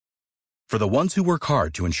For the ones who work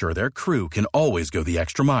hard to ensure their crew can always go the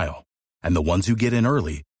extra mile, and the ones who get in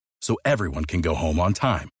early so everyone can go home on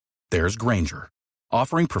time, there's Grainger,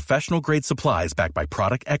 offering professional-grade supplies backed by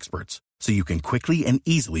product experts so you can quickly and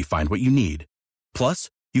easily find what you need. Plus,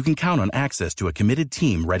 you can count on access to a committed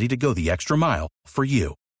team ready to go the extra mile for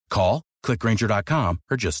you. Call, click Grainger.com,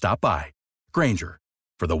 or just stop by. Grainger,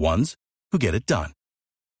 for the ones who get it done.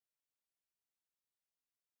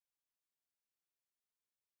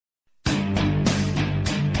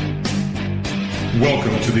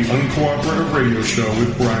 Welcome to the Uncooperative Radio Show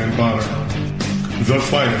with Brian Bonner, the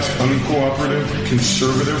finest uncooperative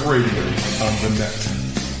conservative radio on the net.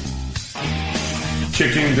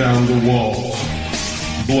 Kicking down the walls,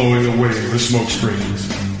 blowing away the smoke screens.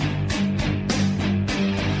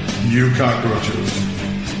 You cockroaches,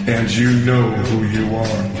 and you know who you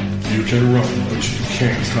are. You can run, but you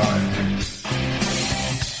can't hide.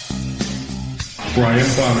 Brian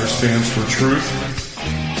Bonner stands for truth,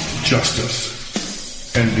 justice,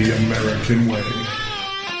 and the American way.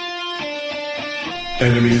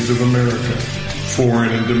 Enemies of America,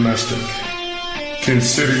 foreign and domestic,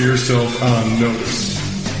 consider yourself on notice.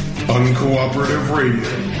 Uncooperative Radio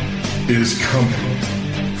is coming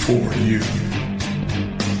for you.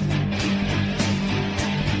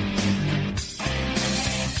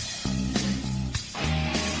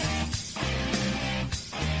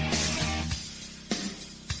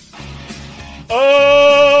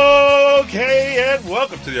 Okay, and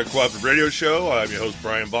welcome to the Uncooperative Radio Show. I'm your host,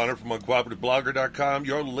 Brian Bonner from UncooperativeBlogger.com.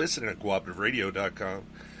 You're listening at CooperativeRadio.com.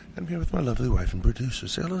 I'm here with my lovely wife and producer.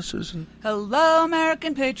 Say hello, Susan. Hello,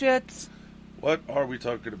 American Patriots. What are we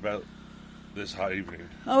talking about this hot evening?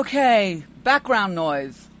 Okay, background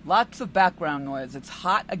noise. Lots of background noise. It's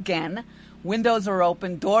hot again. Windows are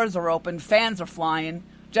open, doors are open, fans are flying,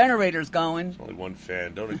 generators going. There's only one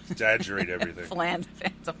fan. Don't exaggerate everything. Fans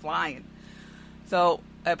are flying. So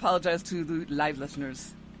I apologize to the live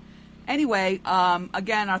listeners. Anyway,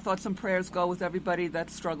 again, our thoughts and prayers go with everybody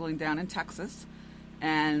that's struggling down in Texas.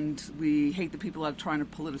 And we hate the people that are trying to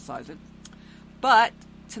politicize it. But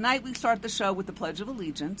tonight we start the show with the Pledge of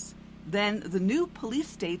Allegiance. Then the new police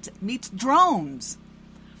state meets drones.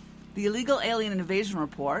 The Illegal Alien Invasion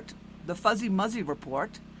Report. The Fuzzy Muzzy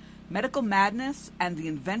Report. Medical Madness. And the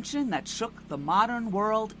invention that shook the modern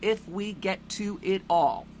world if we get to it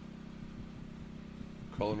all.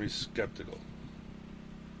 Calling me skeptical.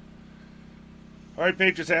 All right,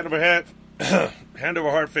 Patriots, hand over hat. Hand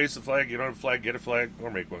over heart, face the flag. You don't have a flag, get a flag,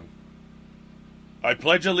 or make one. I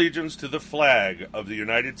pledge allegiance to the flag of the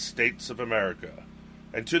United States of America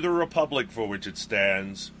and to the republic for which it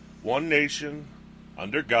stands, one nation,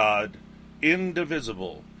 under God,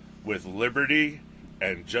 indivisible, with liberty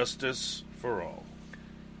and justice for all.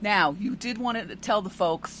 Now, you did want to tell the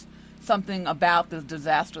folks something about the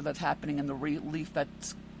disaster that's happening and the relief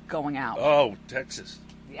that's going out. Oh, Texas.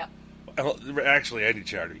 Yep. Actually, any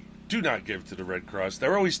charity. Do not give to the Red Cross.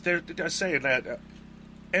 They're saying that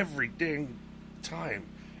every dang time.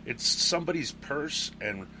 It's somebody's purse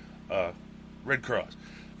and Red Cross.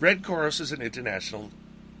 Red Cross is an international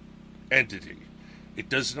entity. It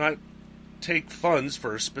does not take funds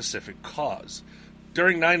for a specific cause.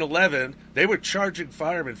 During 9/11, they were charging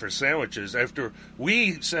firemen for sandwiches after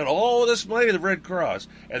we sent all this money to the Red Cross,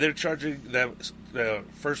 and they're charging them, the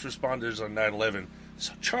first responders on 9/11,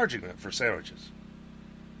 charging them for sandwiches.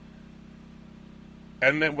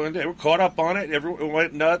 And then when they were caught up on it, everyone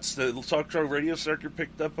went nuts. The talk show radio circuit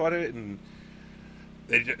picked up on it, and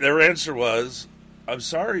their answer was, I'm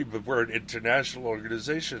sorry, but we're an international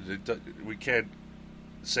organization. We can't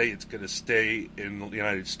say it's going to stay in the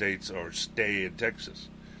United States or stay in Texas.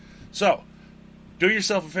 So, do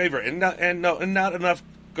yourself a favor, and not enough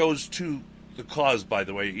goes to the cause, by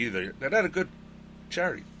the way, either. They're not a good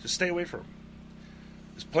charity. Just stay away from them.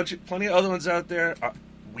 There's plenty of other ones out there.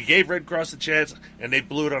 We gave Red Cross a chance, and they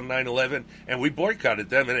blew it on 9/11, and we boycotted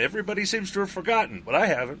them, and everybody seems to have forgotten, but I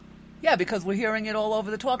haven't. Yeah, because we're hearing it all over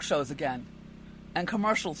the talk shows again, and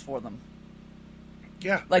commercials for them.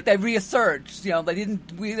 Yeah, like they resurged. You know,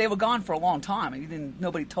 they were gone for a long time.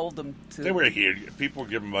 Nobody told them to. They were here. People were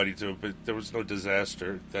giving money to it, but there was no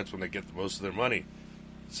disaster. That's when they get the most of their money.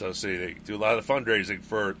 So, see, they do a lot of fundraising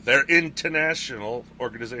for their international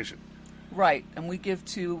organization. Right, and we give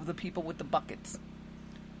to the people with the buckets.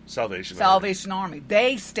 Salvation Army.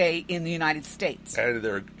 They stay in the United States.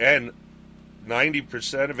 And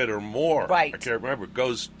 90% of it or more, right, I can't remember,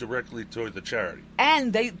 goes directly toward the charity.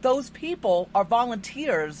 And those people are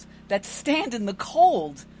volunteers that stand in the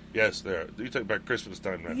cold. Yes, they're. You're talking about Christmas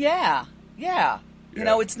time now. Yeah. You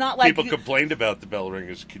know, it's not like... People complained about the bell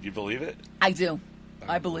ringers. Could you believe it? I do.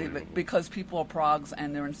 I believe it, because people are progs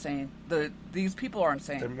and they're insane. These people are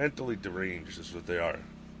insane. They're mentally deranged, is what they are.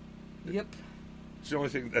 Yep. It's the only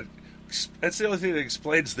thing that's the only thing that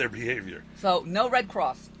explains their behavior. So, no Red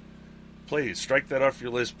Cross. Please, strike that off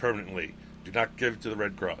your list permanently. Do not give to the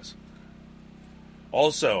Red Cross.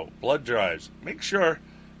 Also, blood drives. Make sure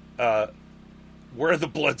where the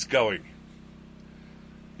blood's going.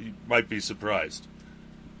 You might be surprised.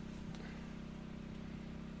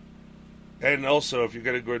 And also, if you're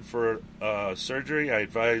going to go in for surgery, I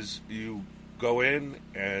advise you go in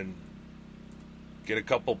and get a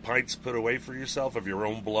couple pints put away for yourself of your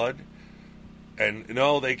own blood. And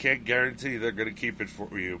no, they can't guarantee they're going to keep it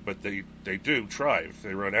for you, but they do try. If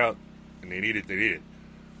they run out and they need it, they need it.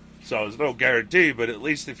 So there's no guarantee, but at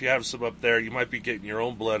least if you have some up there, you might be getting your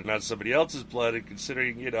own blood and not somebody else's blood. And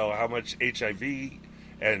considering, how much HIV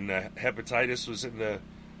and hepatitis was in the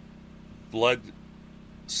blood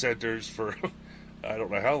centers for I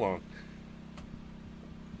don't know how long.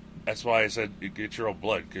 That's why I said you get your own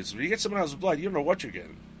blood, because when you get someone else's blood, you don't know what you're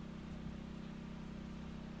getting.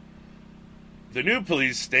 The new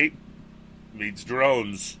police state meets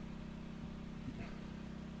drones.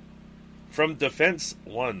 From Defense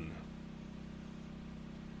One.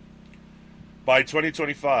 By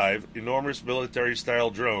 2025, enormous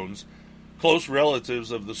military-style drones, close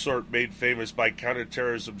relatives of the sort made famous by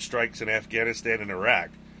counterterrorism strikes in Afghanistan and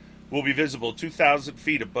Iraq, will be visible 2,000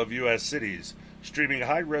 feet above U.S. cities, streaming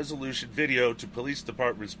high-resolution video to police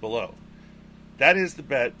departments below. That is the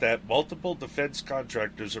bet that multiple defense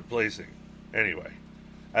contractors are placing, anyway,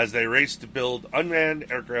 as they race to build unmanned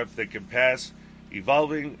aircraft that can pass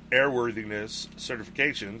evolving airworthiness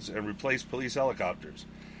certifications and replace police helicopters.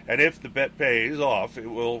 And if the bet pays off, it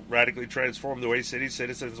will radically transform the way cities,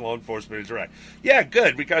 citizens, and law enforcement interact. Yeah,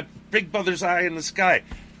 good. We got Big Brother's eye in the sky.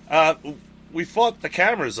 We fought the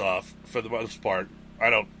cameras off for the most part.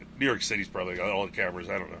 New York City's probably got all the cameras.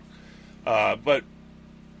 I don't know. But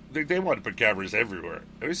they want to put cameras everywhere.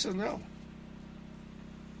 And we said no.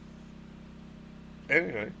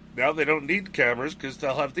 Anyway, now they don't need cameras because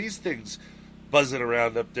they'll have these things buzzing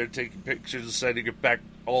around up there, taking pictures and sending it back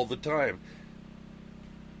all the time.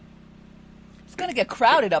 It's going to get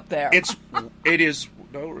crowded up there. No, it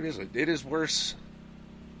isn't. It is worse.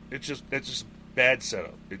 It's just bad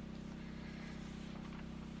setup.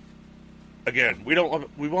 Again, we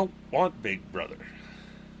won't want Big Brother.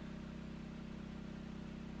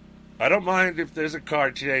 I don't mind if there's a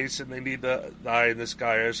car chase and they need the eye in the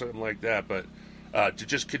sky or something like that, but to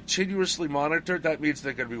just continuously monitor, that means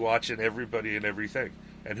they're going to be watching everybody and everything.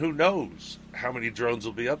 And who knows how many drones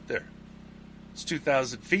will be up there. It's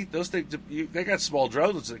 2,000 feet. Those things, they got small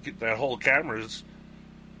drones that hold cameras.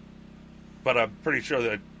 But I'm pretty sure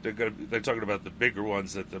that they're talking about the bigger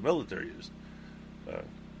ones that the military used.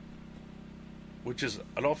 Which is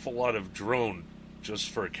an awful lot of drone just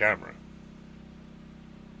for a camera.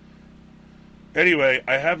 Anyway,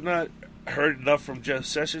 I have not heard enough from Jeff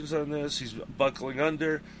Sessions on this. He's buckling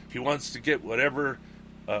under. He wants to get whatever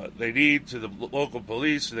they need to the local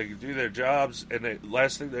police so they can do their jobs. And the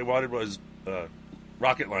last thing they wanted was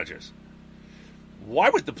rocket launchers. Why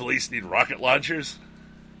would the police need rocket launchers?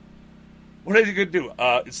 What are they going to do?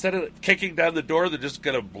 Instead of kicking down the door, they're just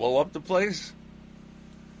going to blow up the place?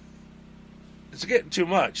 It's getting too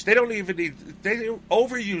much. They don't even need... They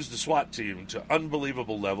overuse the SWAT team to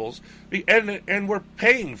unbelievable levels. And we're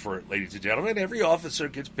paying for it, ladies and gentlemen. Every officer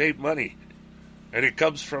gets paid money. And it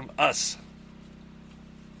comes from us.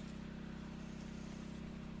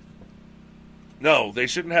 No, they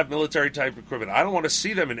shouldn't have military-type equipment. I don't want to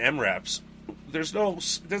see them in MRAPs. This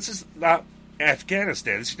is not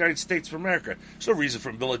Afghanistan. This is the United States of America. There's no reason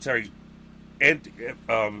for military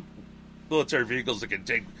vehicles that can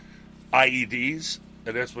take IEDs,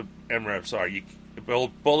 and that's what MRAPs are. You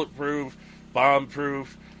build bulletproof,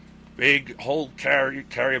 bomb-proof, big hold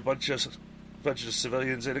carry a bunch of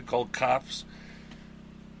civilians in it called cops.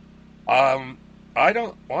 I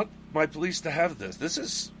don't want my police to have this. This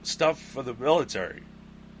is stuff for the military.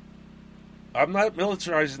 I'm not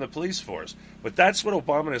militarizing the police force, but that's what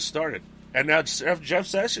Obama has started. And now Jeff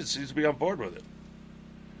Sessions seems to be on board with it.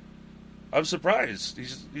 I'm surprised.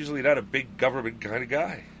 He's usually not a big government kind of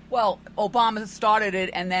guy. Well, Obama started it,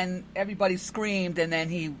 and then everybody screamed, and then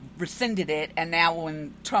he rescinded it, and now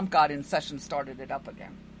when Trump got in, Sessions started it up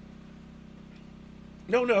again.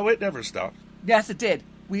 No, it never stopped. Yes, it did.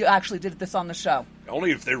 We actually did this on the show.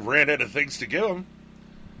 Only if they ran out of things to give him.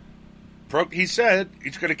 He said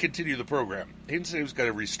he's going to continue the program. He didn't say he was going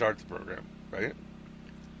to restart the program, right?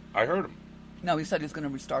 I heard him. No, he said he was going to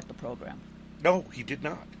restart the program. No, he did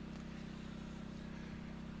not.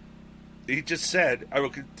 he just said,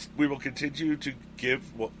 we will continue to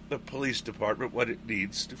give the police department what it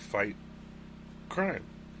needs to fight crime.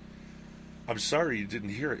 I'm sorry you didn't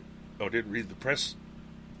hear it. Oh, didn't read the press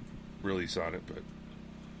release on it, but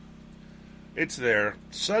it's there.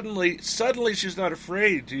 Suddenly she's not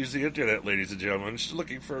afraid to use the internet, ladies and gentlemen. She's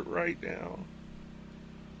looking for it right now.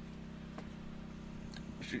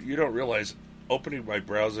 You don't realize opening my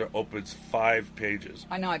browser opens 5 pages.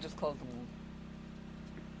 I know, I just closed them.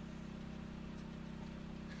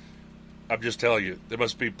 I'm just telling you, there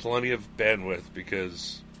must be plenty of bandwidth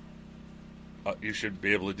because you should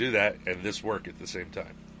be able to do that and this work at the same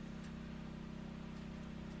time.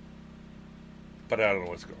 But I don't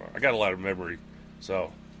know what's going on. I got a lot of memory,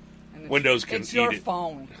 so Windows can eat it. It's your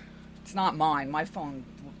phone. It's not mine. My phone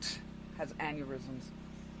has aneurysms.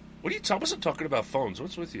 What are you? I wasn't talking about phones.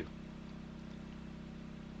 What's with you?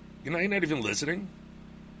 You're not even listening.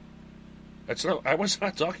 I was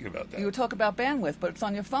not talking about that. You were talking about bandwidth, but it's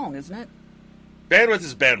on your phone, isn't it? Bandwidth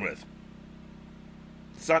is bandwidth.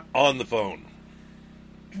 It's not on the phone.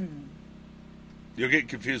 You're getting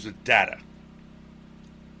confused with data.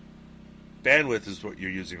 Bandwidth is what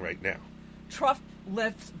you're using right now. Trump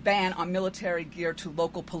lifts ban on military gear to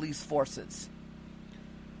local police forces.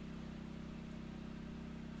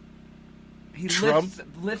 He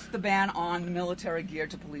lifts the ban on military gear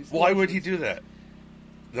to police forces. Why would he do that?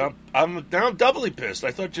 Now I'm doubly pissed.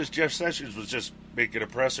 I thought just Jeff Sessions was just making a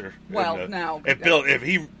presser. Well, now... And Bill, if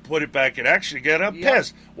he put it back in action again, I'm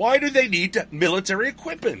pissed. Why do they need military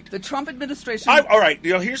equipment? The Trump administration... All right,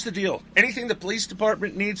 here's the deal. Anything the police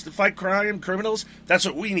department needs to fight crime, criminals, that's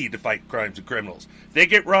what we need to fight crimes and criminals. They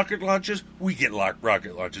get rocket launchers, we get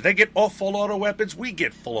rocket launchers. They get full auto weapons, we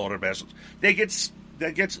get full auto missiles. They get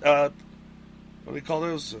what do they call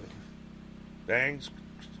those? Bangs?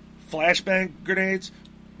 Flashbang grenades?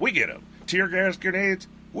 We get them. Tear gas grenades?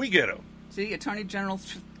 We get them. See, Attorney General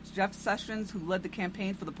Jeff Sessions, who led the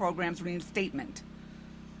campaign for the program's reinstatement.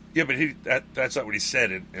 Yeah, but that's not what he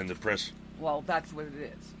said in the press. Well, that's what it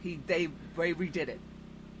is. They redid it.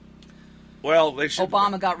 Well, they should.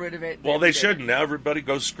 Obama got rid of it. Well, they shouldn't. Now everybody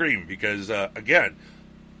goes scream because, again,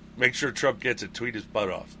 make sure Trump gets it. Tweet his butt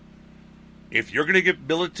off. If you're going to give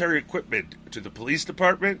military equipment to the police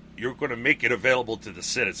department, you're going to make it available to the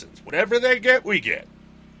citizens. Whatever they get, we get.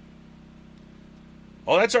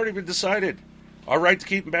 Oh, that's already been decided. Our right to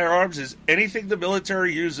keep and bear arms is anything the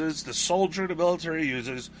military uses, the soldier the military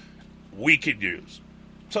uses, we can use.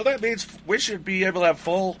 So that means we should be able to have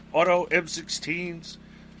full auto M16s.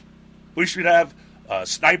 We should have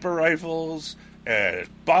sniper rifles and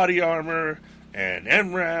body armor and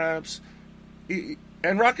MRAPs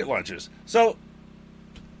and rocket launchers. So,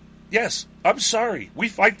 yes, I'm sorry. We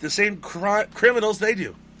fight the same criminals they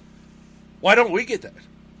do. Why don't we get that?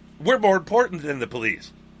 We're more important than the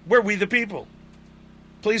police. We're we the people.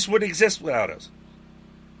 Police wouldn't exist without us.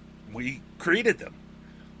 We created them.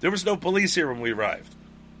 There was no police here when we arrived.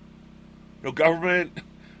 No government,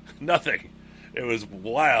 nothing. It was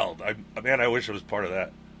wild. I wish I was part of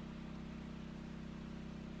that.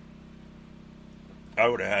 I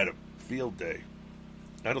would have had a field day.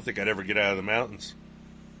 I don't think I'd ever get out of the mountains.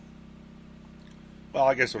 Well,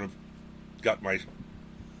 I guess when I've got my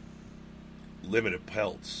limited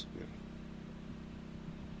pelts. Yeah.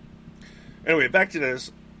 Anyway, back to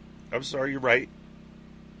this. I'm sorry, you're right.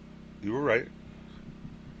 You were right.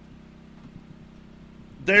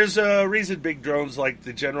 There's a reason big drones like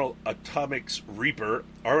the General Atomics Reaper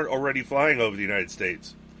aren't already flying over the United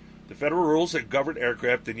States. The federal rules that govern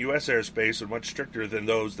aircraft in U.S. airspace are much stricter than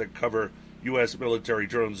those that cover U.S. military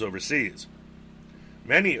drones overseas.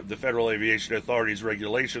 Many of the Federal Aviation Authority's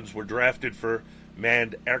regulations were drafted for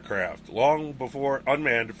manned aircraft, long before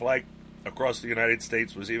unmanned flight across the United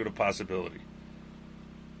States was even a possibility.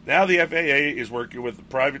 Now the FAA is working with the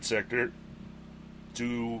private sector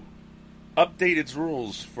to update its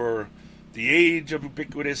rules for the age of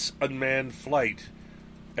ubiquitous unmanned flight,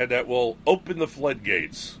 and that will open the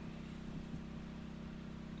floodgates.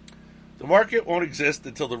 The market won't exist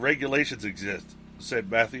until the regulations exist,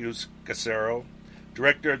 said Matthew Casero,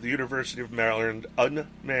 director of the University of Maryland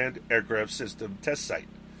Unmanned Aircraft System Test Site.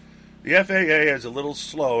 The FAA is a little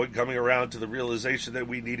slow in coming around to the realization that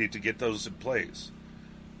we needed to get those in place.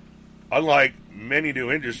 Unlike many new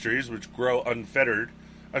industries which grow unfettered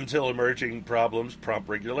until emerging problems prompt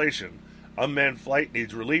regulation, unmanned flight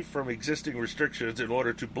needs relief from existing restrictions in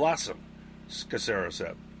order to blossom, Casero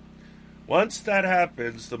said. Once that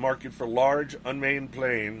happens, the market for large unmanned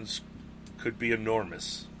planes could be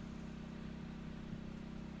enormous.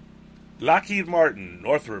 Lockheed Martin,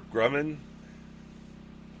 Northrop Grumman.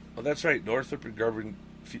 Oh, that's right. Northrop and Grumman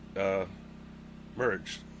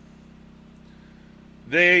merged.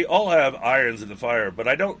 They all have irons in the fire, but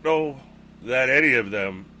I don't know that any of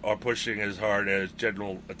them are pushing as hard as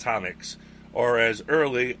General Atomics or as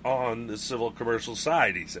early on the civil commercial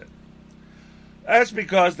side, he said. That's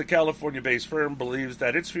because the California-based firm believes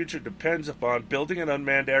that its future depends upon building an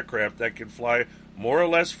unmanned aircraft that can fly more or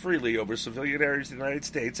less freely over civilian areas in the United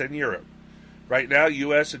States and Europe. Right now,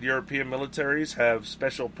 U.S. and European militaries have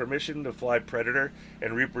special permission to fly Predator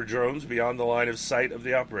and Reaper drones beyond the line of sight of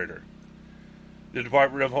the operator. The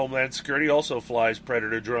Department of Homeland Security also flies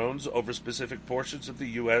Predator drones over specific portions of the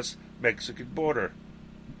U.S.-Mexican border.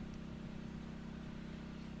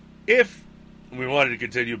 If we wanted to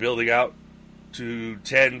continue building out to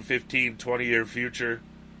 10, 15, 20-year future,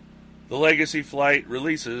 the legacy flight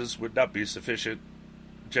releases would not be sufficient,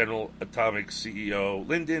 General Atomics CEO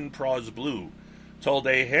Lyndon Blue told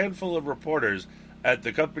a handful of reporters at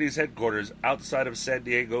the company's headquarters outside of San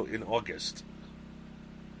Diego in August.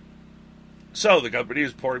 So the company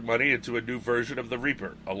is pouring money into a new version of the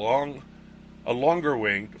Reaper, a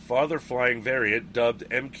longer-winged, farther-flying variant dubbed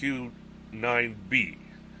MQ-9B.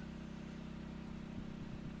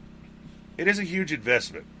 It is a huge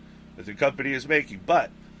investment that the company is making,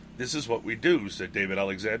 but this is what we do, said David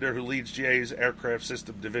Alexander, who leads GA's Aircraft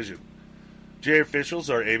System Division. GA officials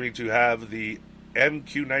are aiming to have the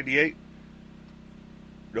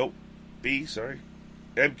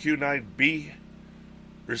MQ-9B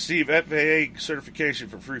receive FAA certification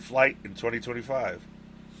for free flight in 2025.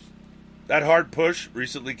 That hard push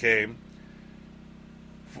recently came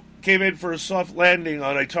in for a soft landing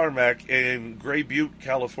on a tarmac in Gray Butte,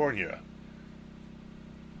 California.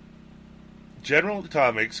 General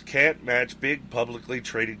Atomics can't match big publicly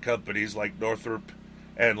traded companies like Northrop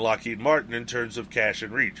and Lockheed Martin in terms of cash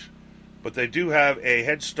and reach, but they do have a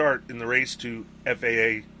head start in the race to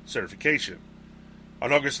FAA certification.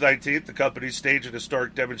 On August 19th, the company staged an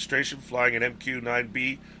historic demonstration flying an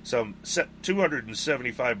MQ-9B some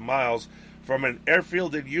 275 miles from an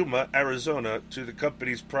airfield in Yuma, Arizona, to the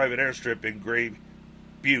company's private airstrip in Gray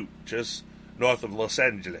Butte, just north of Los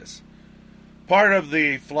Angeles. Part of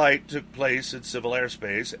the flight took place in civil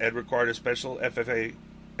airspace and required a special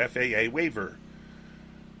FAA waiver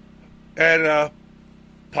and a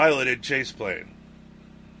piloted chase plane.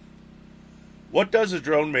 What does a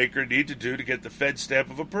drone maker need to do to get the Fed stamp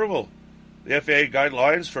of approval? The FAA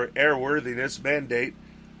guidelines for airworthiness mandate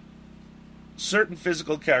certain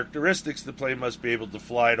physical characteristics the plane must be able to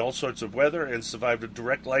fly in all sorts of weather and survive a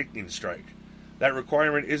direct lightning strike. That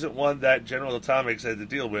requirement isn't one that General Atomics had to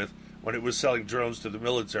deal with when it was selling drones to the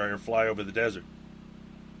military or fly over the desert.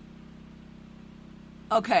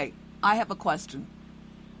 Okay, I have a question.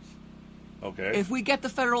 Okay. If we get the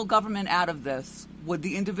federal government out of this, would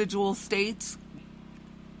the individual states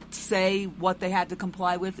say what they had to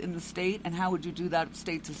comply with in the state, and how would you do that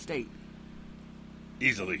state to state?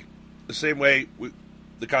 Easily. The same way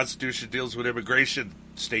the Constitution deals with immigration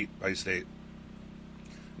state by state.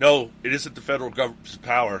 No, it isn't the federal government's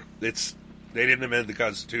power. They didn't amend the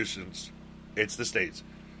Constitutions. It's the states.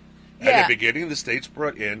 Yeah. At the beginning, the states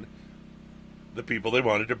brought in the people they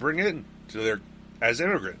wanted to bring in as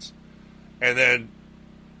immigrants. And then,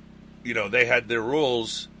 they had their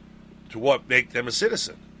rules to what make them a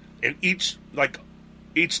citizen. And each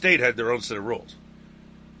state had their own set of rules.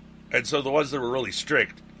 And so the ones that were really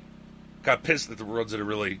strict got pissed at the ones that are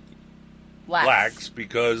really lax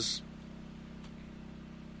because...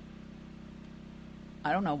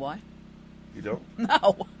 I don't know why. You don't?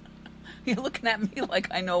 No. You're looking at me like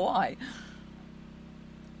I know why.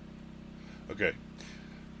 Okay.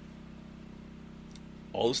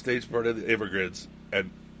 All the states brought in the immigrants, and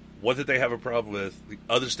what did they have a problem with? The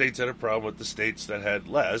other states had a problem with the states that had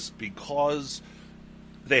less because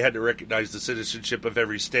they had to recognize the citizenship of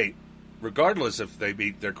every state, regardless if they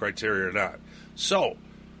meet their criteria or not. So,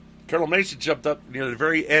 Colonel Mason jumped up near the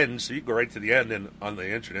very end, so you can go right to the end and on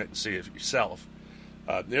the internet and see it yourself.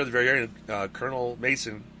 Near the very end, Colonel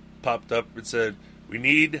Mason popped up and said, "We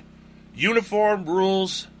need uniform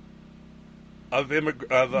rules of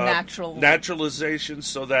naturalization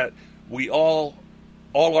so that we all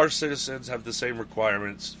our citizens have the same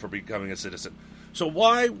requirements for becoming a citizen." So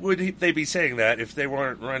why would they be saying that if they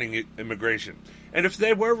weren't running immigration? And if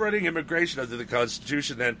they were running immigration under the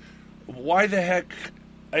Constitution, then why the heck?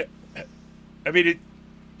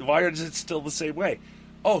 Why is it still the same way?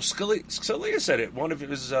 Oh, Scalia said it. One of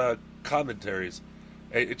his commentaries.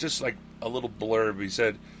 It's just like a little blurb. He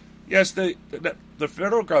said, "Yes, the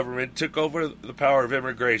federal government took over the power of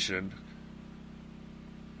immigration,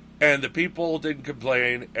 and the people didn't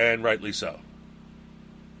complain, and rightly so."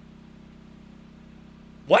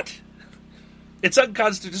 What? It's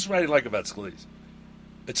unconstitutional. This is what I like about Scalia.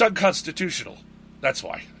 It's unconstitutional. That's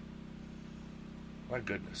why. My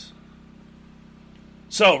goodness.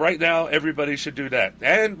 So, right now, everybody should do that.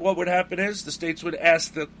 And what would happen is the states would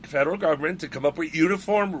ask the federal government to come up with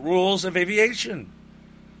uniform rules of aviation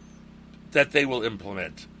that they will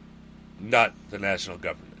implement, not the national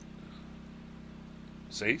government.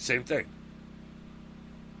 See? Same thing.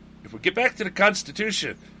 If we get back to the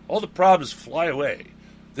Constitution, all the problems fly away.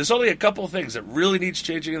 There's only a couple of things that really needs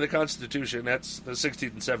changing in the Constitution. That's the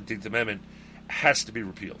 16th and 17th Amendment has to be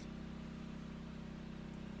repealed.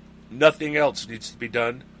 Nothing else needs to be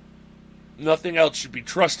done. Nothing else should be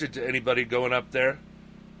trusted to anybody going up there.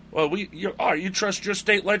 Well, you trust your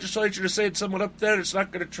state legislature to say it's someone up there that's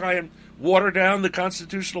not going to try and water down the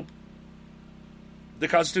constitutional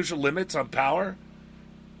limits on power?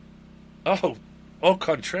 Oh, au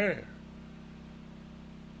contraire.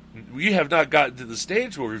 We have not gotten to the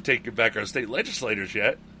stage where we've taken back our state legislators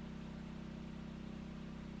yet.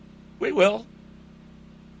 We will,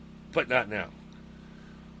 but not now.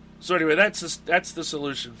 So anyway, that's the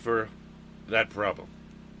solution for that problem.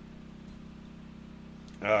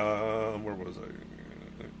 Where was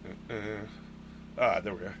I?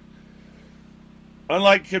 There we are.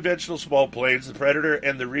 Unlike conventional small planes, the Predator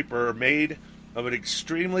and the Reaper are made of an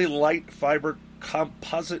extremely light fiber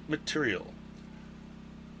composite material.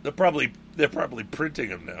 They're probably printing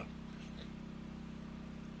them now.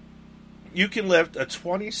 You can lift a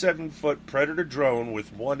 27-foot Predator drone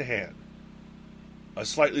with one hand. A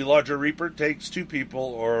slightly larger Reaper takes two people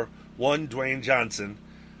or one Dwayne Johnson.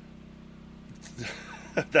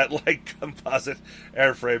 That light composite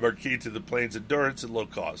airframe are key to the plane's endurance and low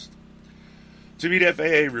cost. To meet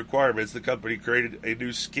FAA requirements, the company created a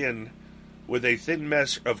new skin with a thin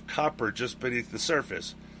mesh of copper just beneath the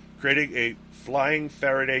surface, creating a flying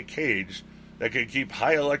Faraday cage that can keep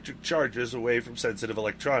high electric charges away from sensitive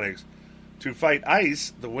electronics. To fight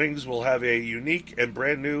ice, the wings will have a unique and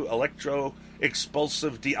brand new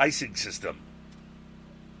electro-expulsive de-icing system.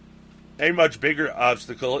 A much bigger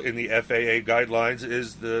obstacle in the FAA guidelines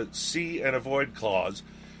is the see and avoid clause,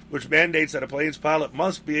 which mandates that a plane's pilot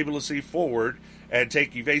must be able to see forward and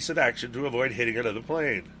take evasive action to avoid hitting another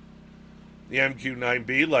plane. The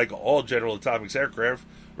MQ-9B, like all General Atomics aircraft,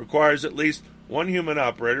 requires at least one human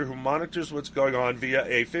operator who monitors what's going on via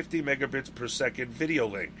a 50 megabits per second video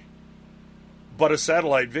link. But a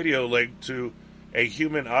satellite video link to a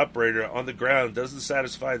human operator on the ground doesn't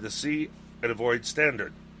satisfy the see and avoid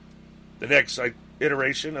standard. The next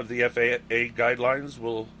iteration of the FAA guidelines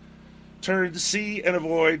will turn see and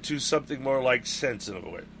avoid to something more like sense and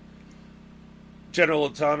avoid. General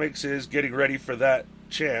Atomics is getting ready for that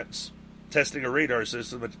chance, testing a radar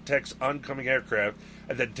system that detects oncoming aircraft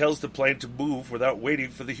and then tells the plane to move without waiting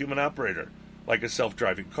for the human operator, like a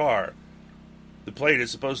self-driving car. The plane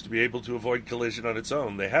is supposed to be able to avoid collision on its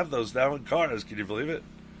own. They have those now in cars. Can you believe it?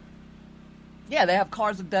 Yeah, they have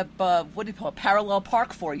cars that, what do you call it, parallel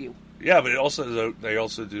park for you. Yeah, but they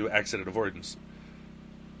also do accident avoidance.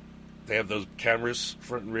 They have those cameras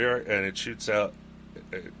front and rear, and it shoots out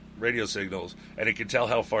radio signals, and it can tell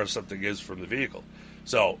how far something is from the vehicle.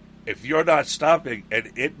 So if you're not stopping,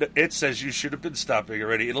 and it says you should have been stopping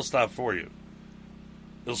already, it'll stop for you.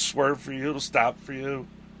 It'll swerve for you. It'll stop for you.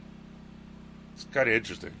 It's kind of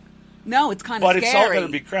interesting. No, it's kind of scary. But it's all going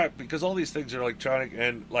to be crap, because all these things are electronic,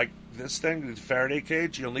 and like this thing, the Faraday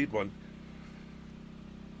cage, you'll need one.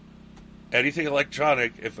 Anything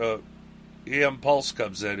electronic, if a EM pulse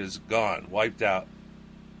comes in, is gone, wiped out,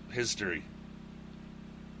 history.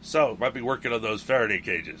 So, might be working on those Faraday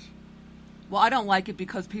cages. Well, I don't like it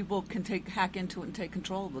because people can hack into it and take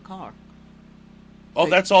control of the car. Oh,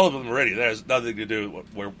 that's all of them already. That has nothing to do with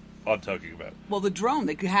what I'm talking about. Well, the drone,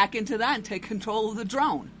 they could hack into that and take control of the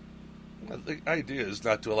drone. Well, the idea is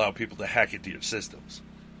not to allow people to hack into your systems.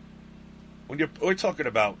 When we're talking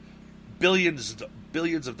about billions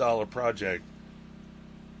of dollar project,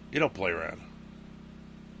 you don't play around.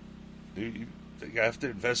 You have to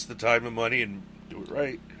invest the time and money and do it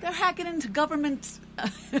right. They're hacking into government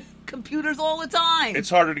computers all the time. It's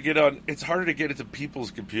harder to get into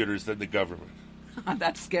people's computers than the government.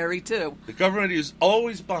 That's scary too. The government is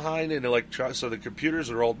always behind in electronics, so the computers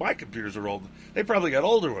are old. My computers are old. They probably got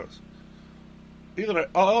older ones.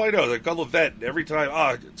 All I know, they call the vet every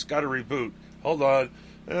time. It's got to reboot. Hold on.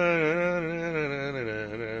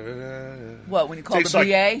 What, when you call Takes the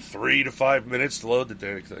VA? Like 3 to 5 minutes to load the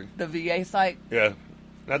damn thing. The VA site? Yeah.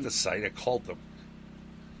 Not the site. I called them.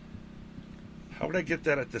 How would I get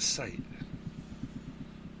that at the site?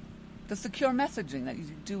 The secure messaging that you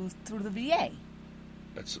do through the VA.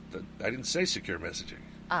 I didn't say secure messaging.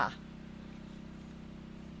 Ah.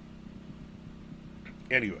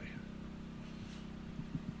 Anyway.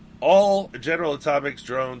 All General Atomics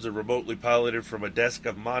drones are remotely piloted from a desk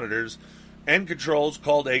of monitors and controls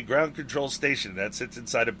called a ground control station that sits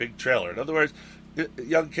inside a big trailer. In other words,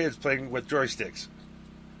 young kids playing with joysticks.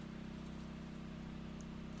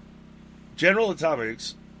 General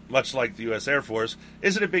Atomics, much like the U.S. Air Force,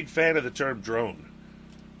 isn't a big fan of the term drone,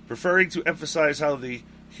 preferring to emphasize how the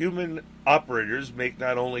human operators make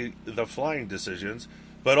not only the flying decisions,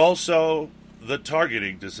 but also the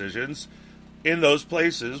targeting decisions in those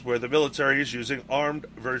places where the military is using armed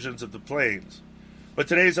versions of the planes. But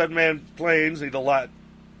today's unmanned planes need a lot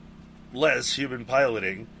less human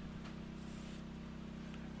piloting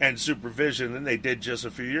and supervision than they did just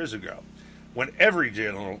a few years ago, when every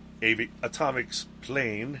General Atomics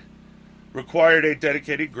plane required a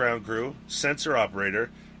dedicated ground crew, sensor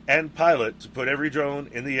operator, and pilot to put every drone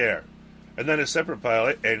in the air, and then a separate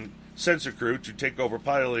pilot and sensor crew to take over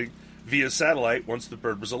piloting via satellite once the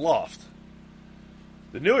bird was aloft.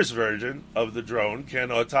 The newest version of the drone can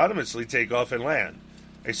autonomously take off and land.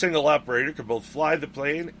 A single operator can both fly the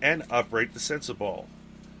plane and operate the sensor ball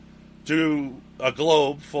to a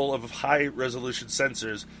globe full of high-resolution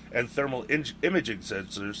sensors and thermal imaging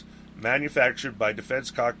sensors manufactured by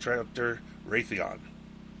defense contractor Raytheon.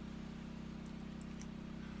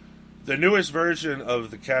 The newest version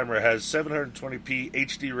of the camera has 720p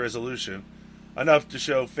HD resolution, enough to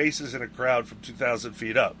show faces in a crowd from 2,000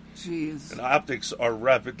 feet up. Jeez. And optics are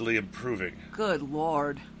rapidly improving. Good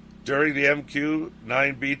Lord. During the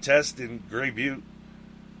MQ-9B test in Gray Butte,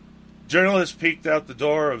 journalists peeked out the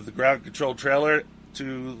door of the ground control trailer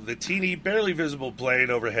to the teeny, barely visible plane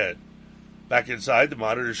overhead. Back inside, the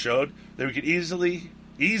monitor showed that we could easily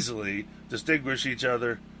distinguish each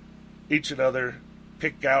other,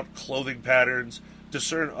 pick out clothing patterns,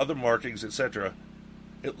 discern other markings, etc.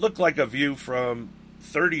 It looked like a view from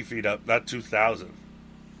 30 feet up, not 2,000.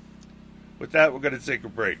 With that, we're going to take a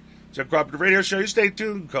break. It's a Uncooperative Radio Show. You stay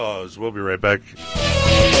tuned, cause we'll be right back.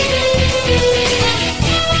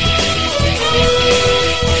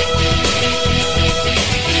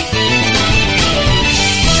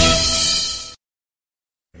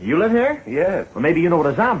 You live here? Yes. Well, maybe you know what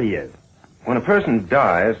a zombie is. When a person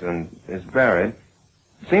dies and is buried,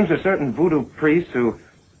 it seems there are certain voodoo priests who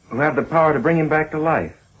have the power to bring him back to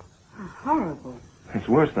life. Horrible. It's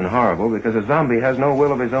worse than horrible because a zombie has no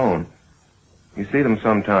will of his own. You see them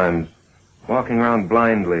sometimes walking around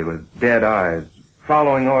blindly with dead eyes,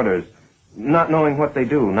 following orders, not knowing what they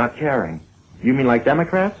do, not caring. You mean like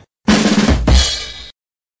Democrats?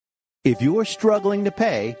 If you're struggling to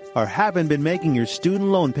pay or haven't been making your student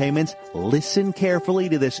loan payments, listen carefully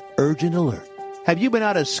to this urgent alert. Have you been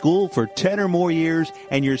out of school for 10 or more years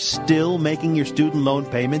and you're still making your student loan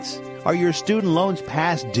payments? Are your student loans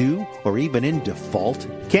past due or even in default?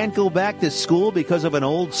 Can't go back to school because of an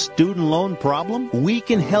old student loan problem? We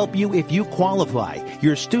can help you if you qualify.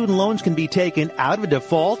 Your student loans can be taken out of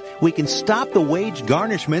default. We can stop the wage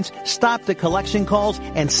garnishments, stop the collection calls,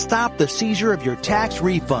 and stop the seizure of your tax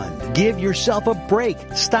refund. Give yourself a break.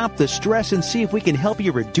 Stop the stress and see if we can help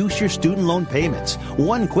you reduce your student loan payments.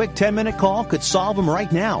 One quick 10-minute call could solve them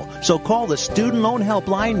right now. So call the Student Loan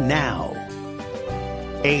Helpline now.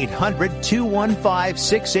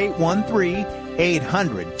 800-215-6813,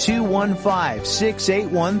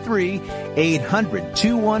 800-215-6813,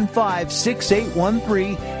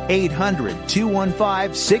 800-215-6813,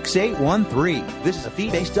 800-215-6813. This is a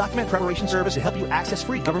fee-based document preparation service to help you access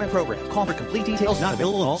free government programs. Call for complete details, not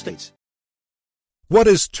available in all states. What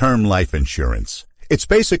is term life insurance? It's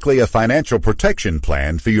basically a financial protection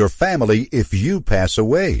plan for your family if you pass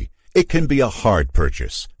away. It can be a hard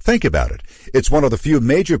purchase. Think about it. It's one of the few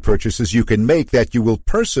major purchases you can make that you will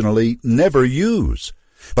personally never use.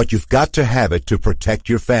 But you've got to have it to protect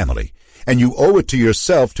your family. And you owe it to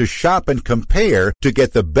yourself to shop and compare to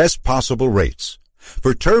get the best possible rates.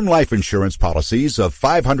 For term life insurance policies of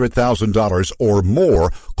 $500,000 or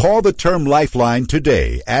more, call the Term Lifeline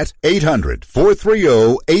today at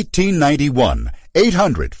 800-430-1891.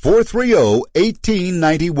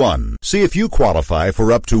 800-430-1891. See if you qualify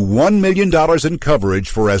for up to $1 million in coverage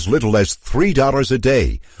for as little as $3 a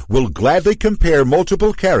day. We'll gladly compare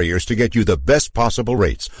multiple carriers to get you the best possible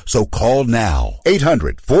rates. So call now.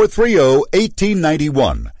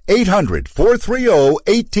 800-430-1891.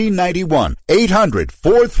 800-430-1891.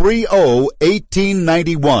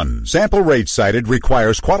 800-430-1891. Sample rate cited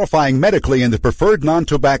requires qualifying medically in the preferred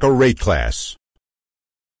non-tobacco rate class.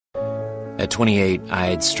 At 28, I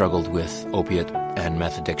had struggled with opiate and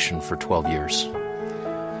meth addiction for 12 years.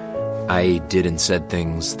 I did and said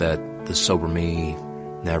things that the sober me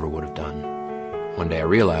never would have done. One day I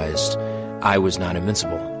realized I was not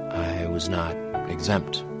invincible. I was not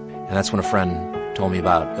exempt. And that's when a friend told me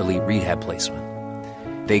about elite rehab placement.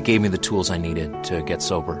 They gave me the tools I needed to get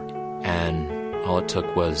sober, and all it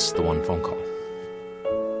took was the one phone call.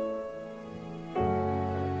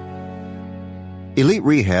 Elite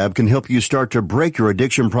Rehab can help you start to break your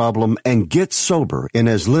addiction problem and get sober in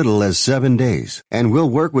as little as 7 days. And we'll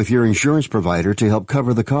work with your insurance provider to help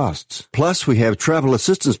cover the costs. Plus, we have travel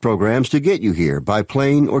assistance programs to get you here by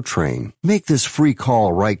plane or train. Make this free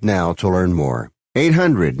call right now to learn more.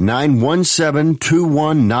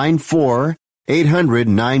 800-917-2194.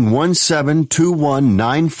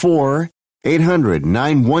 800-917-2194.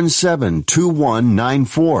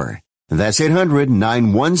 800-917-2194. That's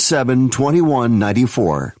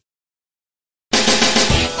 800-917-2194.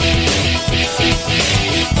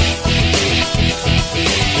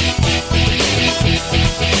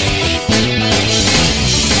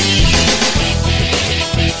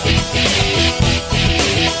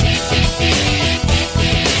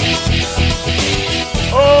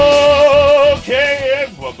 Okay,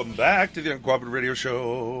 and welcome back to the Uncooperative Radio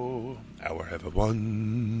Show. Hour have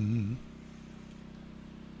one.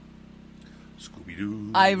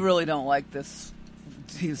 I really don't like these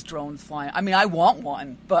drones flying. I mean, I want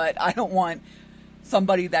one, but I don't want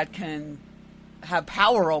somebody that can have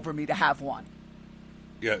power over me to have one.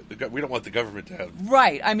 Yeah, we don't want the government to have.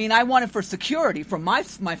 Right. I mean, I want it for security, for my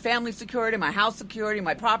family's security, my house security,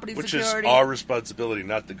 my property security. Which is our responsibility,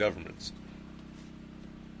 not the government's.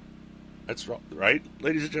 That's right,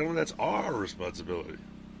 ladies and gentlemen, that's our responsibility.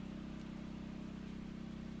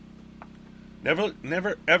 Never,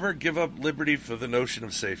 ever give up liberty for the notion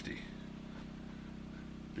of safety.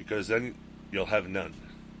 Because then you'll have none.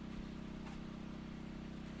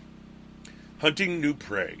 Hunting new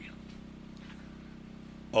prey.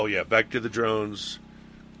 Oh yeah, back to the drones.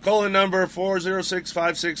 Call-in number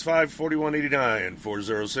 406-565-4189.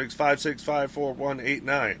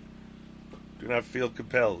 406-565-4189. Do not feel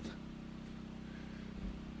compelled.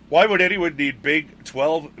 Why would anyone need big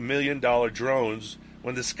 $12 million drones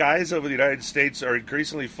when the skies over the United States are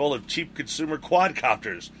increasingly full of cheap consumer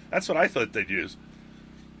quadcopters? That's what I thought they'd use.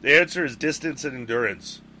 The answer is distance and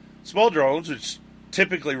endurance. Small drones, which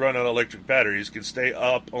typically run on electric batteries, can stay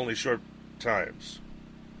up only short times.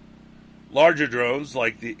 Larger drones,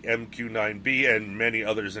 like the MQ-9B and many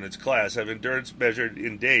others in its class, have endurance measured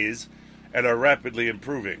in days and are rapidly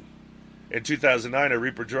improving. In 2009, a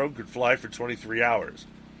Reaper drone could fly for 23 hours.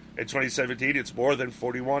 In 2017, it's more than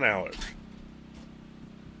 41 hours.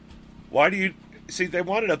 Why do you... See, they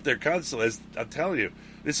want it up there constantly. As I'm telling you,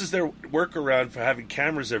 this is their workaround for having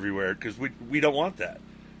cameras everywhere, because we don't want that.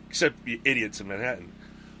 Except you idiots in Manhattan.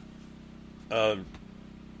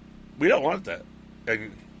 We don't want that.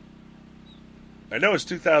 And I know it's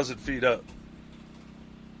 2,000 feet up.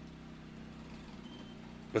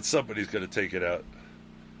 But somebody's going to take it out.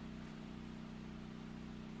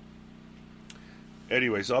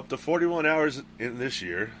 Anyway, so up to 41 hours in this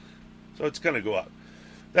year. So it's going to go up.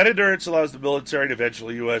 That endurance allows the military and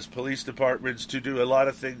eventually U.S. police departments to do a lot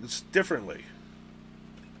of things differently.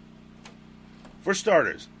 For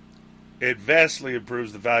starters, it vastly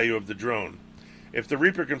improves the value of the drone. If the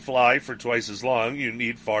Reaper can fly for twice as long, you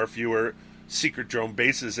need far fewer secret drone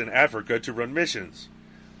bases in Africa to run missions.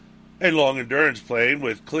 A long-endurance plane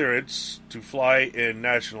with clearance to fly in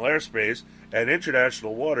national airspace and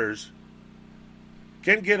international waters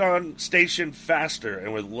can get on station faster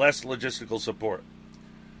and with less logistical support.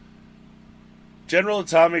 General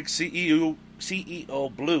Atomics CEO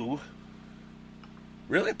Blue.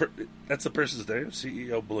 Really? That's the person's name?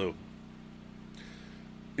 CEO Blue.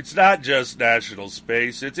 It's not just national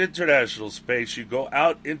space, it's international space. You go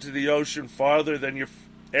out into the ocean farther than your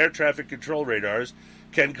air traffic control radars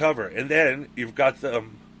can cover. And then you've got the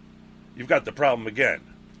problem again.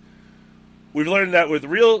 We've learned that with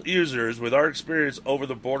real users, with our experience over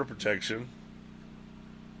the border protection,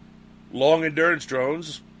 long endurance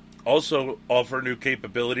drones also offer new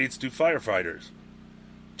capabilities to firefighters.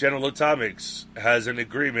 General Atomics has an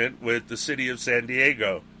agreement with the city of San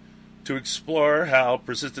Diego to explore how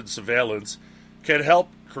persistent surveillance can help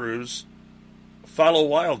crews follow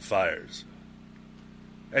wildfires,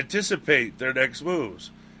 anticipate their next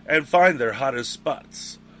moves, and find their hottest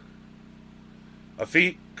spots. A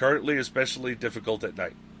feat currently especially difficult at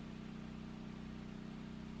night.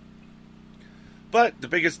 But the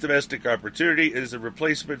biggest domestic opportunity is a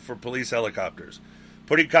replacement for police helicopters.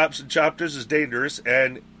 Putting cops in chopters is dangerous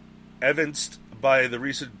and evidenced by the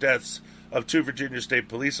recent deaths of 2 Virginia State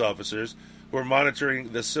police officers who are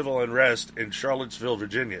monitoring the civil unrest in Charlottesville,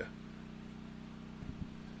 Virginia.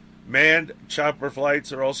 Manned chopper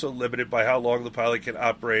flights are also limited by how long the pilot can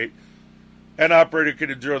operate An operator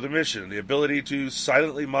could endure the mission. The ability to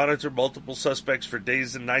silently monitor multiple suspects for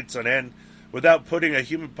days and nights on end without putting a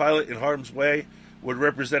human pilot in harm's way would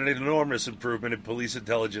represent an enormous improvement in police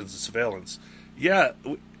intelligence and surveillance. Yeah,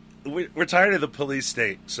 we're tired of the police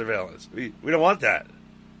state surveillance. We don't want that.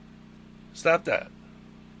 Stop that.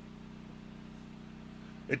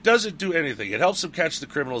 It doesn't do anything. It helps them catch the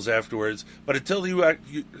criminals afterwards, but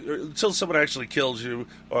until someone actually kills you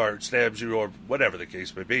or stabs you or whatever the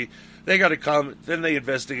case may be, they got to come, then they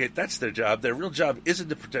investigate. That's their job. Their real job isn't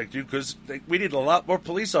to protect you because we need a lot more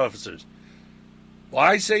police officers.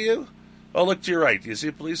 Why, say you? Oh, look to your right. Do you see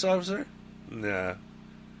a police officer? Nah.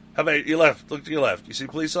 How about your left? Look to your left. You see a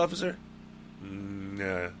police officer?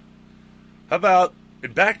 Nah. How about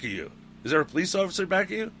in back of you? Is there a police officer back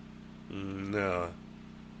of you? No.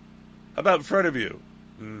 How about in front of you?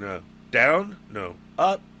 No. Down? No.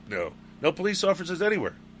 Up? No. No police officers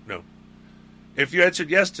anywhere? No. If you answered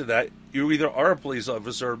yes to that, you either are a police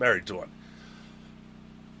officer or married to one.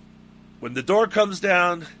 When the door comes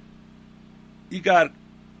down, you got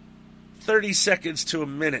 30 seconds to a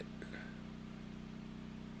minute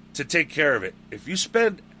to take care of it. If you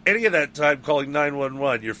spend any of that time calling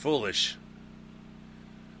 911, you're foolish.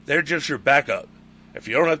 They're just your backup. If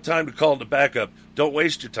you don't have time to call the backup, don't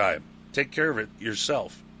waste your time. Take care of it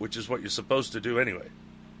yourself, which is what you're supposed to do anyway.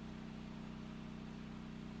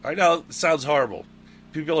 I know it sounds horrible.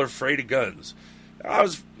 People are afraid of guns. I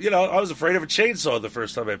was afraid of a chainsaw the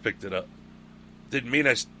first time I picked it up. Didn't mean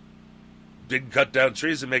I didn't cut down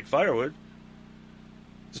trees and make firewood.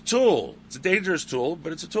 It's a tool. It's a dangerous tool,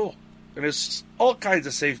 but it's a tool. And there's all kinds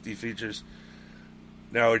of safety features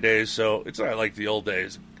nowadays, so it's not like the old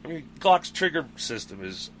days. I mean, Glock's trigger system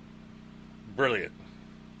is brilliant.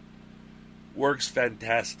 Works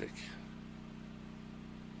fantastic.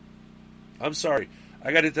 I'm sorry.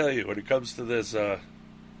 I got to tell you, when it comes to this,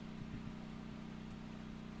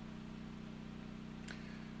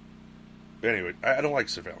 anyway, I don't like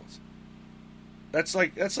surveillance. That's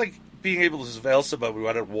like being able to surveil somebody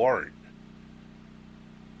without a warrant.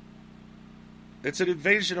 It's an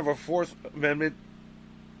invasion of our Fourth Amendment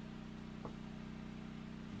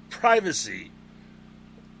privacy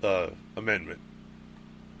amendment.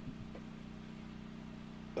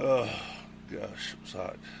 Oh, gosh, it's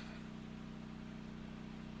hot.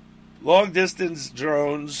 Long-distance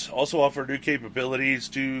drones also offer new capabilities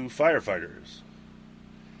to firefighters.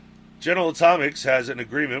 General Atomics has an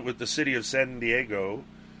agreement with the city of San Diego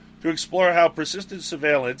to explore how persistent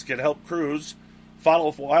surveillance can help crews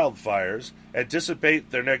follow wildfires, anticipate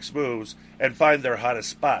their next moves, and find their hottest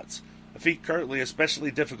spots, a feat currently especially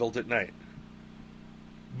difficult at night.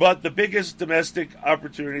 But the biggest domestic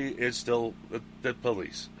opportunity is still the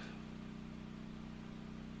police.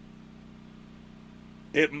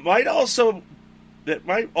 It might also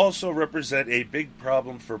represent a big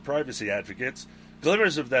problem for privacy advocates.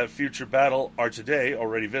 Glimmers of that future battle are today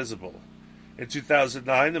already visible. In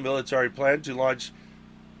 2009, the military planned to launch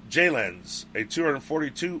JLENS, a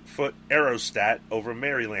 242-foot aerostat over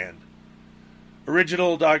Maryland.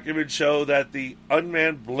 Original documents show that the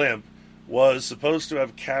unmanned blimp was supposed to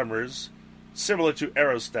have cameras similar to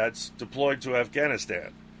aerostats deployed to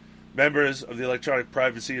Afghanistan. Members of the Electronic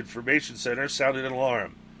Privacy Information Center sounded an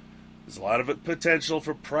alarm. There's a lot of potential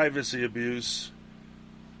for privacy abuse.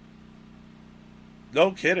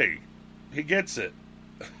 No kidding. He gets it.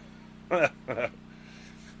 Where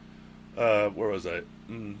was I?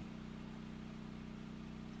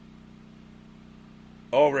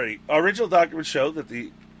 Already. Original documents show that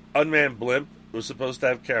the unmanned blimp was supposed to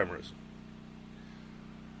have cameras.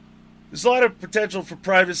 There's a lot of potential for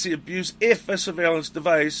privacy abuse if a surveillance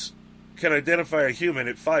device can identify a human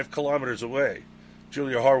at 5 kilometers away.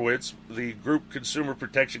 Julia Horwitz, the Group Consumer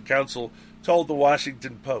Protection Council, told the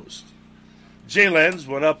Washington Post. JLENS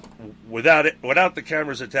went up without the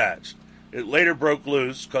cameras attached. It later broke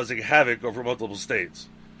loose, causing havoc over multiple states.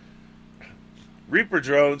 Reaper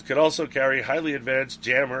drones can also carry highly advanced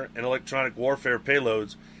jammer and electronic warfare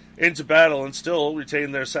payloads into battle and still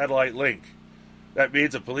retain their satellite link. That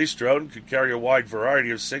means a police drone could carry a wide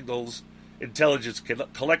variety of signals, intelligence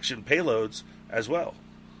collection payloads as well.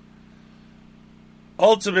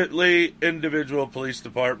 Ultimately, individual police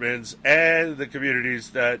departments and the communities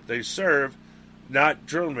that they serve, not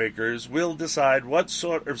drone makers, will decide what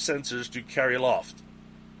sort of sensors to carry aloft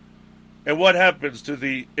and what happens to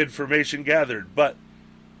the information gathered. But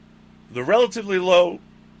the relatively low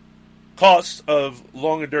cost of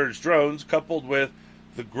long-endurance drones, coupled with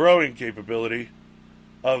the growing capability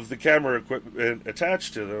of the camera equipment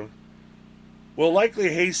attached to them, will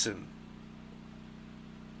likely hasten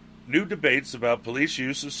new debates about police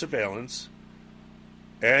use of surveillance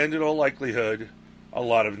and in all likelihood, a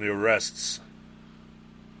lot of new arrests.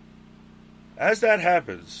 As that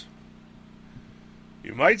happens,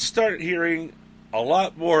 you might start hearing a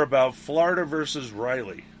lot more about Florida versus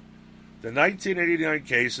Riley, the 1989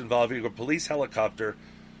 case involving a police helicopter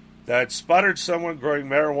that spotted someone growing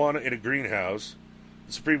marijuana in a greenhouse.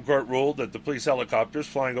 The Supreme Court ruled that the police helicopters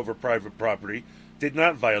flying over private property did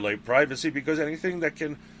not violate privacy because anything that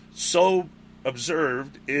can so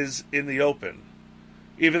observed is in the open,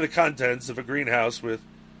 even the contents of a greenhouse with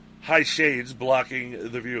high shades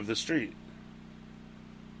blocking the view of the street.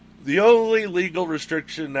 The only legal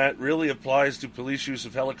restriction that really applies to police use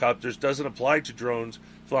of helicopters doesn't apply to drones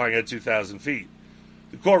flying at 2,000 feet.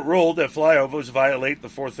 The court ruled that flyovers violate the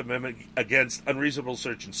Fourth Amendment against unreasonable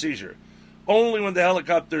search and seizure. Only when the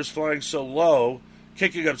helicopter is flying so low,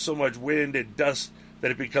 kicking up so much wind and dust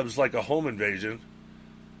that it becomes like a home invasion.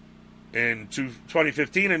 In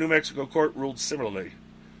 2015, a New Mexico court ruled similarly.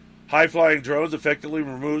 High-flying drones effectively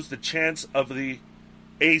removes the chance of the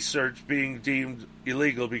A search being deemed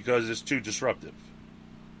illegal because it's too disruptive.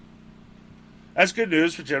 That's good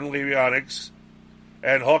news for General Avionics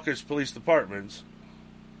and hawkish police departments.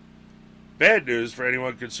 Bad news for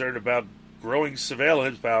anyone concerned about growing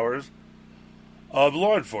surveillance powers of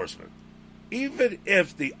law enforcement. Even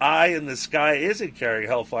if the eye in the sky isn't carrying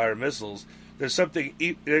Hellfire missiles, there's something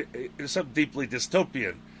deeply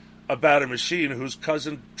dystopian about a machine whose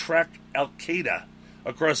cousin tracked Al-Qaeda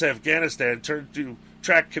across Afghanistan turned to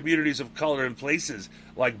track communities of color in places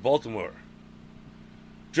like Baltimore.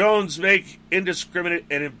 Drones make indiscriminate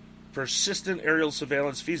and persistent aerial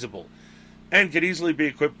surveillance feasible and can easily be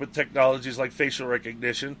equipped with technologies like facial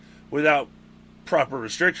recognition. Without proper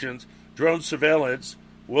restrictions, drone surveillance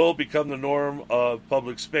will become the norm of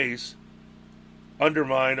public space,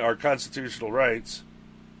 undermine our constitutional rights,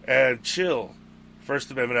 and chill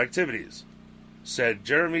First Amendment activities, said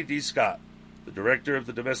Jeremy D. Scott, the director of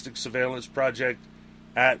the Domestic Surveillance Project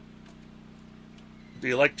at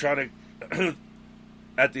the Electronic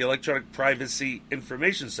Privacy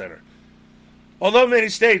Information Center. Although many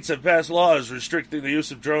states have passed laws restricting the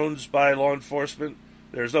use of drones by law enforcement,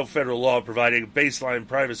 there is no federal law providing baseline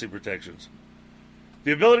privacy protections.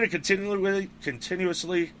 The ability to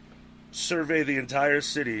continuously survey the entire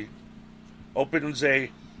city opens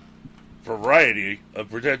a variety of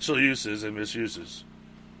potential uses and misuses.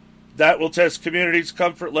 That will test communities'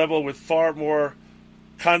 comfort level with far more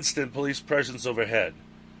constant police presence overhead.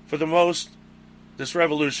 For the most, this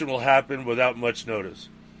revolution will happen without much notice.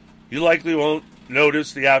 You likely won't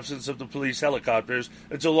notice the absence of the police helicopters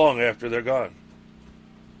until long after they're gone.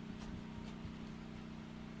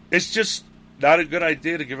 It's just not a good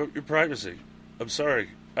idea to give up your privacy. I'm sorry.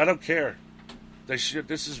 I don't care. This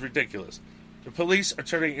is ridiculous. The police are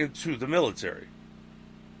turning into the military.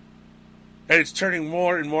 And it's turning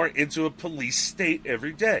more and more into a police state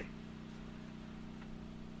every day.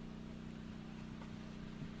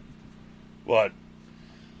 What?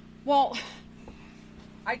 Well,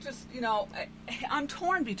 I just, I'm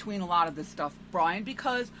torn between a lot of this stuff, Brian,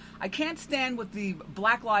 because I can't stand what the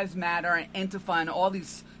Black Lives Matter and Antifa and all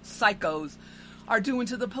these psychos are doing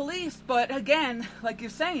to the police. But again, like you're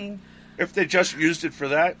saying, if they just used it for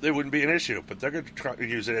that, there wouldn't be an issue. But they're going to try to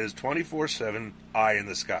use it as 24/7 eye in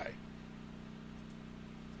the sky.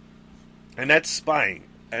 And that's spying.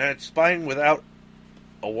 And that's spying without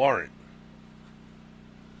a warrant.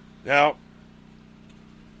 Now,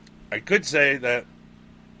 I could say that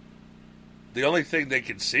the only thing they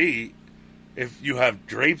can see, if you have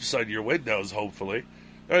drapes on your windows, hopefully,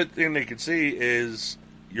 the only thing they can see is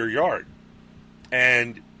your yard.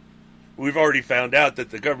 And we've already found out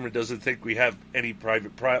that the government doesn't think we have any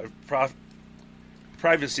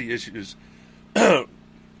privacy issues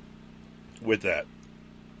with that.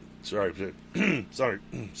 Sorry, something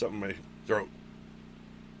in my throat.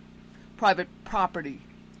 Private property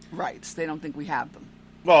rights. They don't think we have them.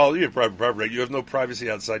 Well, you have private property. You have no privacy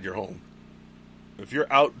outside your home. If you're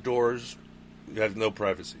outdoors, you have no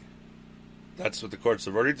privacy. That's what the courts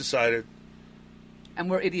have already decided. And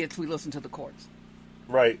we're idiots. We listen to the courts.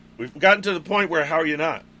 Right. We've gotten to the point where how are you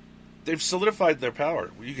not? They've solidified their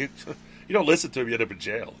power. You don't listen to them, you end up in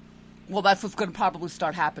jail. Well, that's what's going to probably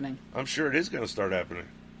start happening. I'm sure it is going to start happening.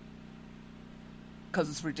 Because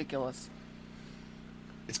it's ridiculous.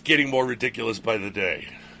 It's getting more ridiculous by the day.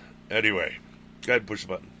 Anyway, go ahead and push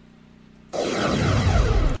the button.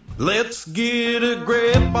 Let's get a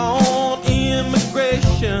grip on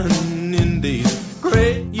immigration in these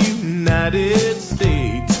great United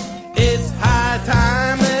States. It's high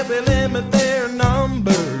time that we limit their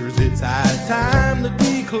numbers. It's high time that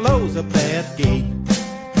we close up that gate.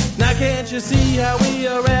 Now can't you see how we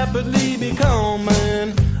are rapidly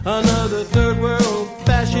becoming another third world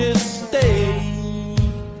fascist state.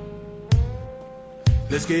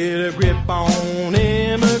 Let's get a grip on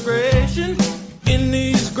immigration in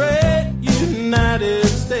these great United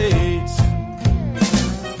States.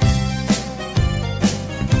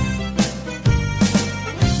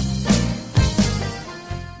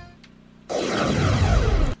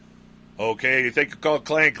 Okay, thank you, call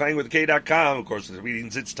Clang, clangwithk.com. Of course, this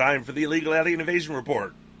means it's time for the Illegal Alien Invasion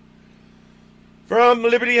Report. From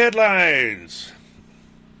Liberty Headlines.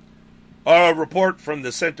 A report from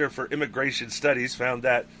the Center for Immigration Studies found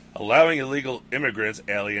that allowing illegal immigrants,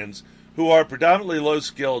 aliens, who are predominantly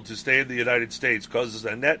low-skilled to stay in the United States causes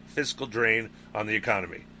a net fiscal drain on the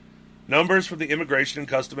economy. Numbers from the Immigration and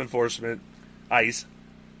Custom Enforcement, ICE,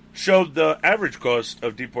 showed the average cost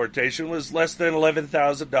of deportation was less than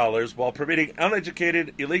 $11,000, while permitting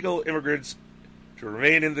uneducated illegal immigrants to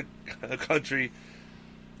remain in the country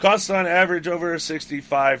costs on average over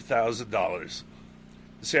 $65,000.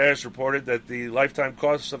 The CIS reported that the lifetime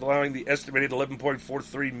costs of allowing the estimated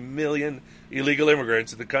 11.43 million illegal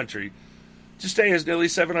immigrants in the country to stay is nearly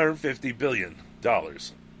 $750 billion.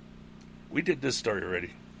 We did this story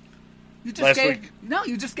already. You just last gave, week. No,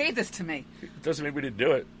 you just gave this to me. It doesn't mean we didn't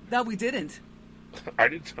do it. No, we didn't. I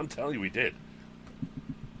didn't. I'm telling you, we did.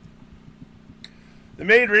 The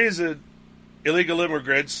main reason illegal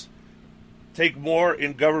immigrants take more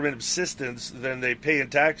in government assistance than they pay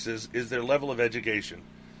in taxes is their level of education.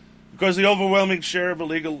 Because the overwhelming share of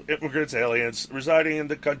illegal immigrants, aliens, residing in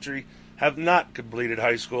the country have not completed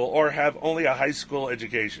high school or have only a high school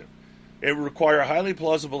education. It would require highly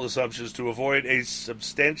plausible assumptions to avoid a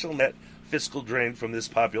substantial net fiscal drain from this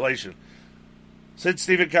population, said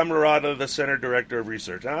Stephen Camerata, the Center Director of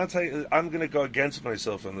Research. And I'll tell you, I'm going to go against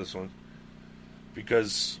myself on this one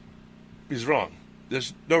because he's wrong.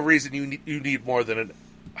 There's no reason you need more than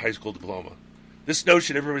a high school diploma. This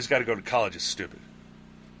notion everybody's got to go to college is stupid.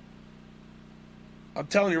 I'm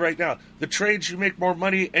telling you right now, the trades you make more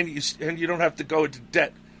money and you don't have to go into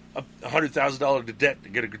debt, $100,000 to debt to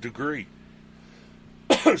get a degree.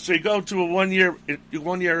 So you go to a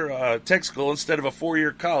one-year tech school instead of a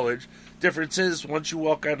 4-year college. Difference is, once you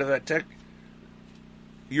walk out of that tech,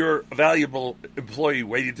 you're a valuable employee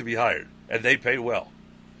waiting to be hired, and they pay well.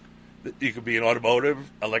 You could be in automotive,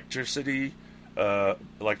 electricity,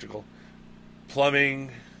 electrical,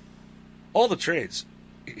 plumbing, all the trades,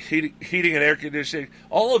 heating and air conditioning,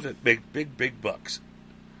 all of it make big bucks.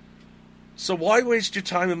 So why waste your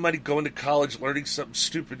time and money going to college learning something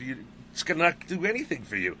stupid? It's going to not do anything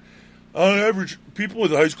for you. On average, people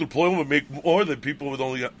with a high school diploma make more than people with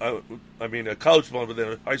only a college diploma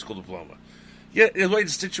than a high school diploma. Yeah, the way the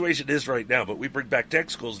situation is right now, but we bring back tech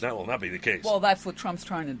schools, that will not be the case. Well, that's what Trump's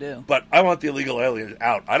trying to do. But I want the illegal aliens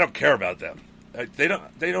out. I don't care about them. They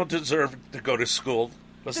don't deserve to go to school.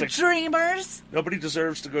 The dreamers? Nobody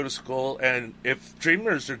deserves to go to school, and if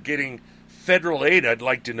dreamers are getting federal aid, I'd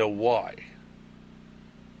like to know why.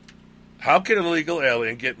 How can an illegal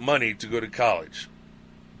alien get money to go to college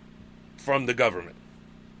from the government?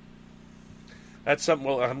 That's something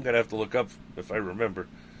I'm going to have to look up if I remember.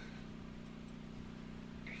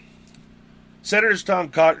 Senators Tom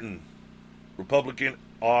Cotton, Republican,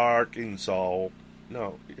 Arkansas,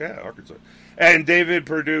 and David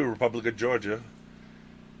Perdue, Republican, Georgia,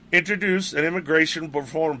 introduced an immigration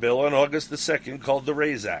reform bill on August the 2nd called the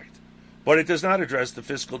RAISE Act. But it does not address the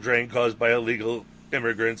fiscal drain caused by illegal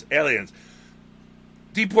immigrants, aliens.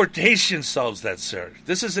 Deportation solves that, sir.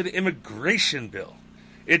 This is an immigration bill.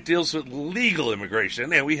 It deals with legal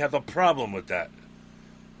immigration, and we have a problem with that.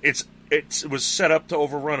 It was set up to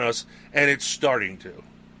overrun us, and it's starting to.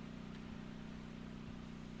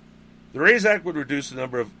 The RAISE Act would reduce the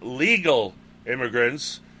number of legal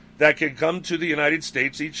immigrants that can come to the United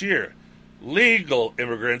States each year. Legal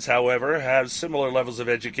immigrants, however, have similar levels of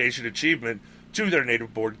education achievement to their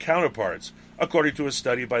native-born counterparts, according to a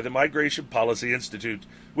study by the Migration Policy Institute,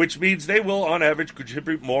 which means they will, on average,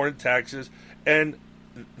 contribute more in taxes and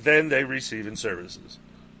than they receive in services.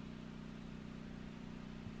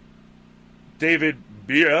 David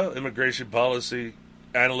Bia, immigration policy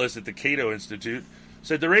analyst at the Cato Institute,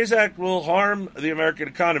 said the RAISE Act will harm the American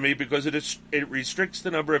economy because it restricts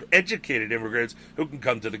the number of educated immigrants who can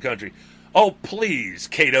come to the country. Oh, please,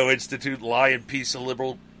 Cato Institute, lie and piece of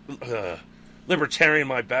libertarian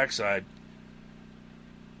my backside.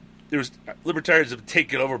 Libertarians have been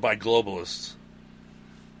taken over by globalists.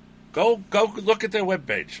 Go look at their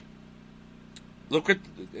webpage. Look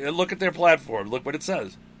at their platform. Look what it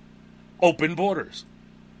says. Open borders.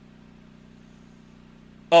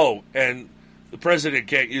 Oh, and the president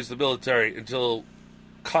can't use the military until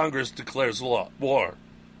Congress declares war.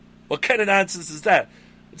 What kind of nonsense is that?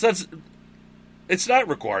 It's not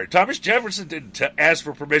required. Thomas Jefferson didn't ask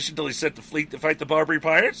for permission until he sent the fleet to fight the Barbary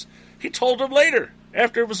pirates. He told them later,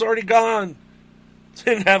 after it was already gone.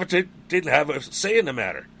 Didn't have a say in the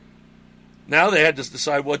matter. Now they had to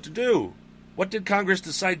decide what to do. What did Congress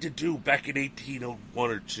decide to do back in 1801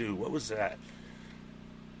 or 2? What was that?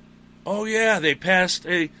 Oh, yeah, they passed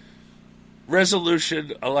a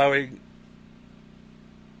resolution allowing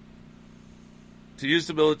to use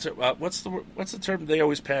the military. What's the term they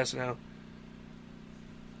always pass now?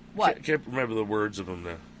 What? Can't remember the words of them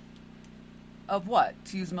now. Of what?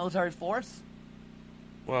 To use military force?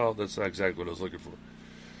 Well, that's not exactly what I was looking for.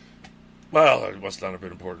 Well, it must not have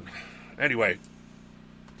been important. Anyway,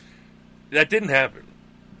 that didn't happen.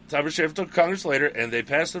 Thomas Jefferson took Congress later, and they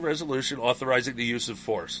passed the resolution authorizing the use of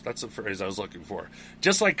force. That's the phrase I was looking for.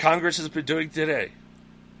 Just like Congress has been doing today.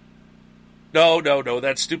 No.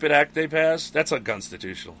 That stupid act they passed, that's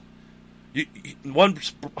unconstitutional. One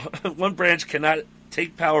branch cannot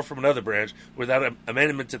take power from another branch without an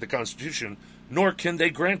amendment to the Constitution, nor can they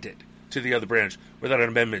grant it to the other branch without an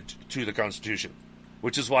amendment to the Constitution,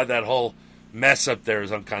 which is why that whole mess up there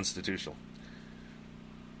is unconstitutional.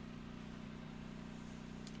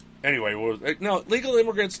 Anyway, legal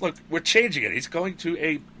immigrants, look, we're changing it.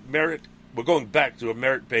 We're going back to a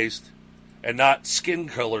merit-based and not skin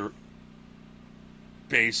color-based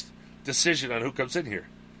decision on who comes in here.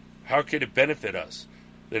 How can it benefit us?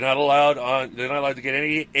 They're not allowed to get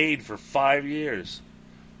any aid for 5 years.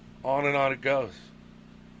 On and on it goes.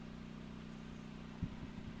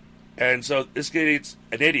 And so this kid's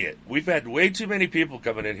an idiot. We've had way too many people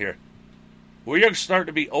coming in here. We are starting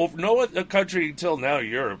to be over. No other country until now,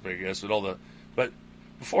 Europe, I guess, but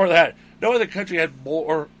before that, no other country had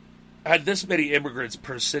this many immigrants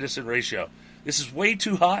per citizen ratio. This is way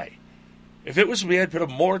too high. If it was we had put a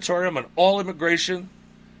moratorium on all immigration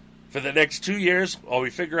for the next 2 years while we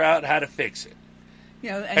figure out how to fix it.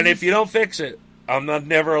 And if you don't fix it, I'm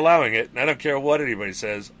never allowing it. And I don't care what anybody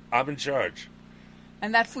says. I'm in charge.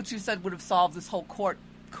 And that's what you said would have solved this whole court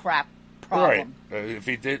crap problem. Right. If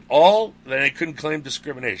he did all, then they couldn't claim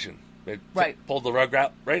discrimination. They pulled the rug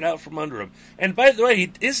right out from under him. And by the way,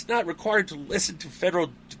 he is not required to listen to federal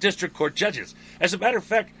district court judges. As a matter of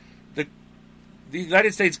fact, the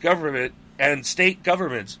United States government and state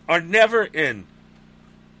governments are never in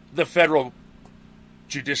the federal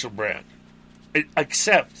judicial branch,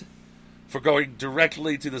 except for going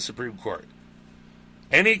directly to the Supreme Court.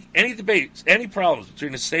 Any debates, any problems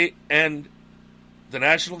between the state and the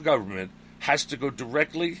national government has to go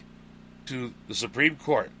directly to the Supreme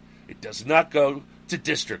Court. It does not go to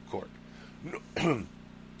district court.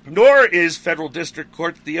 Nor is federal district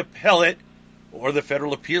court the appellate or the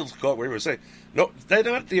federal appeals court, where you were saying. No, they're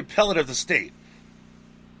not the appellate of the state.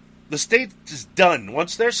 The state is done.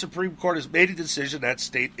 Once their Supreme Court has made a decision, that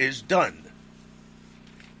state is done.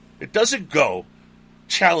 It doesn't go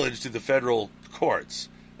challenge to the federal courts.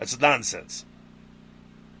 That's nonsense.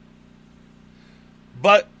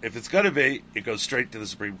 But if it's going to be, it goes straight to the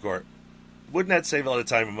Supreme Court. Wouldn't that save a lot of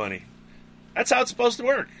time and money? That's how it's supposed to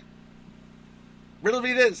work. Riddle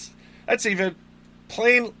me this. That's even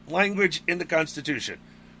plain language in the Constitution.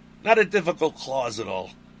 Not a difficult clause at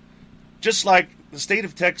all. Just like the state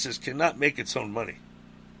of Texas cannot make its own money.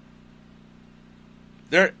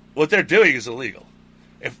 What they're doing is illegal.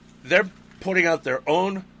 If they're putting out their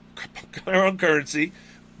own currency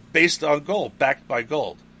based on gold, backed by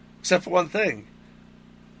gold. Except for one thing.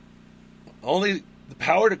 Only the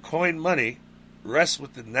power to coin money rests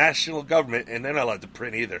with the national government, and they're not allowed to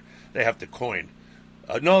print either. They have to coin.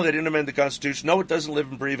 No, they didn't amend the Constitution. No, it doesn't live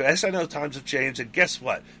and breathe. Yes, I know times have changed, and guess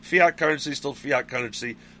what? Fiat currency is still fiat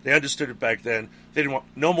currency. They understood it back then. They didn't want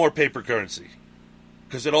no more paper currency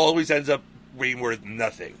because it always ends up being worth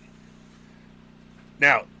nothing.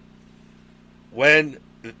 Now, when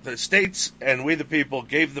the states and we the people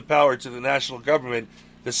gave the power to the national government,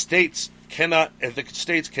 the states cannot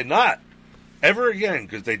ever again,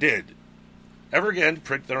 because they did, ever again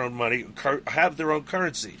print their own money, have their own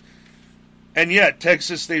currency. And yet,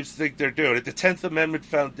 Texas states think they're doing it. The 10th Amendment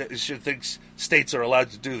Foundation thinks states are allowed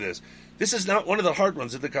to do this. This is not one of the hard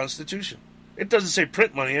ones in the Constitution. It doesn't say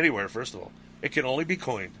print money anywhere, first of all. It can only be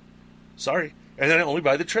coined. Sorry. And then only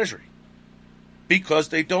by the Treasury. Because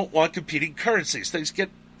they don't want competing currencies. Things get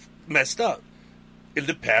messed up. In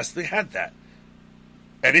the past, they had that.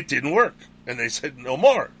 And it didn't work. And they said, no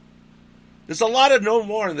more. There's a lot of no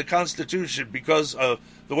more in the Constitution because of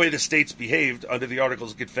the way the states behaved under the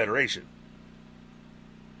Articles of Confederation.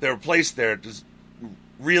 They were placed there to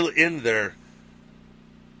reel in their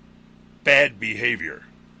bad behavior.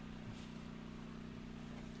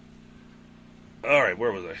 All right,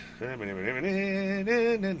 where was I?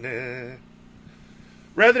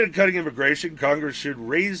 Rather than cutting immigration, Congress should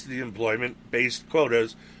raise the employment-based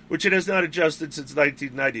quotas, which it has not adjusted since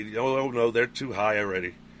 1990. Oh, no, they're too high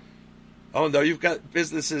already. Oh, no, you've got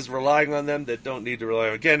businesses relying on them that don't need to rely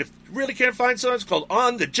on. Again, if you really can't find someone, it's called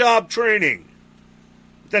on-the-job training.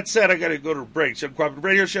 With that said, I got to go to a break. It's Uncooperative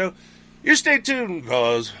Radio Show. You stay tuned,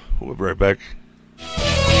 because we'll be right back.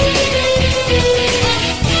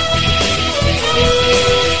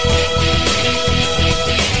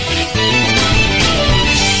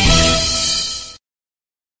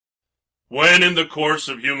 When in the course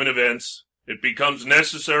of human events it becomes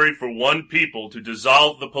necessary for one people to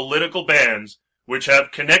dissolve the political bands which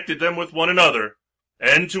have connected them with one another,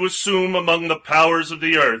 and to assume among the powers of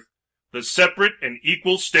the earth the separate and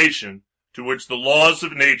equal station to which the laws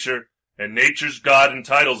of nature and nature's God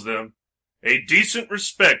entitles them, a decent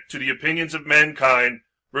respect to the opinions of mankind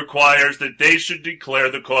requires that they should declare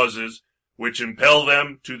the causes which impel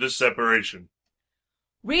them to the separation.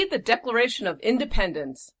 Read the Declaration of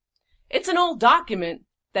Independence. It's an old document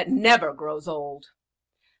that never grows old.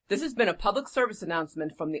 This has been a public service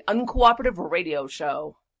announcement from the Uncooperative Radio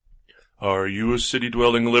Show. Are you a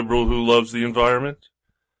city-dwelling liberal who loves the environment?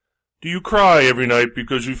 Do you cry every night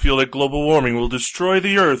because you feel that global warming will destroy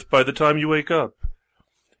the earth by the time you wake up?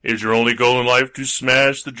 Is your only goal in life to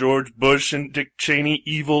smash the George Bush and Dick Cheney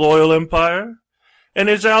evil oil empire? And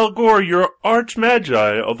is Al Gore your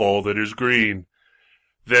arch-magi of all that is green?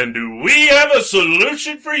 Then do we have a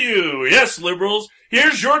solution for you? Yes, liberals,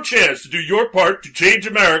 here's your chance to do your part to change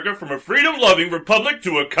America from a freedom-loving republic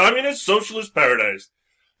to a communist socialist paradise.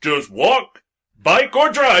 Just walk, bike,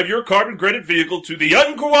 or drive your carbon-credit vehicle to the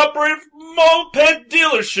Uncooperative Moped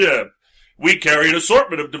Dealership. We carry an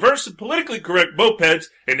assortment of diverse and politically correct mopeds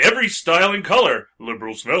in every style and color,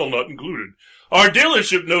 liberal smell not included. Our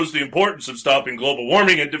dealership knows the importance of stopping global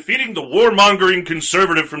warming and defeating the warmongering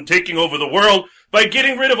conservative from taking over the world by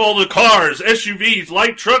getting rid of all the cars, SUVs,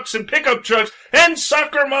 light trucks, and pickup trucks, and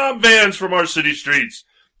soccer mom vans from our city streets.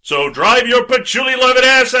 So drive your patchouli-loving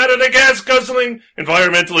ass out of the gas-guzzling,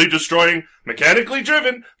 environmentally destroying, mechanically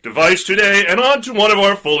driven device today and onto one of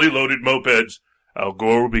our fully loaded mopeds. Al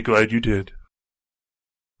Gore will be glad you did.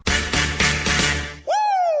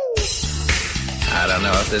 I don't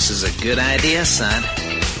know if this is a good idea, son.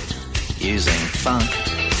 Using funk.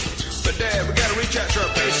 But Dad, we gotta reach out to our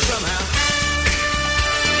faces somehow.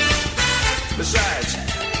 Besides,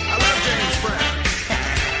 I love James Brown.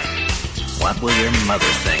 What will your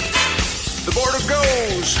mother think? The border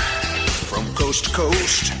goes from coast to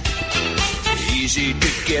coast. Easy to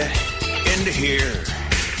get into here.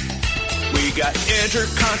 We got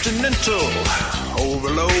intercontinental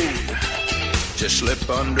overload. Just slip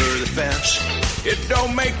under the fence. It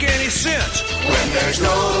don't make any sense when there's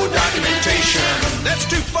no documentation. That's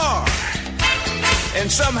too far. And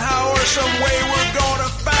somehow or some way we're gonna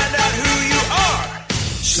find out who you are.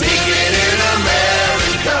 Sneaking in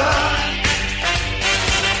America.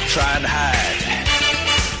 Trying to hide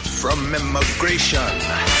from immigration.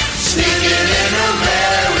 Sneaking in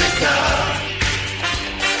America.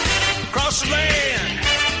 Across the land,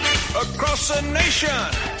 across the nation.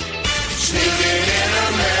 Sneaking in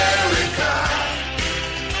America.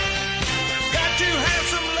 Got to have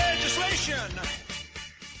some legislation.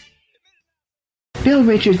 Bill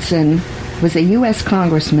Richardson was a U.S.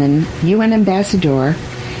 Congressman, UN Ambassador,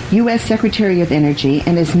 U.S. Secretary of Energy,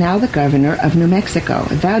 and is now the governor of New Mexico,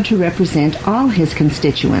 vowed to represent all his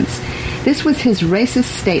constituents. This was his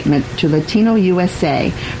racist statement to Latino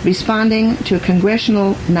USA, responding to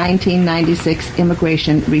congressional 1996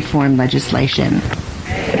 immigration reform legislation.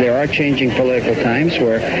 There are changing political times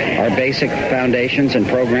where our basic foundations and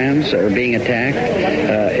programs are being attacked.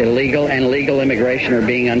 Illegal and legal immigration are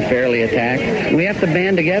being unfairly attacked. We have to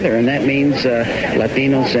band together, and that means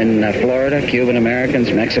Latinos in Florida, Cuban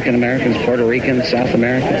Americans, Mexican Americans, Puerto Ricans, South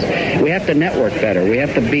Americans. We have to network better. We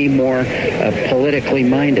have to be more politically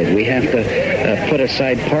minded. We have to put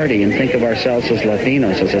aside party and think of ourselves as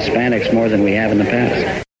Latinos, as Hispanics, more than we have in the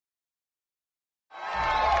past.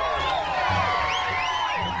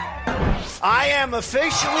 I am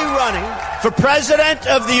officially running for President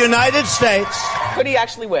of the United States. Could he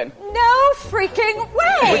actually win? No freaking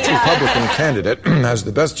way! Which Republican candidate has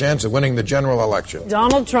the best chance of winning the general election?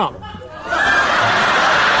 Donald Trump.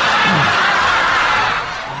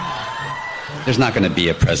 There's not going to be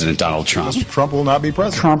a President Donald Trump. Trump will not be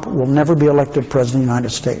president. Trump will never be elected President of the United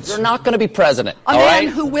States. You're not going to be president. A man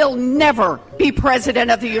who will never be President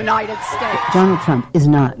of the United States. Donald Trump is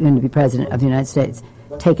not going to be President of the United States.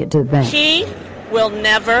 Take it to the bank. He will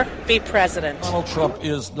never be president. Donald Trump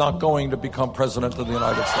is not going to become president of the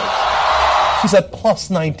United States. She's at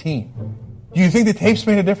plus 19. Do you think the tapes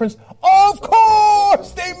made a difference? Of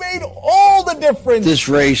course! They made all the difference! This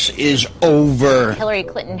race is over. Hillary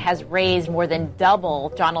Clinton has raised more than double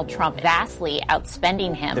Donald Trump, vastly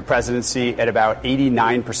outspending him. The presidency at about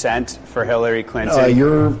 89% for Hillary Clinton.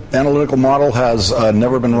 Your analytical model has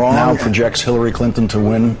never been wrong. Now projects Hillary Clinton to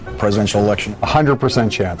win presidential election.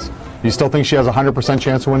 100% chance. You still think she has a 100%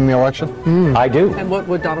 chance of winning the election? I do. And what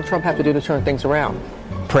would Donald Trump have to do to turn things around?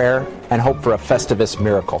 Prayer and hope for a Festivus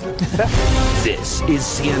miracle. This is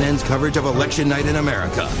CNN's coverage of Election Night in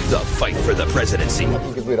America. The fight for the presidency.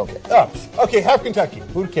 Because we don't care. Oh, okay, have Kentucky.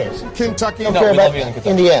 Who cares? Kentucky. Don't care about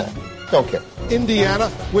Indiana. Don't care. Indiana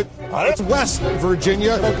with it's West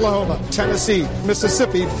Virginia, Oklahoma, Tennessee,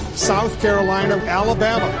 Mississippi, South Carolina,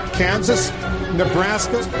 Alabama, Kansas,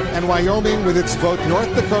 Nebraska, and Wyoming with its vote,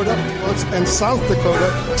 North Dakota and South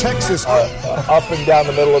Dakota, Texas. Up and down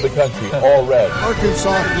the middle of the country, all red.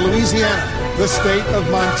 Arkansas, Louisiana, the state of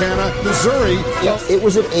Montana, Missouri. It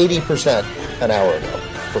was at 80% an hour ago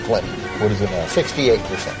for Clinton. What is it now?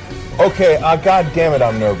 68%. Okay, God damn it,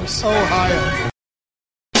 I'm nervous. Ohio.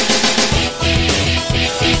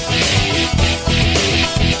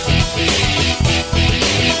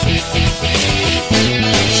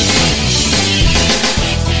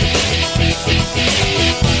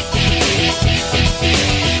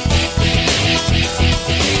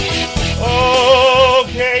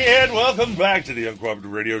 Welcome back to the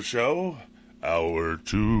Uncooperative Radio Show, Hour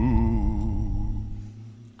 2.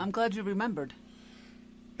 I'm glad you remembered.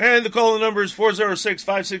 And the call number is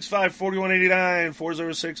 406-565-4189,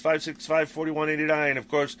 406-565-4189. Of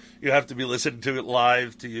course, you have to be listening to it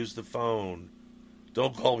live to use the phone.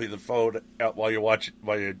 Don't call me the phone out while you're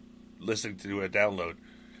listening to a download,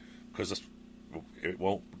 because it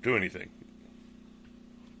won't do anything.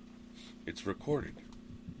 It's recorded.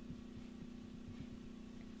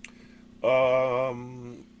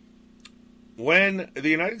 When the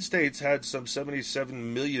United States had some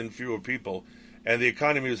 77 million fewer people and the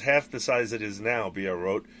economy was half the size it is now, BR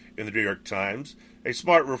wrote in the New York Times, a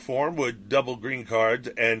smart reform would double green cards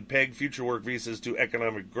and peg future work visas to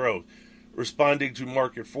economic growth, responding to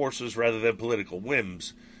market forces rather than political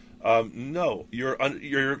whims. No,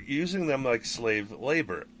 you're using them like slave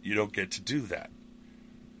labor. You don't get to do that.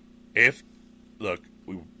 We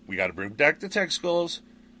got to bring back the tech schools.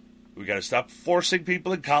 We got to stop forcing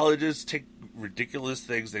people in colleges to take ridiculous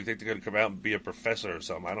things. They think they're going to come out and be a professor or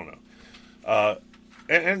something. I don't know.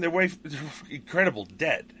 And they're incredible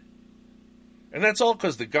debt. And that's all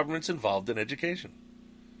because the government's involved in education.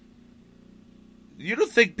 You don't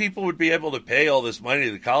think people would be able to pay all this money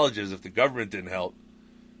to the colleges if the government didn't help?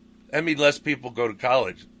 That means less people go to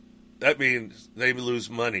college. That means they lose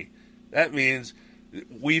money. That means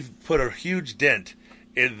we've put a huge dent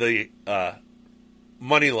in the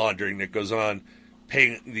money laundering that goes on,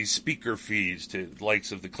 paying these speaker fees to the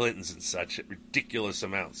likes of the Clintons and such at ridiculous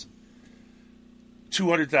amounts.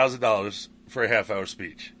 $200,000 for a half-hour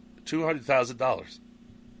speech. $200,000.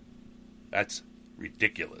 That's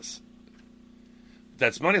ridiculous.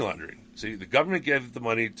 That's money laundering. See, the government gives the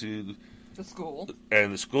money to the school,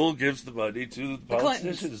 and the school gives the money to the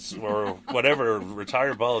politicians or whatever,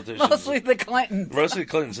 retired politicians. Mostly the Clintons. Mostly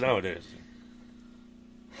Clintons nowadays.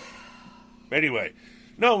 Anyway,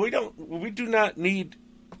 no, we do not need,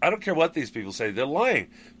 I don't care what these people say, they're lying.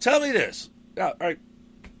 Tell me this. All right,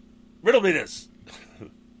 riddle me this.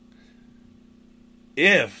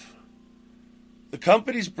 If the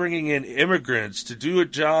company's bringing in immigrants to do a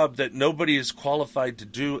job that nobody is qualified to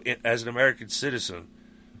do as an American citizen,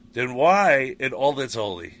 then why, in all that's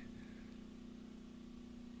holy,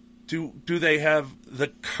 do they have the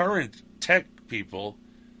current tech people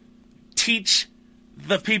teach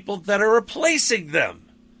the people that are replacing them?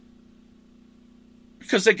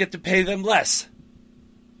 Because they get to pay them less.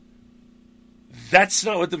 That's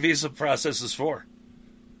not what the visa process is for.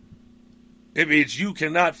 It means you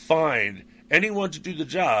cannot find anyone to do the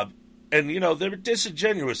job, and, they're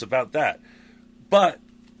disingenuous about that. But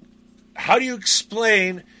how do you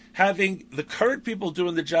explain having the current people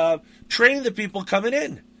doing the job train the people coming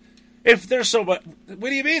in? If they're so much, what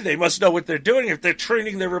do you mean? They must know what they're doing if they're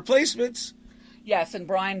training their replacements. Yes, and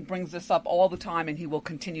Brian brings this up all the time, and he will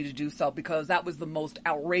continue to do so, because that was the most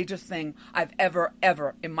outrageous thing I've ever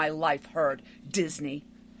in my life heard. Disney.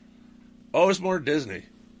 Oh, it's more Disney.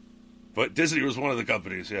 But Disney was one of the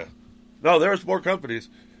companies, yeah. No, there's more companies.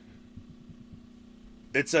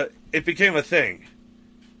 It became a thing.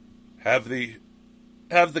 Have the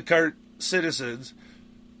current citizens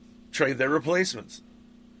train their replacements.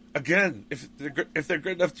 Again, if they're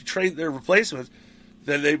good enough to train their replacements,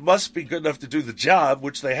 then they must be good enough to do the job,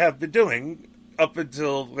 which they have been doing up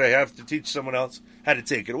until they have to teach someone else how to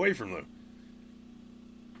take it away from them.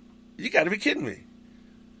 You got to be kidding me.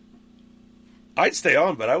 I'd stay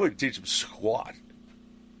on, but I wouldn't teach them squat.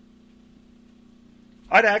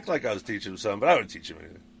 I'd act like I was teaching him something, but I wouldn't teach him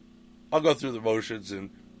anything. I'll go through the motions, and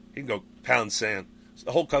he can go pound sand.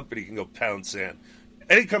 The whole company can go pound sand.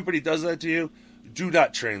 Any company does that to you, do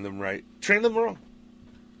not train them right. Train them wrong.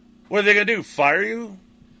 What are they going to do, fire you?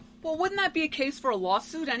 Well, wouldn't that be a case for a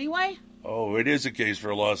lawsuit anyway? Oh, it is a case for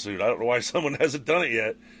a lawsuit. I don't know why someone hasn't done it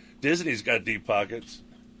yet. Disney's got deep pockets.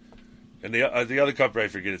 And the other company, I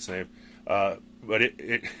forget its name, but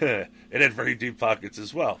it had very deep pockets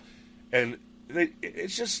as well. And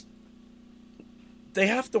it's just, they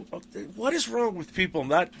have to, what is wrong with people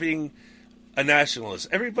not being a nationalist?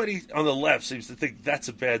 Everybody on the left seems to think that's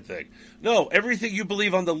a bad thing. No, everything you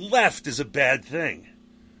believe on the left is a bad thing.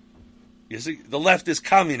 You see, the left is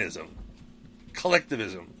communism,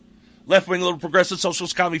 collectivism, left-wing, liberal, progressive,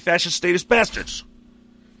 socialist, commie, fascist, statist bastards.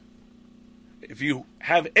 If you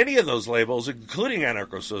have any of those labels, including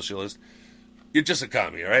anarcho-socialist, you're just a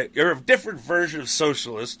commie, all right? You're a different version of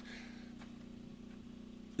socialist.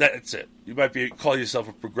 That's it. You might call yourself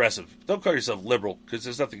a progressive. Don't call yourself liberal, because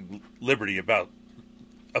there's nothing liberty about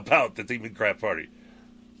the Demon Crap Party.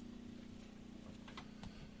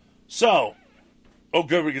 So, oh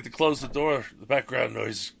good, we get to close the door. The background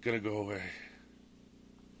noise is going to go away.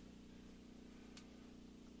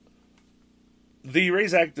 The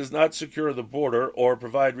RAISE Act does not secure the border or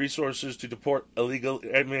provide resources to deport illegal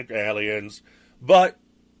aliens, but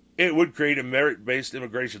it would create a merit-based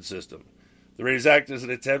immigration system. The RAISE Act is an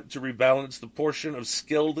attempt to rebalance the portion of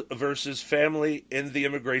skilled versus family in the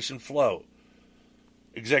immigration flow.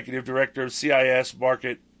 Executive Director of CIS, Mark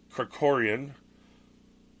Krikorian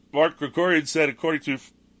said, according to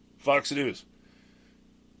Fox News,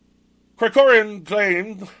 Krikorian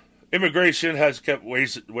claimed immigration has kept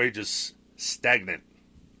wages stagnant.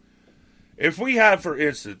 If we have, for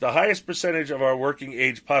instance, the highest percentage of our working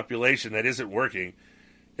age population that isn't working,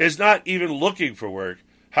 is not even looking for work,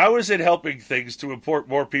 how is it helping things to import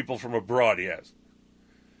more people from abroad, he asked.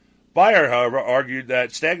 Beyer, however, argued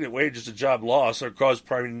that stagnant wages and job loss are caused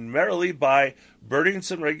primarily by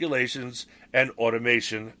burdensome regulations and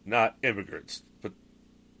automation, not immigrants. But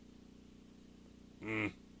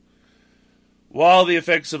while the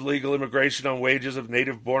effects of legal immigration on wages of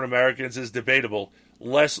native-born Americans is debatable,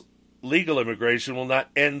 less legal immigration will not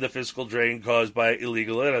end the fiscal drain caused by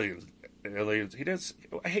illegal aliens. I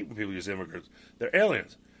hate when people use immigrants. They're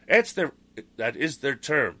aliens. That is their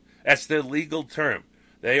term. That's their legal term.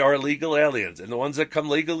 They are legal aliens, and the ones that come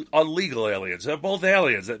legal are legal aliens. They're both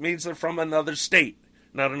aliens. That means they're from another state,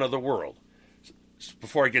 not another world.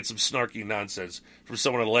 Before I get some snarky nonsense from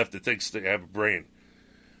someone on the left that thinks they have a brain.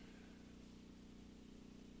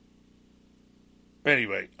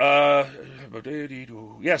 Anyway,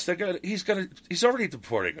 yes, he's already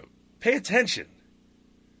deporting them. Pay attention.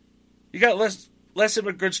 You got less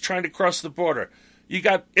immigrants trying to cross the border. You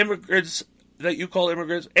got immigrants that you call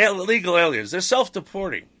immigrants, illegal aliens. They're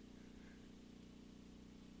self-deporting.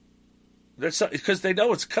 Because they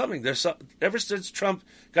know it's coming. Ever since Trump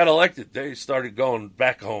got elected, they started going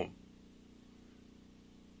back home.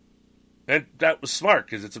 And that was smart,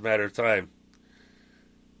 because it's a matter of time.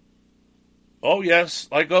 Oh, yes,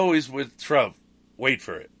 like always with Trump. Wait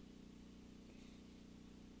for it.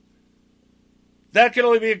 That can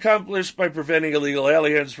only be accomplished by preventing illegal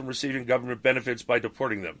aliens from receiving government benefits by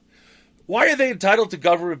deporting them. Why are they entitled to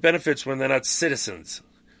government benefits when they're not citizens?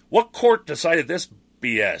 What court decided this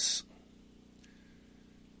BS?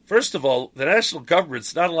 First of all, the national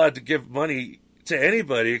government's not allowed to give money to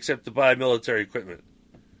anybody except to buy military equipment.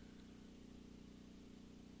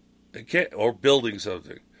 They can't, or building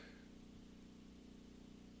something.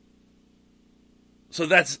 So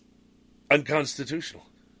that's unconstitutional.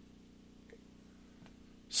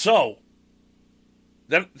 So,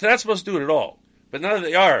 they're not supposed to do it at all. But now that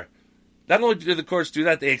they are, not only do the courts do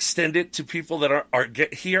that, they extend it to people that are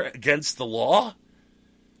here against the law?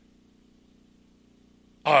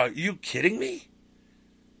 Are you kidding me?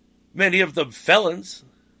 Many of them felons.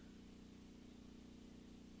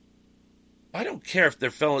 I don't care if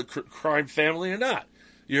they're felon crime family or not.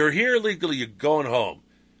 You're here illegally, you're going home.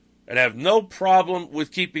 And have no problem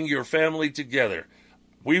with keeping your family together.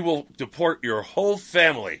 We will deport your whole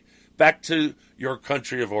family back to your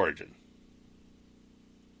country of origin.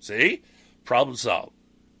 See? Problem solved.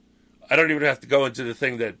 I don't even have to go into the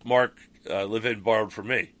thing that Mark Levin borrowed from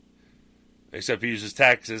me. Except he uses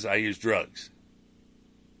taxes, I use drugs.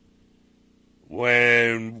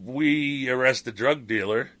 When we arrest a drug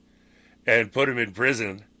dealer and put him in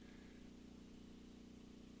prison,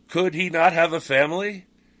 Could he not have a family?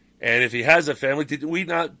 And if he has a family, did we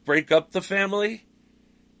not break up the family?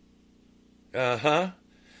 Uh-huh.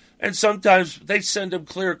 And sometimes they send him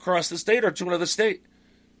clear across the state or to another state.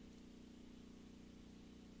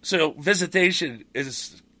 So visitation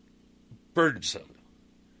is burdensome.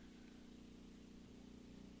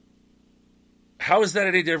 How is that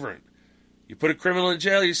any different? You put a criminal in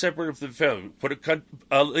jail, you separate him from the family. Put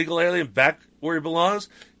a legal alien back where he belongs,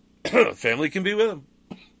 family can be with him.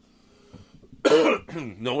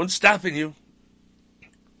 No one's stopping you.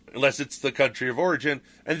 Unless it's the country of origin,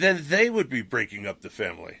 and then they would be breaking up the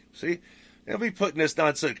family. See? They'll be putting this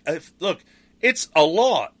nonsense. Look, it's a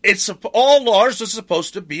law. All laws are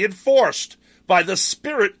supposed to be enforced by the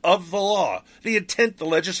spirit of the law, the intent the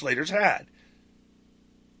legislators had.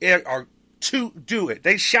 They are to do it.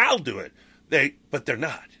 They shall do it. But they're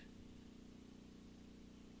not.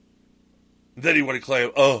 Then you want to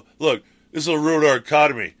claim, oh, look, this will ruin our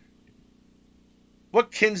economy.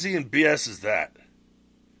 What Keynesian BS is that?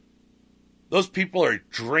 Those people are a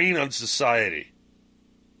drain on society.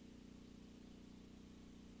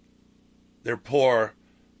 They're poor.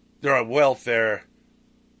 They're on welfare.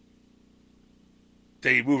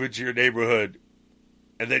 They move into your neighborhood,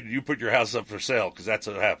 and then you put your house up for sale, because that's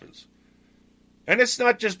what happens. And it's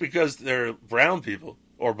not just because they're brown people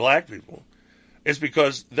or black people. It's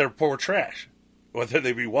because they're poor trash. Whether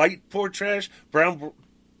they be white poor trash, brown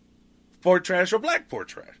poor trash, or black poor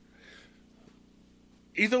trash.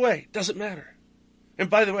 Either way, doesn't matter. And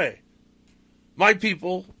by the way, my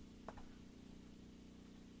people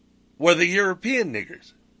were the European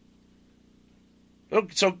niggers.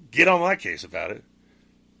 So get on my case about it.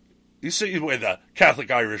 You see the way the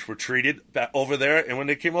Catholic Irish were treated back over there and when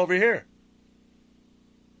they came over here.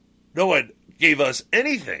 No one gave us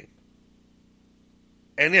anything.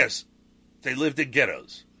 And yes, they lived in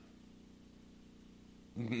ghettos.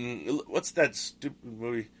 What's that stupid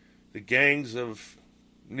movie? The Gangs of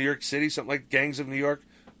New York City, something like Gangs of New York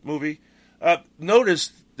movie.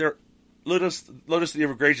 Notice the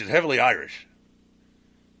immigration is heavily Irish.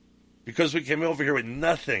 Because we came over here with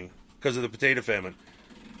nothing because of the potato famine.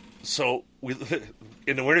 So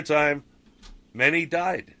in the wintertime, many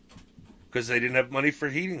died because they didn't have money for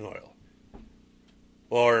heating oil.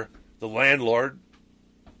 Or the landlord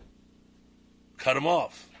cut them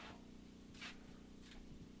off.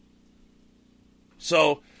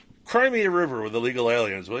 So, cry me a river with illegal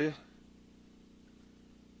aliens, will you?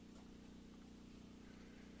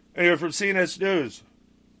 Anyway, from CNS News.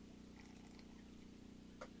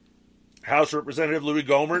 House Representative Louis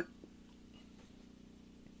Gohmert,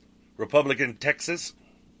 Republican, Texas,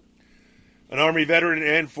 an Army veteran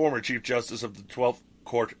and former Chief Justice of the 12th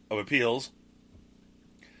Court of Appeals,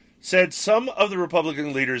 said some of the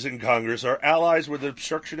Republican leaders in Congress are allies with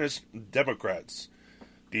obstructionist Democrats,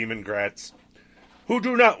 Democrats, who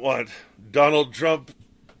do not want Donald Trump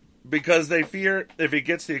because they fear if he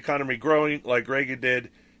gets the economy growing like Reagan did,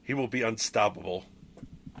 he will be unstoppable.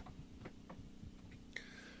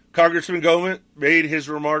 Congressman Gohmert made his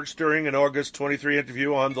remarks during an August 23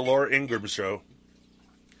 interview on The Laura Ingraham Show,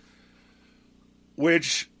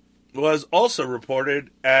 which was also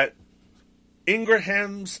reported at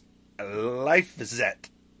Ingraham's LifeZet.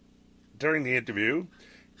 During the interview,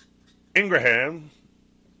 Ingraham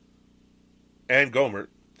and Gohmert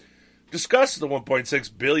discussed the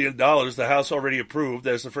 $1.6 billion the House already approved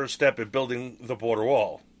as the first step in building the border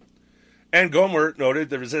wall. And Gohmert noted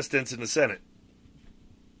the resistance in the Senate.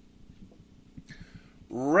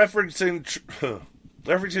 Referencing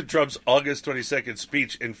Trump's August 22nd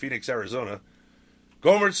speech in Phoenix, Arizona,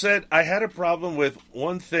 Gohmert said, I had a problem with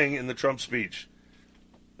one thing in the Trump speech.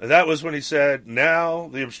 And that was when he said, now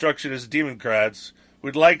the obstructionist Democrats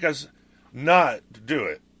would like us not to do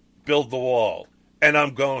it, build the wall. And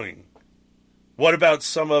I'm going. What about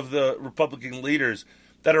some of the Republican leaders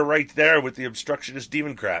that are right there with the obstructionist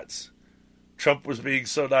Democrats? Trump was being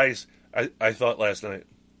so nice, I thought last night.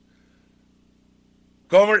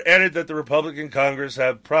 Gohmert added that the Republican Congress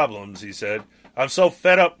have problems, he said. I'm so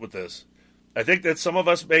fed up with this. I think that some of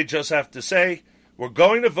us may just have to say, we're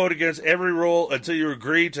going to vote against every rule until you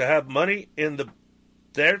agree to have money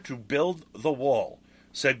there to build the wall,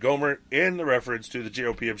 said Gohmert in the reference to the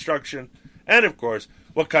GOP obstruction. And, of course,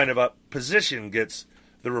 what kind of a position gets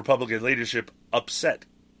the Republican leadership upset?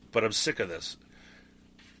 But I'm sick of this.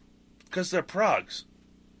 Because they're progs.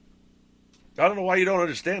 I don't know why you don't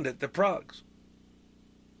understand it. They're progs.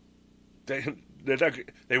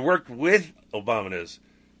 They worked with Obama.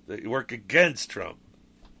 They work against Trump.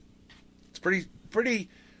 It's pretty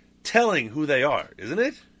telling who they are, isn't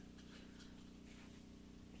it?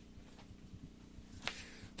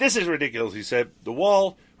 This is ridiculous, he said. The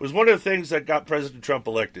wall was one of the things that got President Trump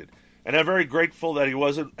elected. And I'm very grateful that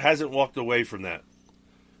he hasn't walked away from that.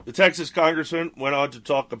 The Texas congressman went on to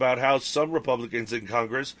talk about how some Republicans in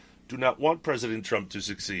Congress do not want President Trump to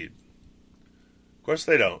succeed. Of course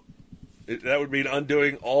they don't. That would mean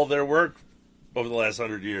undoing all their work over the last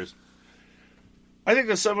 100 years. I think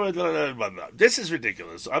that this is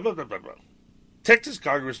ridiculous. Texas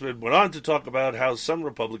congressman went on to talk about how some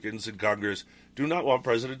Republicans in Congress do not want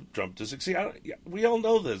President Trump to succeed. We all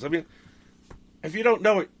know this. I mean, if you don't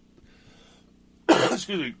know it,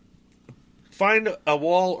 excuse me, find a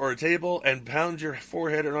wall or a table and pound your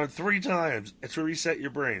forehead on 3 times to reset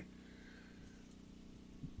your brain.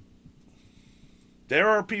 There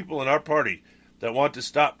are people in our party that want to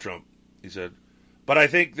stop Trump, he said. But I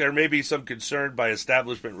think there may be some concern by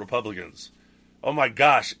establishment Republicans. Oh my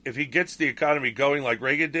gosh, if he gets the economy going like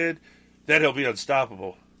Reagan did, then he'll be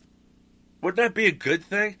unstoppable. Wouldn't that be a good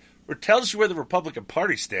thing? It tells you where the Republican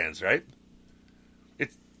Party stands, right?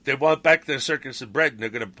 They want back their circus and bread, and they're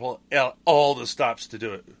going to pull out all the stops to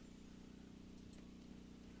do it.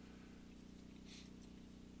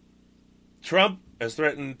 Trump has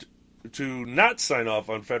threatened to not sign off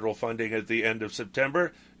on federal funding at the end of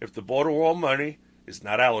September if the border wall money is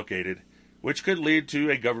not allocated, which could lead to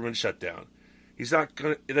a government shutdown. He's not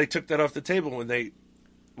going. They took that off the table when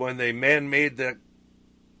they man-made that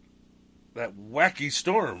wacky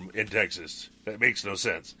storm in Texas. That makes no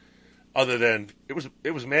sense, other than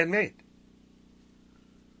it was man-made.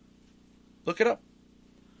 Look it up.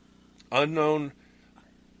 Unknown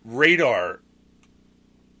radar.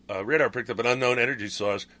 Radar picked up an unknown energy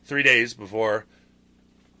source 3 days before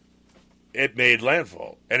it made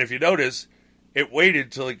landfall. And if you notice, it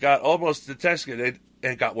waited till it got almost detected and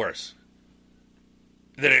it got worse.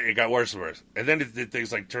 Then it got worse and worse. And then it did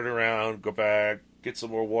things like turn around, go back, get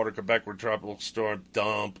some more water, come back with a tropical storm,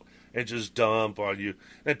 dump, and just dump on you.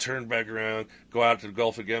 Then turn back around, go out to the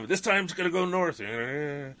Gulf again. But this time it's going to go north.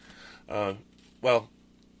 Well,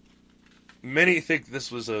 many think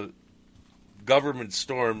this was a government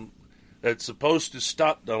storm that's supposed to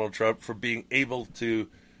stop Donald Trump from being able to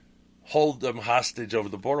hold them hostage over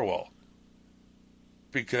the border wall.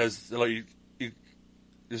 Because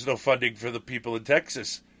there's no funding for the people in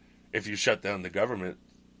Texas if you shut down the government.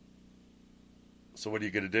 So what are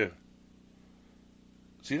you going to do?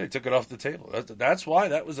 See, they took it off the table. That's why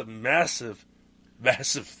that was a massive,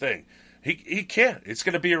 massive thing. He can't. It's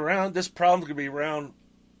going to be around. This problem's going to be around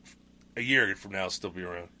a year from now. It'll still be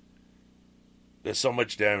around. There's so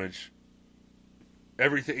much damage.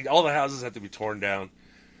 Everything, all the houses have to be torn down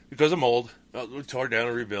because of mold. Torn down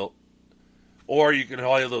and rebuilt. Or you can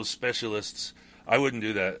hire those specialists. I wouldn't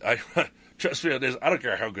do that. Trust me on this. I don't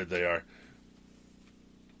care how good they are.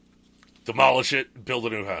 Demolish it and build a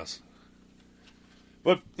new house.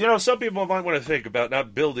 But, some people might want to think about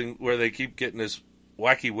not building where they keep getting this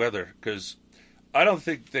wacky weather, because I don't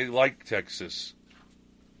think they like Texas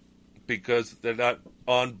because they're not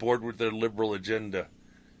on board with their liberal agenda.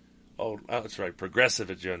 Oh, that's right, progressive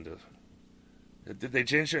agenda. Did they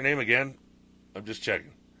change their name again? I'm just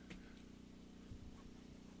checking.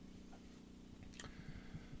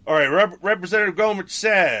 All right, Representative Gohmert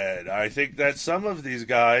said, I think that some of these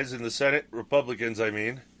guys in the Senate, Republicans,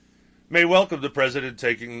 may welcome the president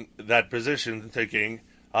taking that position, thinking,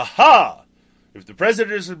 aha, if the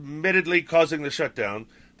president is admittedly causing the shutdown,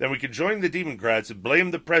 then we can join the Democrats and blame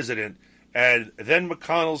the president, and then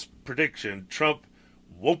McConnell's prediction, Trump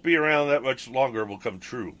won't be around that much longer, will come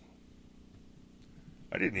true.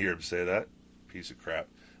 I didn't hear him say that. Piece of crap.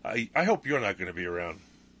 I hope you're not going to be around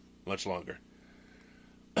much longer.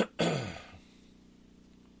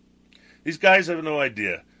 These guys have no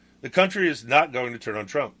idea. The country is not going to turn on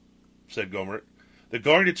Trump, said Gohmert. They're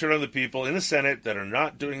going to turn on the people in the Senate that are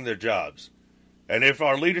not doing their jobs. And if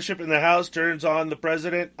our leadership in the House turns on the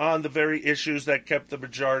president on the very issues that kept the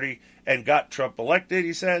majority and got Trump elected,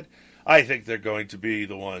 he said, I think they're going to be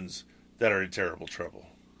the ones that are in terrible trouble.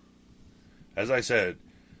 As I said,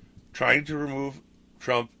 trying to remove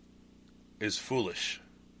Trump is foolish.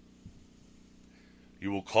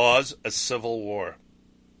 You will cause a civil war.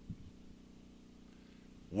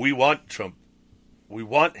 We want Trump. We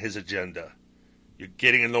want his agenda. You're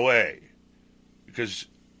getting in the way because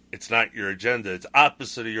it's not your agenda. It's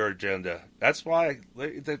opposite of your agenda. That's why,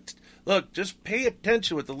 look, just pay attention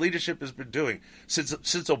to what the leadership has been doing since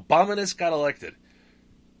Obama got elected.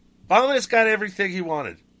 Obama got everything he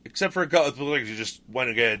wanted, except for he just went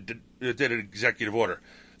again and did an executive order.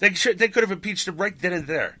 They could have impeached him right then and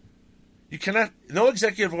there. You cannot. No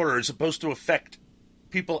executive order is supposed to affect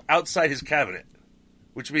people outside his cabinet,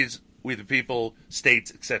 which means we the people,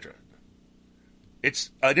 states, etc. It's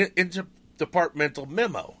an departmental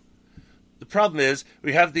memo. The problem is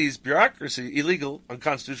we have these illegal,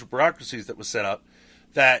 unconstitutional bureaucracies that was set up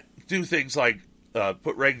that do things like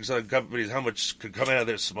put regs on companies, how much could come out of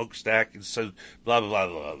their smokestack, and so blah, blah,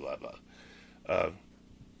 blah, blah, blah, blah.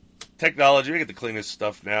 Technology, we get the cleanest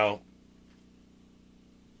stuff now.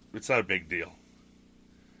 It's not a big deal.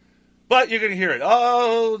 But you're going to hear it.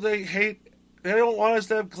 Oh, they don't want us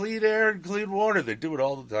to have clean air and clean water. They do it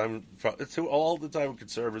all the time. It's all the time with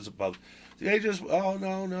conservatives above. They just,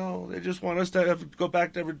 no. They just want us to go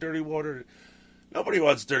back to having dirty water. Nobody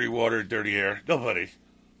wants dirty water and dirty air. Nobody.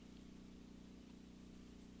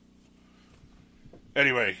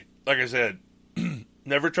 Anyway, like I said,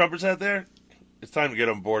 never Trumpers out there. It's time to get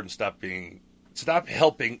on board and stop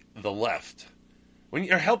helping the left. When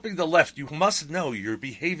you're helping the left, you must know you're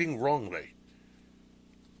behaving wrongly.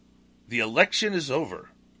 The election is over.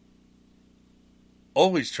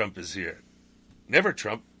 Always Trump is here. Never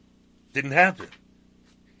Trump. Didn't happen.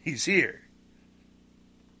 He's here.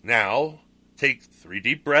 Now, take 3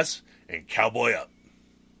 deep breaths and cowboy up.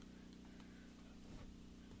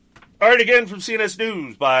 All right, again from CNS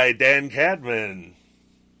News by Dan Cadman.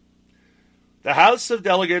 The House of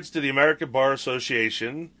Delegates to the American Bar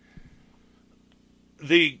Association,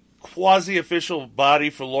 the quasi-official body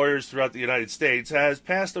for lawyers throughout the United States, has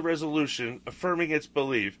passed a resolution affirming its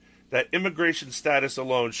belief that immigration status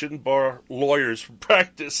alone shouldn't bar lawyers from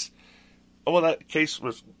practice. Oh, well, that case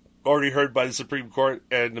was already heard by the Supreme Court,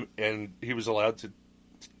 and he was allowed to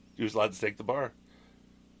take the bar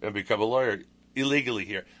and become a lawyer illegally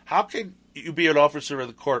here. How can you be an officer of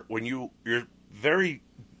the court when your very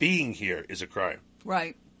being here is a crime?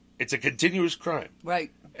 Right. It's a continuous crime.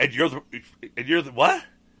 Right. And you're the what?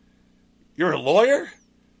 You're a lawyer?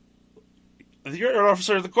 You're an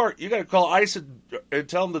officer of the court. You got to call ICE and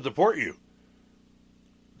tell them to deport you.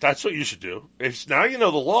 That's what you should do. If now you know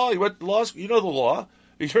the law, you went to law school, you know the law.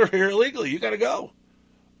 You're here illegally. You got to go.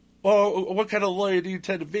 Well, what kind of lawyer do you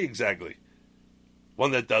tend to be exactly?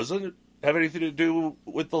 One that doesn't have anything to do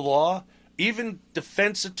with the law? Even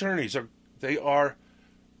defense attorneys are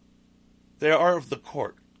of the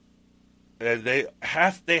court, and they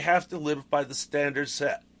have to live by the standards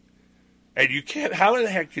set. And you can't. How in the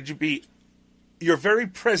heck could you be? Your very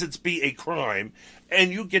presence be a crime,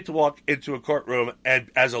 and you get to walk into a courtroom and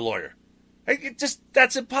as a lawyer.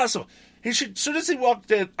 That's impossible. He should, as soon as he walked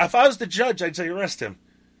in, if I was the judge, I'd say arrest him.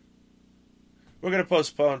 We're going to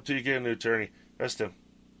postpone until you get a new attorney. Arrest him.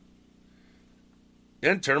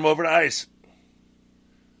 Then turn him over to ICE.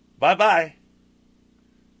 Bye-bye.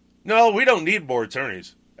 No, we don't need more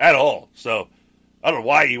attorneys at all. So I don't know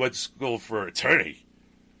why he went to school for attorney.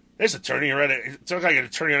 There's an attorney around it. It's like an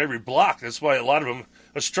attorney on every block. That's why a lot of them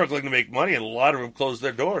are struggling to make money, and a lot of them close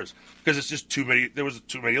their doors because it's just too many. There was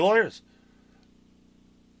too many lawyers,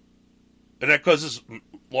 and that causes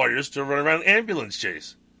lawyers to run around ambulance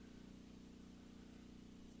chase.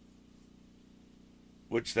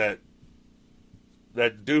 Which that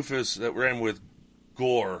doofus that ran with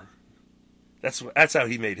Gore. That's how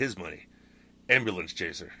he made his money. Ambulance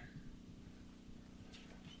chaser.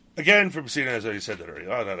 Again, from CNN, as I said that already.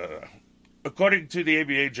 No. According to the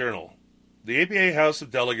ABA Journal, the ABA House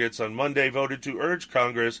of Delegates on Monday voted to urge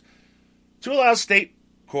Congress to allow state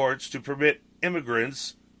courts to permit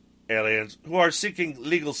immigrants, aliens, who are seeking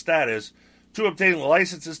legal status to obtain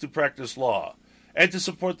licenses to practice law, and to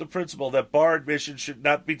support the principle that bar admission should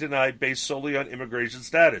not be denied based solely on immigration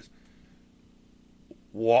status.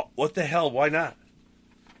 What the hell? Why not?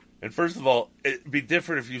 And first of all, it'd be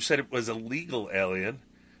different if you said it was a legal alien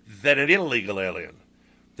than an illegal alien.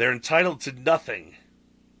 They're entitled to nothing.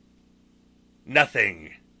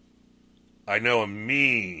 Nothing. I know I'm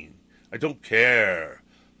mean. I don't care.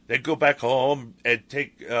 They go back home and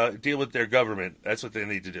deal with their government. That's what they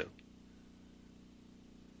need to do.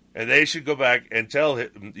 And they should go back and tell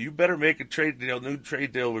him, you better make a new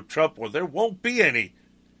trade deal with Trump, or there won't be any.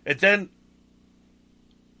 And then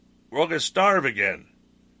we're all going to starve again.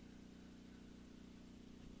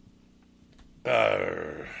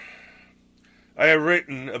 I have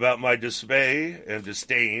written about my dismay and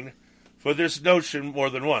disdain for this notion more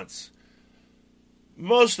than once.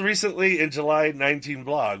 Most recently in July 19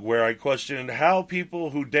 blog, where I questioned how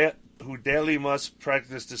people who daily must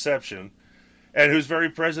practice deception and whose very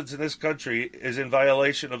presence in this country is in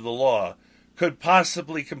violation of the law could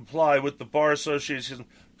possibly comply with the Bar Association's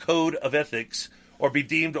Code of Ethics or be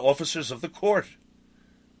deemed officers of the court.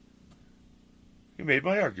 He made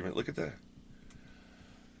my argument. Look at that.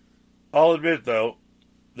 I'll admit, though,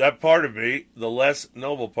 that part of me, the less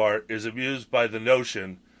noble part, is amused by the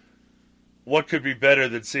notion, what could be better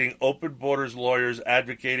than seeing open borders lawyers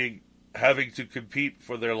advocating having to compete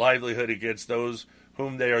for their livelihood against those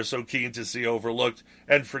whom they are so keen to see overlooked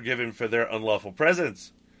and forgiven for their unlawful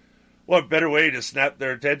presence. What better way to snap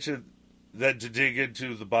their attention than to dig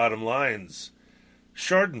into the bottom lines?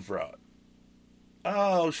 Schadenfreude.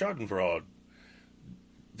 Oh, Schadenfreude.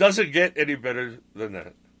 Doesn't get any better than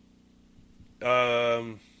that.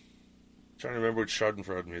 Trying to remember what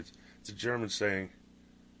Schadenfreude means. It's a German saying.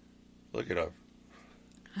 Look it up.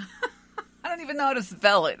 I don't even know how to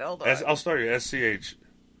spell it. Hold on. I'll start you. SCH.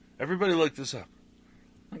 Everybody look this up.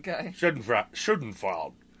 Okay.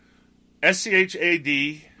 Schadenfreude.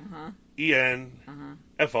 SCHADENFREU.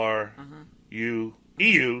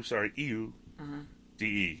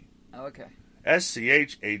 DE. Oh, okay.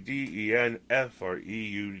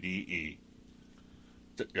 SCHADENFREUDE.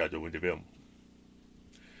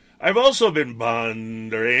 I've also been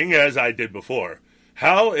pondering, as I did before,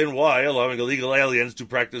 how and why allowing illegal aliens to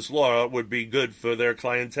practice law would be good for their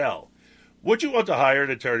clientele. Would you want to hire an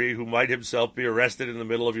attorney who might himself be arrested in the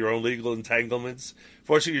middle of your own legal entanglements,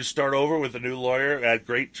 forcing you to start over with a new lawyer at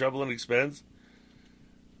great trouble and expense?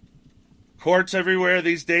 Courts everywhere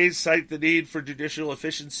these days cite the need for judicial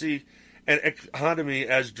efficiency and economy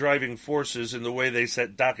as driving forces in the way they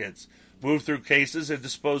set dockets, move through cases, and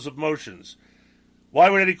dispose of motions. Why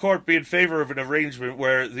would any court be in favor of an arrangement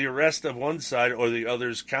where the arrest of one side or the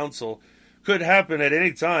other's counsel could happen at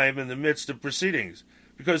any time in the midst of proceedings,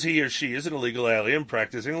 because he or she is an illegal alien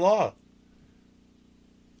practicing law?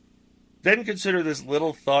 Then consider this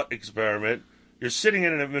little thought experiment. You're sitting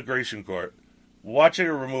in an immigration court, watching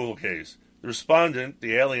a removal case. The respondent,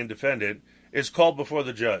 the alien defendant, is called before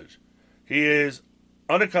the judge. He is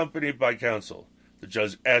unaccompanied by counsel. The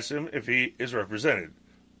judge asks him if he is represented.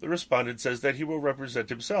 The respondent says that he will represent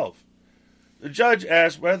himself. The judge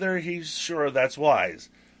asks whether he's sure that's wise.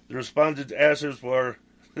 The respondent answers for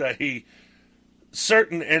that he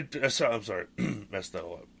certain and I'm sorry, messed that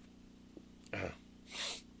all up.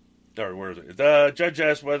 Or where is it? The judge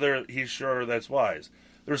asks whether he's sure that's wise.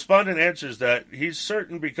 The respondent answers that he's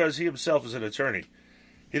certain because he himself is an attorney.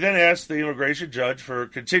 He then asks the immigration judge for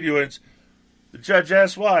continuance. The judge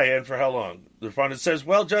asks why and for how long. The respondent says,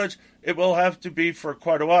 well, Judge, it will have to be for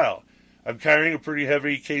quite a while. I'm carrying a pretty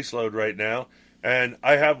heavy caseload right now, and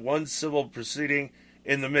I have one civil proceeding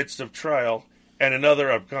in the midst of trial and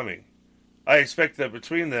another upcoming. I expect that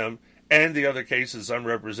between them and the other cases I'm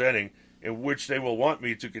representing, in which they will want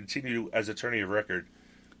me to continue as attorney of record,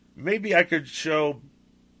 maybe I could show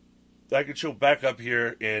back up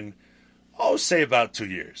here in, say about 2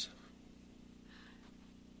 years.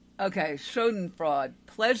 Okay, Schadenfreude.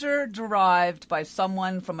 Pleasure derived by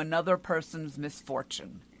someone from another person's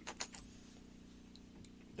misfortune.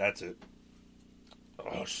 That's it.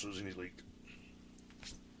 Oh, Susan's leaked.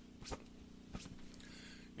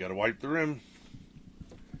 Gotta wipe the rim.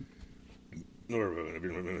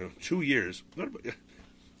 2 years.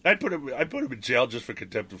 I'd put him in jail just for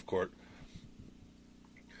contempt of court.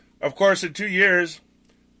 Of course, in 2 years,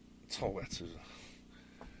 the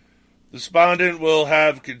respondent will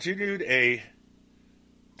have continued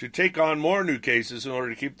to take on more new cases in order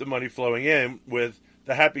to keep the money flowing in, with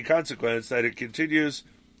the happy consequence that it continues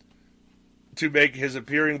to make his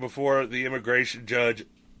appearing before the immigration judge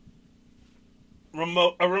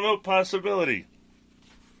a remote possibility,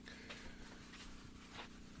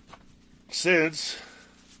 since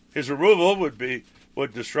his removal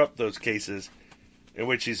would disrupt those cases in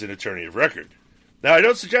which he's an attorney of record. Now, I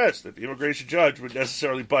don't suggest that the immigration judge would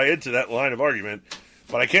necessarily buy into that line of argument,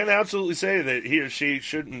 but I can absolutely say that he or she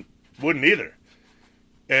wouldn't either.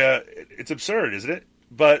 It's absurd, isn't it?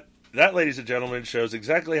 But that, ladies and gentlemen, shows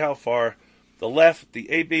exactly how far the left,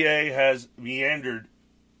 the APA, has meandered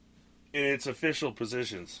in its official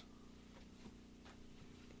positions.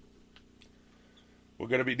 We're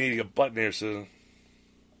going to be needing a button here soon.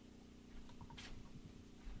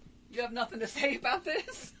 You have nothing to say about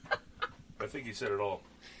this? I think he said it all.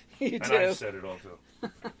 You and do. I said it all, too.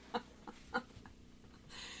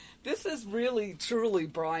 This is really, truly,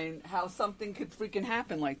 Brian, how something could freaking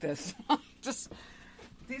happen like this.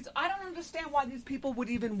 I don't understand why these people would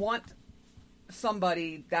even want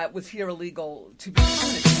somebody that was here illegal to be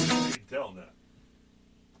punished. You tell them that.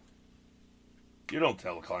 You don't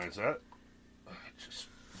tell the clients that. I just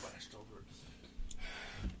flashed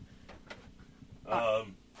over.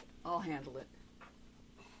 I'll handle it.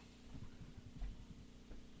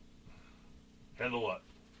 Handle what?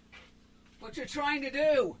 What you're trying to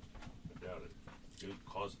do. I doubt it. It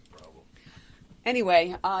caused the problem.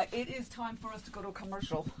 Anyway, it is time for us to go to a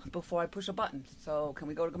commercial before I push a button. So, can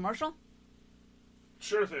we go to commercial?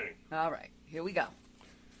 Sure thing. All right, here we go.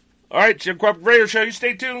 All right, Jim Uncooperative Radio Show. You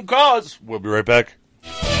stay tuned, cause we'll be right back.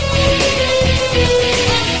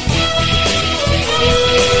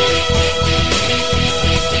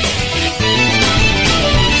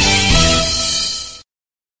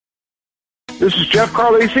 This is Jeff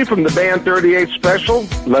Carlisi from the band 38 Special.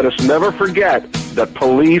 Let us never forget that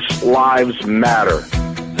police lives matter.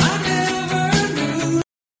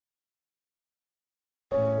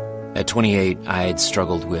 At 28, I had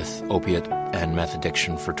struggled with opiate and meth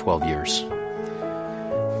addiction for 12 years.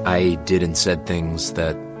 I did and said things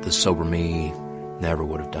that the sober me never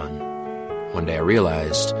would have done. One day I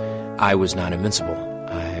realized I was not invincible.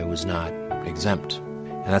 I was not exempt.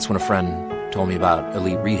 And that's when a friend told me about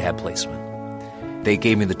elite rehab placement. They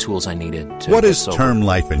gave me the tools I needed to What get is sober, term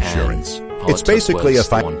life insurance? It's basically a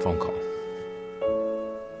one phone call.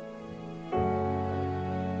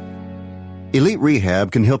 Elite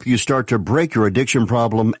Rehab can help you start to break your addiction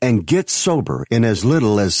problem and get sober in as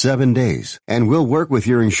little as 7 days. And we'll work with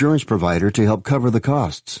your insurance provider to help cover the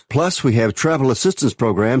costs. Plus, we have travel assistance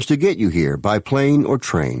programs to get you here by plane or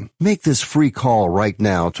train. Make this free call right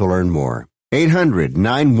now to learn more.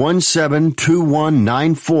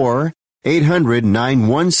 800-917-2194.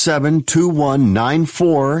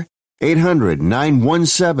 800-917-2194.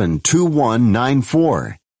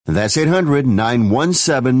 800-917-2194. That's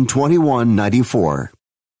 800-917-2194.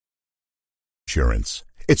 Insurance.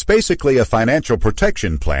 It's basically a financial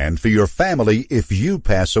protection plan for your family if you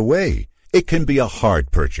pass away. It can be a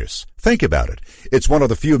hard purchase. Think about it. It's one of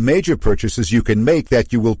the few major purchases you can make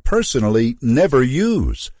that you will personally never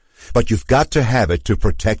use. But you've got to have it to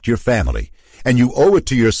protect your family. And you owe it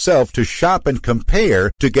to yourself to shop and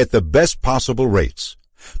compare to get the best possible rates.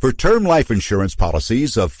 For term life insurance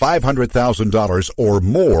policies of $500,000 or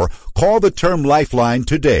more, call the Term Lifeline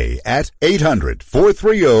today at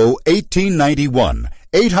 800-430-1891.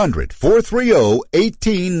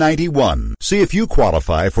 800-430-1891. See if you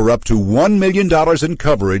qualify for up to $1 million in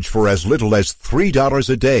coverage for as little as $3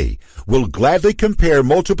 a day. We'll gladly compare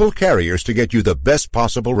multiple carriers to get you the best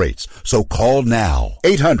possible rates. So call now.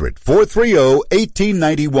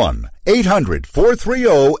 800-430-1891.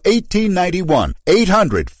 800-430-1891.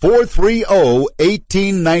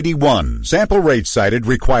 800-430-1891. Sample rate cited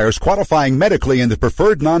requires qualifying medically in the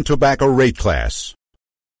preferred non-tobacco rate class.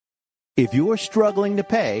 If you're struggling to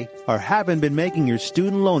pay or haven't been making your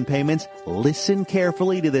student loan payments, listen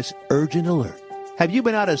carefully to this urgent alert. Have you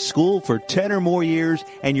been out of school for 10 or more years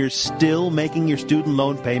and you're still making your student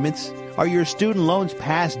loan payments? Are your student loans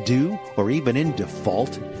past due or even in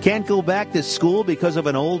default? Can't go back to school because of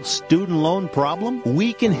an old student loan problem?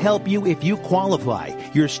 We can help you if you qualify.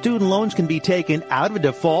 Your student loans can be taken out of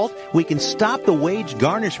default. We can stop the wage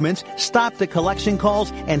garnishments, stop the collection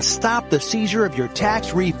calls, and stop the seizure of your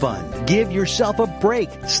tax refund. Give yourself a break.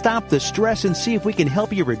 Stop the stress and see if we can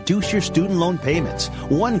help you reduce your student loan payments.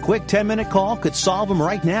 One quick 10-minute call could solve them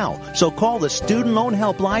right now. So call the Student Loan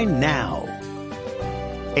Helpline now.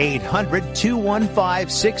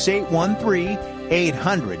 800-215-6813.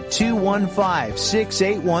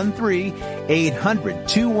 800-215-6813.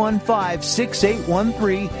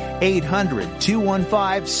 800-215-6813.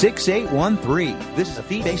 800-215-6813. This is a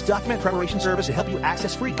fee-based document preparation service to help you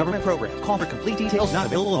access free government programs. Call for complete details. Not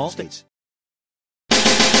available in all states.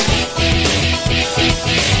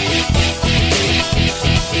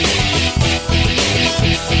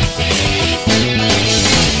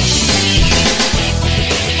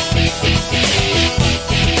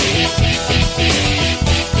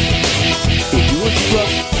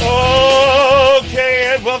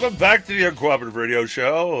 Okay, and welcome back to the Uncooperative Radio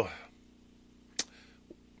Show.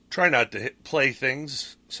 Try not to play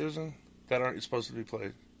things, Susan, that aren't supposed to be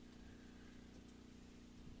played.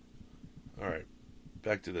 All right,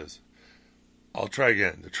 back to this. I'll try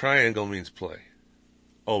again. The triangle means play.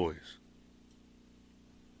 Always.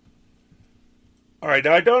 All right,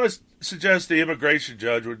 now I don't suggest the immigration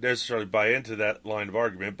judge would necessarily buy into that line of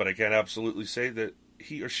argument, but I can't absolutely say that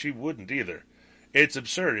he or she wouldn't either. It's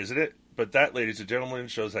absurd, isn't it? But that, ladies and gentlemen,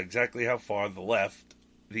 shows exactly how far the left,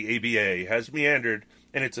 the ABA, has meandered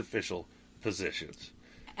in its official positions.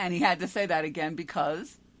 And he had to say that again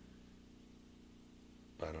because?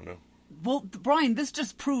 I don't know. Well, Brian, this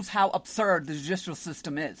just proves how absurd the judicial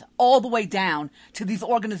system is, all the way down to these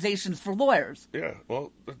organizations for lawyers. Yeah,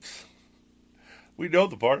 well, we know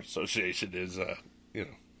the Bar Association is,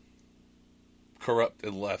 corrupt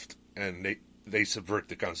and left, and they subvert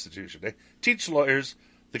the Constitution. They teach lawyers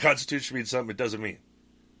the Constitution means something it doesn't mean.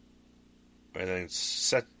 And then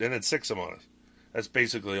six them on us. That's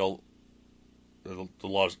basically all the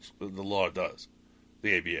law does.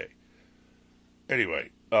 The ABA.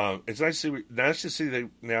 Anyway, it's nice to see they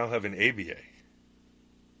now have an ABA.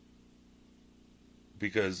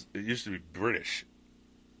 Because it used to be British.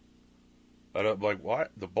 And I'm like,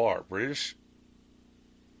 what? The bar.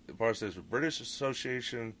 The bar says British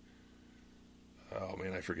Association. Oh,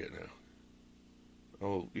 man, I forget now.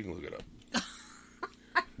 Oh, you can look it up.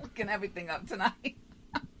 I'm looking everything up tonight.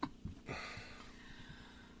 I'm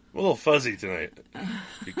a little fuzzy tonight,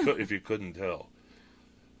 if you couldn't tell.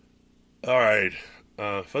 All right.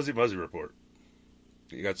 Fuzzy Muzzy Report.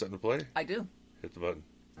 You got something to play? I do. Hit the button.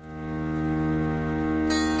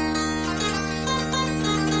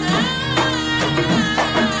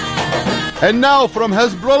 And now from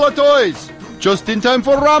Hezbollah Toys, just in time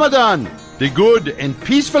for Ramadan, the good and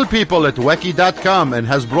peaceful people at Wacky.com and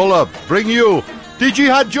Hezbollah bring you the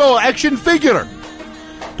Jihad Joe action figure.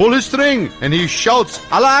 Pull his string and he shouts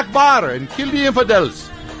Allah Akbar and kill the infidels.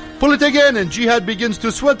 Pull it again and Jihad begins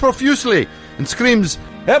to sweat profusely and screams,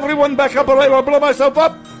 "Everyone back up or I will blow myself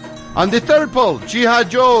up." On the third pull, Jihad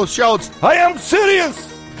Joe shouts, "I am serious."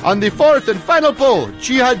 On the fourth and final pull,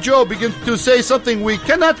 Jihad Joe begins to say something we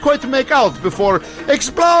cannot quite make out before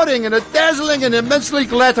exploding in a dazzling and immensely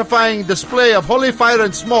gratifying display of holy fire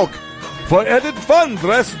and smoke. For added fun,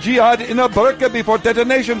 dress Jihad in a burqa before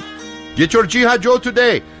detonation. Get your Jihad Joe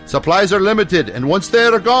today. Supplies are limited, and once they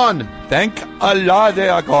are gone, thank Allah they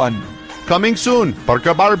are gone. Coming soon,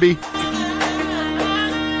 Burqa Barbie.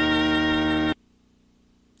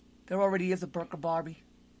 There already is a Burqa Barbie.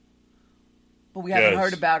 But we haven't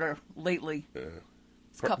heard about her lately. Yeah.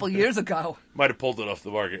 It's a couple years ago. Might have pulled it off the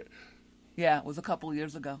market. Yeah, it was a couple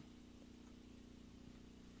years ago.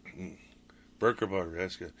 Burqa Barbie,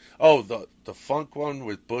 that's good. Oh, the funk one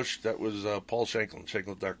with Bush, that was Paul Shanklin,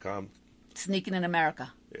 Shanklin.com. Sneaking in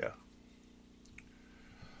America. Yeah.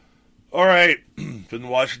 All right, from the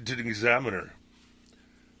Washington Examiner.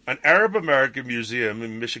 An Arab American museum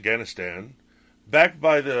in Michiganistan, backed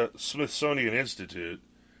by the Smithsonian Institute,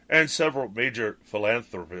 and several major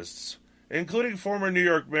philanthropists, including former New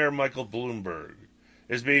York Mayor Michael Bloomberg,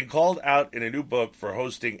 is being called out in a new book for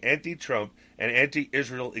hosting anti-Trump and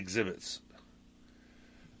anti-Israel exhibits.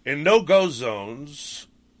 In no-go zones,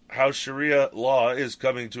 how Sharia law is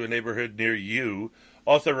coming to a neighborhood near you,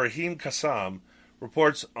 author Raheem Kassam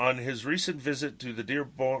reports on his recent visit to the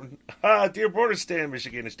Dearbornistan,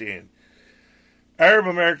 Michiganistan, Arab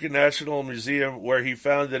American National Museum, where he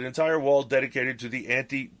found an entire wall dedicated to the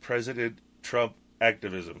anti-President Trump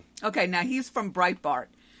activism. Okay, now he's from Breitbart,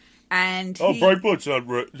 and Breitbart's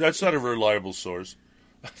that's not a reliable source.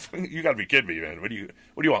 You got to be kidding me, man. What do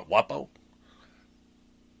you want, WAPO?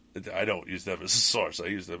 I don't use them as a source. I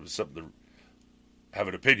use them as something to have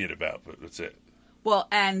an opinion about, but that's it. Well,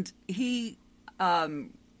 and he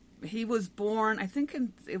was born, I think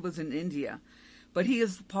it was in India. But he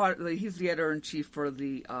is he's the editor-in-chief for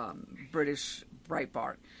the British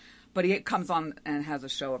Breitbart. But he comes on and has a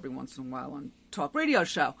show every once in a while on talk radio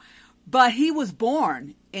show. But he was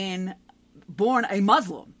born a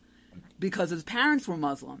Muslim because his parents were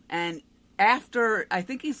Muslim. And after, I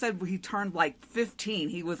think he said he turned like 15,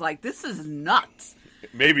 he was like, this is nuts.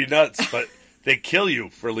 Maybe nuts, but they kill you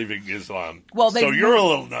for leaving Islam. Well, so you're a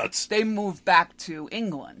little nuts. They moved back to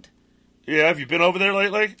England. Yeah, have you been over there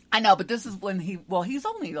lately? I know, but this is when he's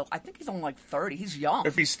only like 30. He's young.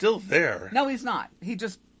 If he's still there. No, he's not. He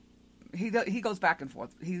goes back and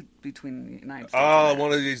forth. He's between the United States. Oh,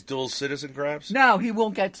 one of these dual citizen crabs? No, he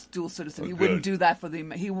won't get dual citizen. He wouldn't good. do that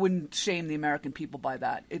he wouldn't shame the American people by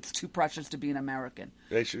that. It's too precious to be an American.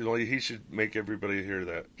 He should make everybody hear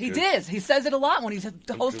that. He did. He says it a lot when he's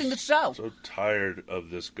hosting the show. I'm so tired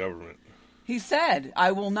of this government. He said,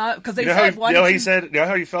 "I will not," because they said, he said, you know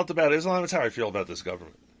how you felt about Islam? That's how I feel about this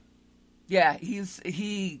government. Yeah,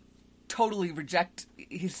 he totally reject.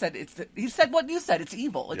 He said what you said. It's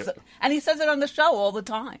evil. And he says it on the show all the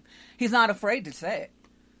time. He's not afraid to say it.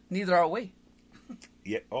 Neither are we.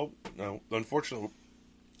 Yeah. Oh no. Unfortunately,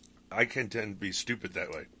 I can tend to be stupid that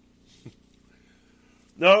way.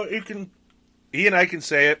 No, he and I can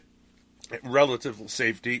say it at relative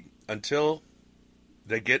safety until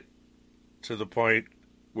they get to the point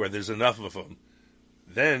where there's enough of them.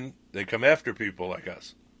 Then they come after people like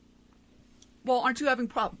us. Well, aren't you having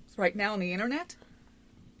problems right now on the internet?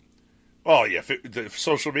 Oh, yeah. The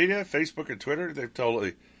social media, Facebook and Twitter, they've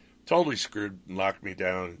totally screwed and locked me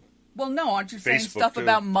down. Well, no. Aren't you saying stuff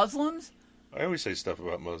about Muslims? I always say stuff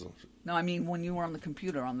about Muslims. No, I mean when you were on the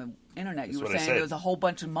computer, on the internet, you were saying there was a whole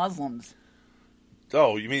bunch of Muslims.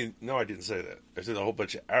 Oh, you mean... No, I didn't say that. I said a whole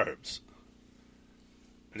bunch of Arabs.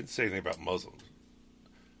 I didn't say anything about Muslims.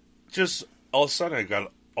 Just all of a sudden I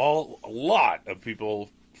got a lot of people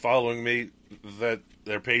following me that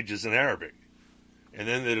their page is in Arabic. And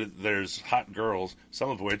then there's hot girls, some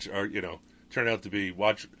of which are, turn out to be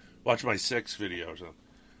watch my sex video or something.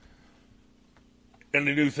 And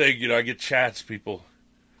the new thing, I get chats. People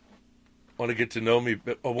want to get to know me.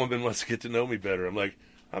 A woman wants to get to know me better. I'm like,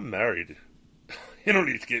 I'm married. You don't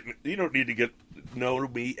need to get to know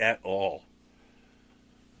me at all.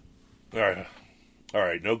 All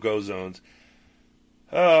right. No go zones.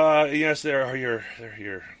 Yes, they're here. They're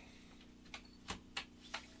here.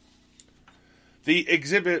 The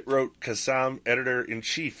exhibit, wrote Kassam,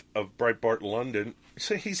 editor-in-chief of Breitbart London.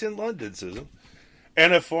 So he's in London, Susan.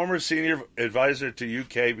 And a former senior advisor to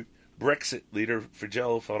UK Brexit leader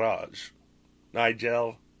Nigel Farage.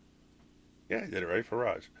 Nigel. Yeah, I did it right,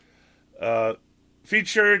 Farage.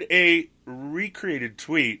 Featured a recreated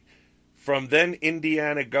tweet from then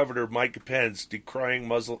Indiana Governor Mike Pence decrying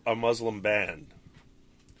a Muslim ban.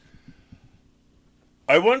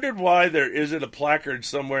 I wondered why there isn't a placard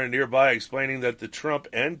somewhere nearby explaining that the Trump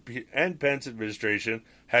and Pence administration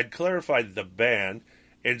had clarified the ban,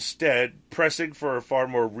 instead pressing for a far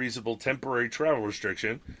more reasonable temporary travel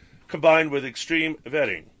restriction, combined with extreme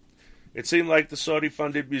vetting. It seemed like the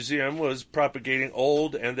Saudi-funded museum was propagating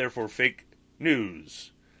old and therefore fake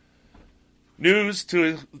news. News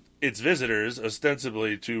to its visitors,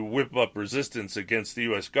 ostensibly to whip up resistance against the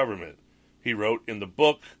U.S. government, he wrote in the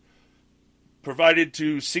book provided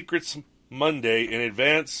to Secrets Monday in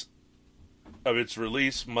advance of its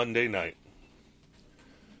release Monday night.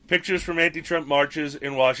 Pictures from anti-Trump marches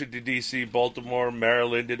in Washington, D.C., Baltimore,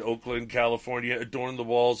 Maryland, and Oakland, California adorn the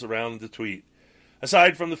walls around the tweet.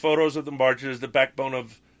 Aside from the photos of the marches, the backbone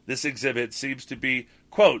of this exhibit seems to be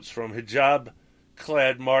quotes from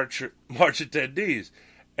hijab-clad march attendees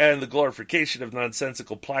and the glorification of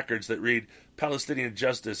nonsensical placards that read, Palestinian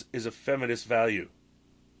justice is a feminist value.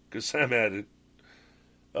 Kassam added,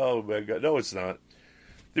 oh my God, no it's not.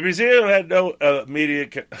 The museum had no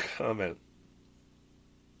immediate comment.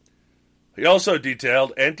 He also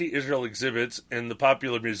detailed anti-Israel exhibits in the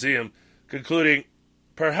popular museum, concluding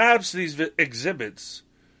perhaps these exhibits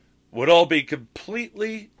would all be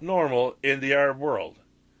completely normal in the Arab world.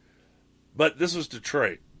 But this was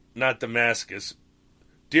Detroit, not Damascus.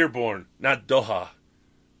 Dearborn, not Doha.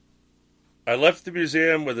 I left the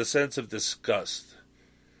museum with a sense of disgust.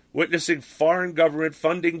 Witnessing foreign government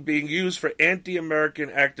funding being used for anti-American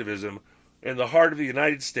activism in the heart of the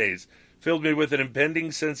United States filled me with an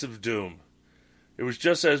impending sense of doom. It was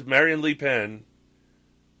just as Marion Le Pen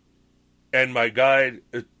and my guide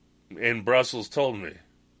in Brussels told me.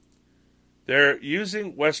 They're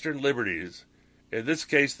using Western liberties, in this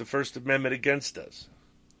case the First Amendment, against us.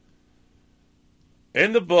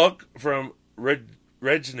 In the book from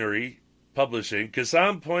Regnery Publishing,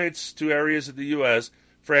 Kassam points to areas of the U.S.,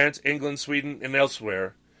 France, England, Sweden, and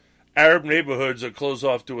elsewhere. Arab neighborhoods are closed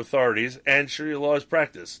off to authorities, and Sharia law is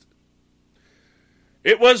practiced.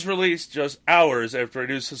 It was released just hours after a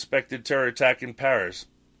new suspected terror attack in Paris.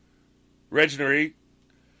 Regnery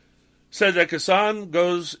said that Kassam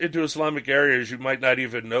goes into Islamic areas you might not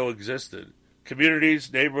even know existed.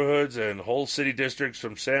 Communities, neighborhoods, and whole city districts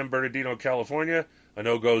from San Bernardino, California, a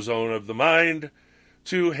no-go zone of the mind,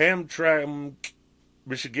 to Hamtramck,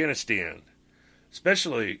 Michiganistan,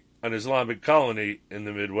 especially an Islamic colony in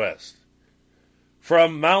the Midwest.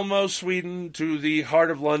 From Malmo, Sweden, to the heart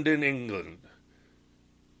of London, England,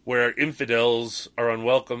 where infidels are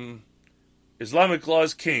unwelcome, Islamic law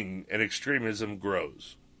is king and extremism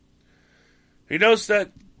grows. He notes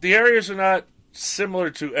that the areas are not similar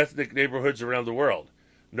to ethnic neighborhoods around the world.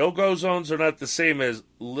 No-go zones are not the same as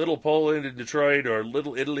Little Poland in Detroit or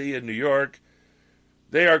Little Italy in New York.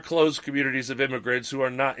 They are closed communities of immigrants who are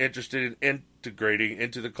not interested in integrating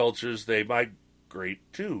into the cultures they migrate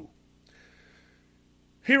to.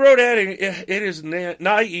 He wrote, adding, it is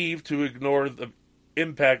naive to ignore the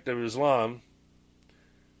impact of Islam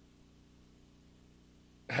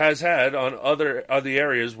has had on other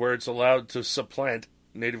areas where it's allowed to supplant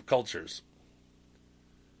native cultures.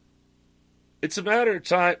 It's a matter of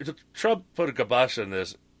time. Trump put a kibosh on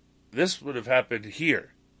this. This would have happened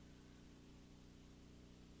here.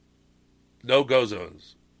 No-go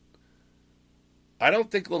zones. I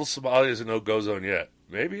don't think Little Somalia is a no-go zone yet.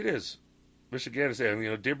 Maybe it is.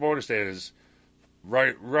 Michiganistan, Dearborn is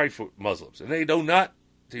right for Muslims, and they do not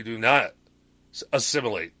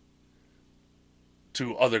assimilate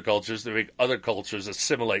to other cultures. They make other cultures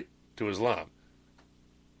assimilate to Islam.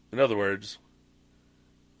 In other words,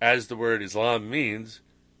 as the word Islam means,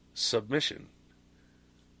 submission.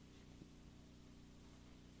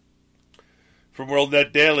 From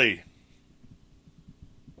WorldNet Daily.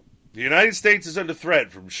 The United States is under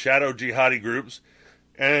threat from shadow jihadi groups,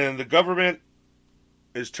 and the government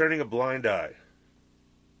is turning a blind eye.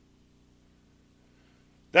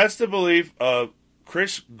 That's the belief of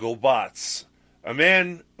Chris Gobatz, a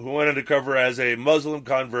man who went undercover as a Muslim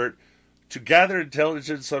convert to gather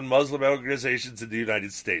intelligence on Muslim organizations in the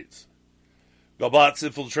United States. Galbatz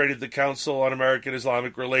infiltrated the Council on American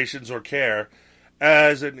Islamic Relations, or CARE,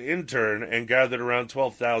 as an intern and gathered around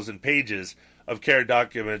 12,000 pages of CARE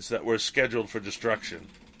documents that were scheduled for destruction.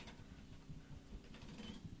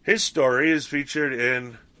 His story is featured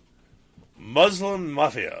in Muslim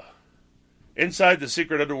Mafia, Inside the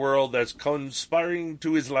Secret Underworld That's Conspiring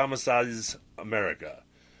to Islamicize America,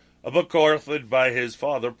 a book co-authored by his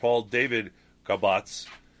father, Paul David Galbatz,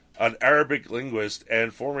 an Arabic linguist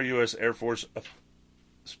and former U.S. Air Force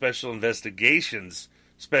Special Investigations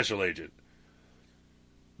Special Agent.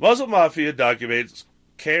 Muslim Mafia documents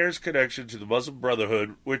CARE's connection to the Muslim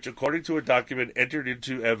Brotherhood, which, according to a document entered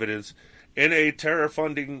into evidence in a terror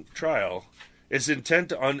funding trial, is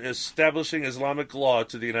intent on establishing Islamic law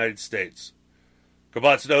to the United States.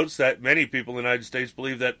 Galbatz notes that many people in the United States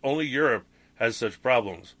believe that only Europe has such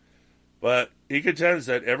problems, but he contends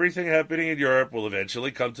that everything happening in Europe will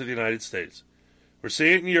eventually come to the United States. We're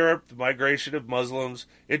seeing in Europe the migration of Muslims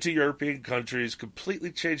into European countries,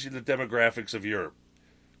 completely changing the demographics of Europe,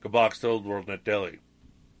 Galbatz told WorldNet Daily.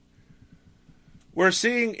 We're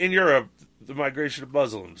seeing in Europe the migration of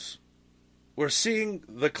Muslims. We're seeing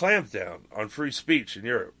the clampdown on free speech in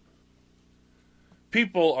Europe.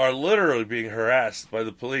 People are literally being harassed by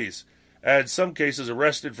the police, and in some cases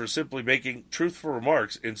arrested for simply making truthful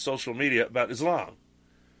remarks in social media about Islam.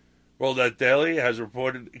 WorldNet Daily has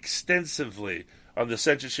reported extensively on the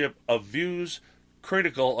censorship of views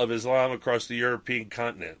critical of Islam across the European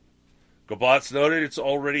continent. Galbatz noted it's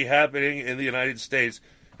already happening in the United States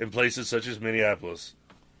in places such as Minneapolis.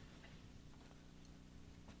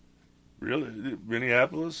 Really?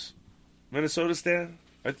 Minneapolis? Minnesota stand?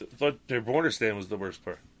 I thought their border stand was the worst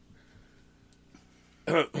part.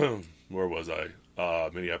 Where was I?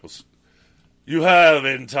 Minneapolis. You have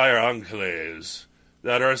entire enclaves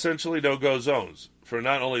that are essentially no-go zones for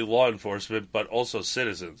not only law enforcement but also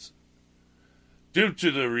citizens. Due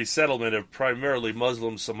to the resettlement of primarily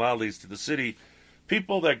Muslim Somalis to the city,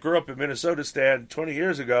 people that grew up in Minnesota stand 20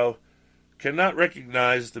 years ago cannot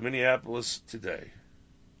recognize the Minneapolis today.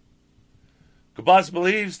 Galbatz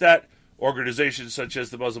believes that organizations such as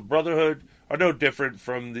the Muslim Brotherhood are no different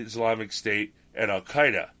from the Islamic State and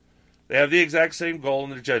Al-Qaeda. They have the exact same goal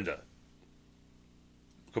and agenda.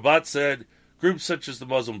 Galbatz said groups such as the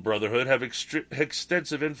Muslim Brotherhood have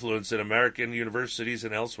extensive influence in American universities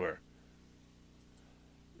and elsewhere.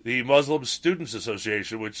 The Muslim Students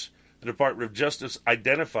Association, which the Department of Justice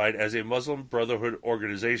identified as a Muslim Brotherhood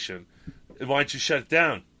organization, and why don't you shut it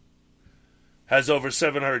down, has over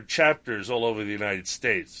 700 chapters all over the United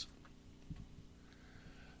States.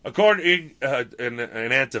 According in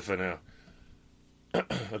Antifa now.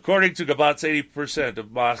 According to Galbatz, 80%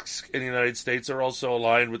 of mosques in the United States are also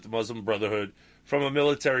aligned with the Muslim Brotherhood from a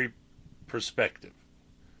military perspective.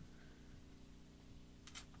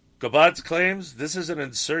 Galbatz claims this is an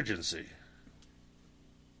insurgency.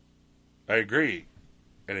 I agree,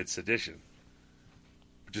 and it's sedition,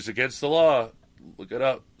 which is against the law. Look it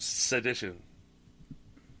up, sedition.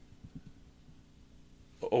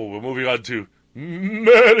 Oh, we're moving on to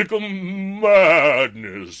medical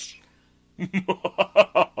madness.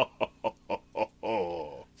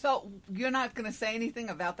 So, you're not going to say anything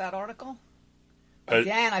about that article?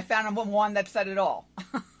 Again, I found one that said it all.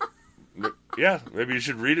 Yeah, maybe you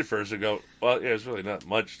should read it first and go, well, yeah, it's really not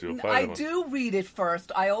much to apply. I do read it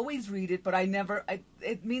first. I always read it, but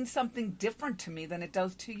it means something different to me than it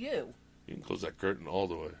does to you. You can close that curtain all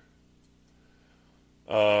the way.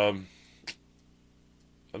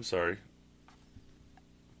 I'm sorry.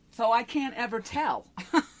 So I can't ever tell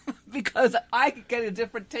because I get a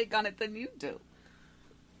different take on it than you do.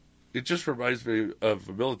 It just reminds me of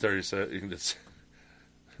a military saying that's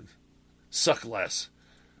suck less.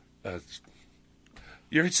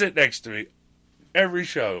 You're sitting next to me every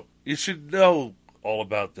show. You should know all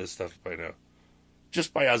about this stuff by now.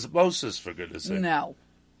 Just by osmosis, for goodness sake. No.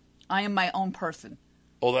 I am my own person.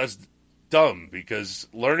 Oh, that's dumb, because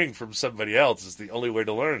learning from somebody else is the only way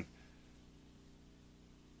to learn.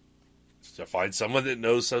 To find someone that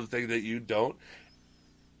knows something that you don't,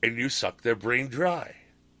 and you suck their brain dry.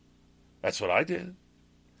 That's what I did.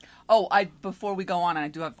 Oh, before we go on, I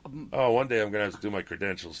do have... one day I'm going to have to do my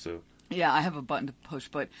credentials, too. Yeah, I have a button to push,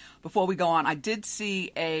 but before we go on, I did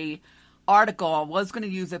see a article. I was going to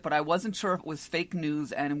use it, but I wasn't sure if it was fake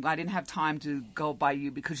news, and I didn't have time to go by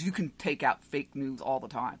you because you can take out fake news all the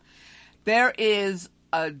time. There is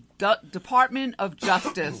a Department of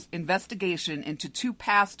Justice investigation into two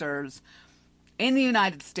pastors in the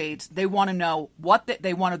United States. They want to know what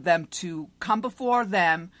they wanted them to come before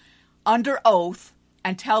them under oath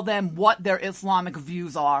and tell them what their Islamic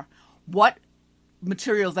views are, what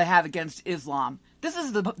materials they have against Islam. This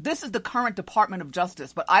is the current Department of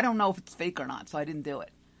Justice, but I don't know if it's fake or not, so I didn't do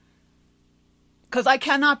it. Because I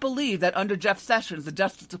cannot believe that under Jeff Sessions, the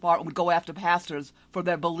Justice Department would go after pastors for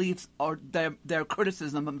their beliefs or their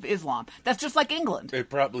criticism of Islam. That's just like England. It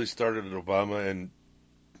probably started at Obama, and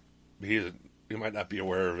he might not be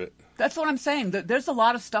aware of it. That's what I'm saying. There's a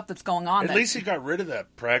lot of stuff that's going on. At least he got rid of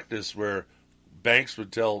that practice where banks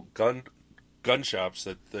would tell gun shops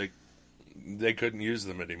that they couldn't use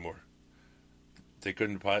them anymore. They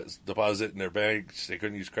couldn't deposit in their banks. They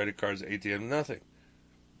couldn't use credit cards, ATM, nothing.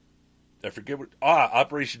 I forget what...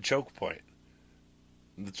 Operation Choke Point.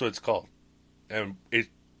 That's what it's called. And it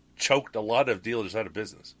choked a lot of dealers out of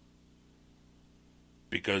business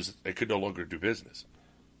because they could no longer do business.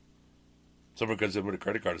 Someone comes in with a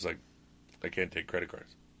credit card, it's like, I can't take credit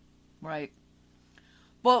cards. Right.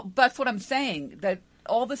 Well, that's what I'm saying, that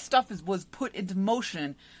all this stuff was put into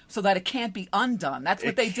motion so that it can't be undone. That's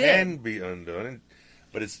what they did. It can be undone,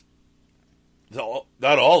 but it's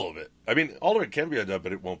not all of it. I mean, all of it can be undone,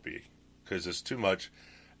 but it won't be because it's too much.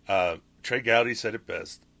 Trey Gowdy said it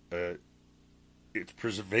best. It's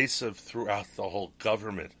pervasive throughout the whole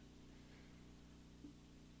government.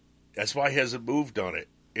 That's why he hasn't moved on it.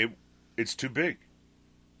 It's too big.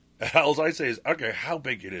 All I say is, okay, how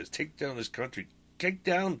big it is. Take down this country. Take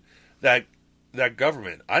down that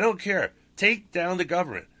government. I don't care. Take down the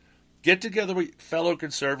government. Get together with fellow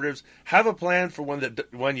conservatives. Have a plan for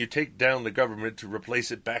when you take down the government to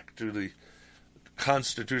replace it back to the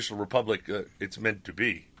constitutional republic it's meant to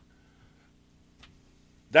be.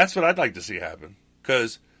 That's what I'd like to see happen.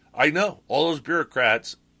 Because I know all those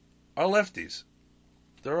bureaucrats are lefties.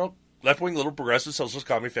 They're all left-wing little progressive, socialist,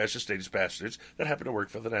 commie, fascist, statist bastards that happen to work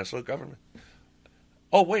for the national government.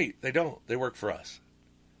 Oh, wait, they don't. They work for us.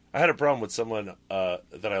 I had a problem with someone that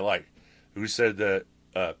I like who said that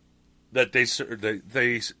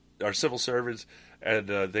they are civil servants and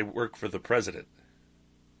they work for the president.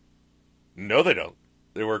 No, they don't.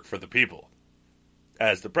 They work for the people,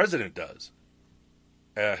 as the president does.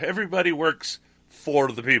 Everybody works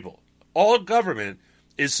for the people. All government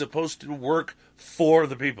is supposed to work for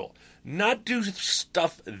the people, not do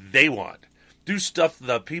stuff they want. Do stuff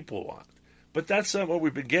the people want. But that's not what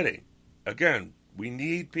we've been getting. Again, we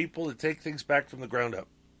need people to take things back from the ground up.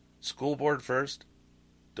 School board first.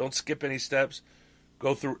 Don't skip any steps.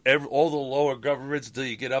 Go through all the lower governments until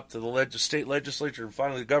you get up to the state legislature and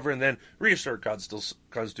finally govern, and then reassert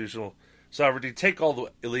constitutional sovereignty. Take all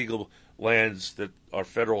the illegal lands that are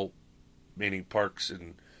federal, meaning parks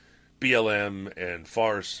and BLM and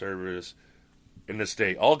Forest Service in the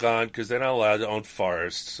state, all gone because they're not allowed to own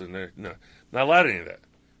forests, and they're not allowed any of that.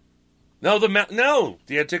 No,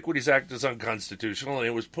 the Antiquities Act is unconstitutional, and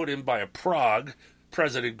it was put in by a Prague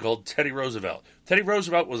president called Teddy Roosevelt. Teddy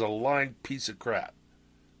Roosevelt was a lying piece of crap.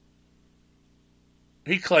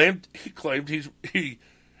 He claimed he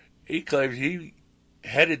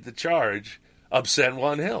headed the charge of San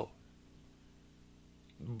Juan Hill.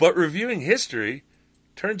 But reviewing history,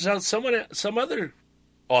 turns out some other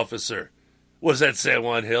officer was at San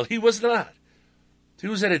Juan Hill. He was not. He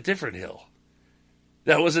was at a different hill.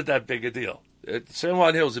 That wasn't that big a deal. San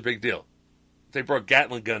Juan Hill is a big deal. They brought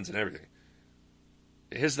Gatling guns and everything.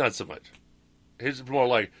 His not so much. His is more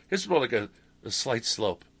like a slight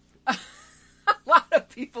slope. A lot of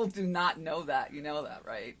people do not know that. You know that,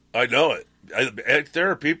 right? I know it. There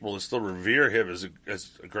are people that still revere him as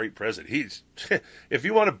a great president. He's if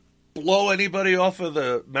you want to blow anybody off of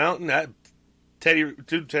the mountain,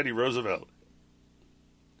 Teddy Roosevelt.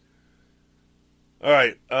 All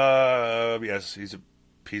right. Yes, he's a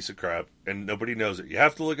piece of crap, and nobody knows it. You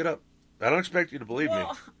have to look it up. I don't expect you to believe me.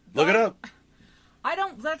 Look it up. I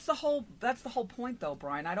don't. That's the whole point, though,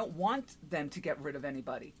 Brian. I don't want them to get rid of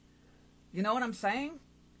anybody. You know what I'm saying?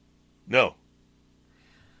 No.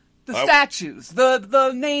 The statues,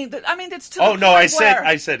 the name. I mean, it's to. Oh no! I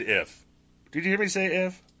said if. Did you hear me say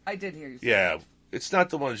if? I did hear you say. Yeah, it's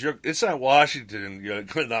not the ones it's not Washington. You're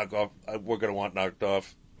going to knock off. We're going to want knocked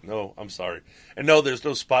off. No, I'm sorry. And no, there's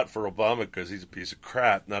no spot for Obama because he's a piece of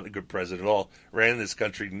crap. Not a good president at all. Ran this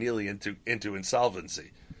country nearly into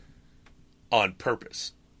insolvency on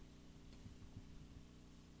purpose.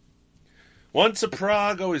 Once a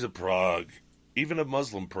Prague, always a Prague. Even a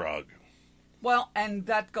Muslim Prague. Well, and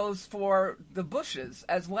that goes for the Bushes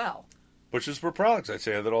as well. Bushes were Pragues. I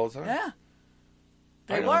say that all the time. Yeah.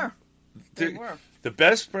 They were. The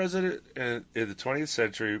best president in the 20th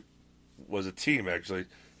century was a team, actually.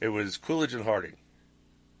 It was Coolidge and Harding.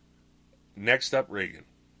 Next up, Reagan.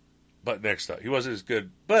 But next up. He wasn't as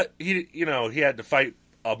good. But, he had to fight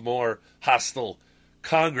a more hostile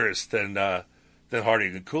Congress than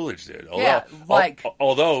Harding and Coolidge did.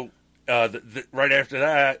 Although right after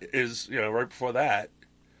that is, right before that,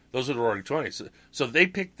 those are the Roaring 20s. So they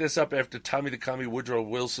picked this up after Tommy the Commie Woodrow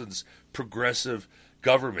Wilson's progressive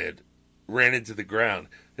government ran into the ground.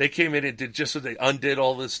 They came in and did just what they undid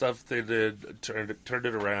all this stuff they did, turned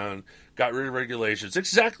it around, got rid of regulations.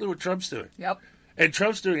 Exactly what Trump's doing. Yep. And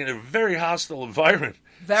Trump's doing it in a very hostile environment.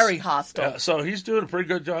 Very hostile. So he's doing a pretty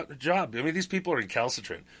good job. I mean, these people are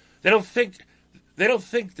recalcitrant. They don't think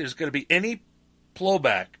there's going to be any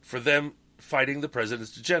blowback for them fighting the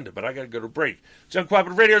president's agenda. But I got to go to break. It's the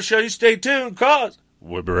Uncooperative Radio Show. You stay tuned, cause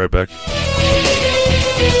we'll be right back.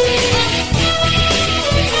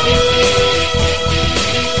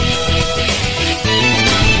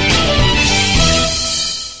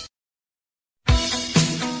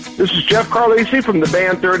 This is Jeff Carlisi from the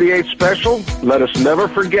Band 38 Special. Let us never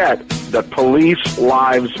forget that police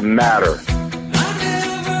lives matter.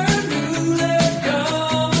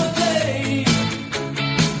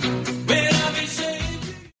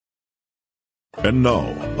 And now,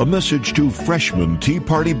 a message to freshman Tea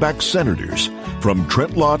Party-backed senators from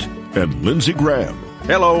Trent Lott and Lindsey Graham.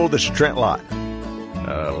 Hello, this is Trent Lott.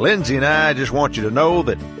 Lindsey and I just want you to know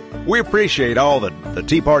that we appreciate all that the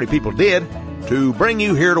Tea Party people did to bring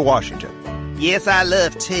you here to Washington. Yes, I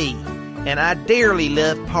love tea, and I dearly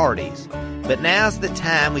love parties. But now's the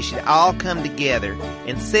time we should all come together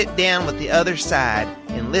and sit down with the other side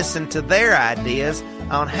and listen to their ideas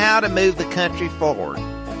on how to move the country forward,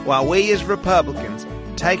 while we as Republicans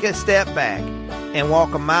take a step back and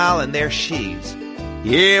walk a mile in their shoes.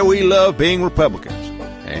 Yeah, we love being Republicans,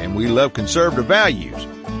 and we love conservative values.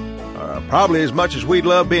 Probably as much as we'd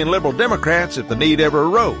love being liberal Democrats if the need ever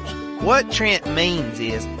arose. What Trent means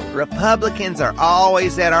is Republicans are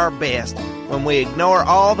always at our best when we ignore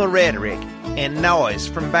all the rhetoric and noise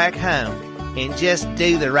from back home and just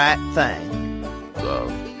do the right thing. The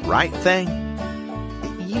right thing?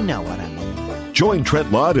 You know what I mean. Join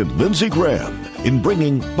Trent Lott and Lindsey Graham in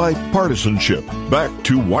bringing bipartisanship back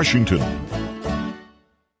to Washington.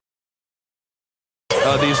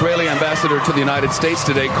 The Israeli ambassador to the United States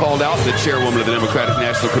today called out the chairwoman of the Democratic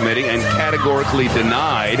National Committee and categorically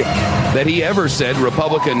denied that he ever said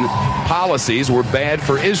Republican policies were bad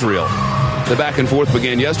for Israel. The back and forth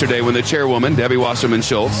began yesterday when the chairwoman, Debbie Wasserman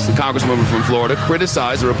Schultz, the congresswoman from Florida,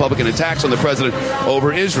 criticized the Republican attacks on the president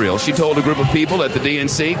over Israel. She told a group of people at the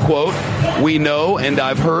DNC, quote, "We know, and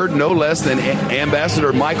I've heard no less than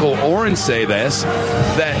Ambassador Michael Oren say this,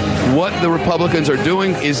 that what the Republicans are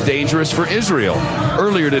doing is dangerous for Israel."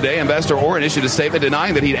 Earlier today, Ambassador Oren issued a statement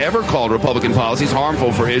denying that he'd ever called Republican policies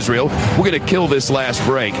harmful for Israel. "We're going to kill this last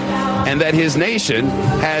break." And that his nation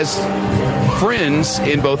has friends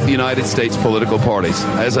in both the United States political parties.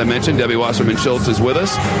 As I mentioned, Debbie Wasserman Schultz is with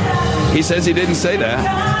us. He says he didn't say that.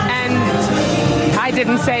 And I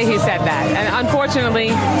didn't say he said that. And unfortunately,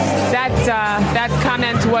 that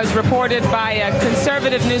comment was reported by a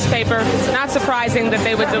conservative newspaper. Not surprising that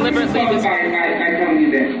they would deliberately... I tell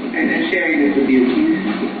you this, and sharing this with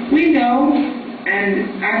you. We know,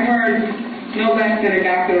 and I've heard no less than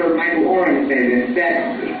Ambassador Michael Oren say this,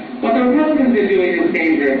 that what the Republicans are doing is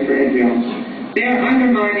dangerous for Israel. They're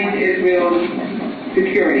undermining Israel's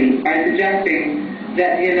security by suggesting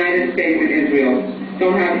that the United States and Israel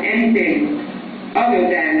don't have anything other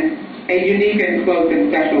than a unique and close and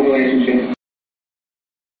special relationship.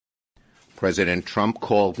 President Trump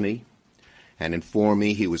called me and informed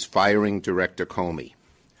me he was firing Director Comey.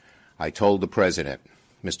 I told the president,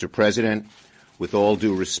 "Mr. President, with all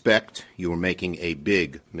due respect, you are making a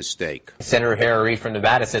big mistake." Senator Harry Reid from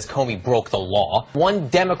Nevada says Comey broke the law. One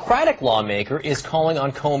Democratic lawmaker is calling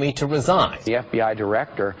on Comey to resign. The FBI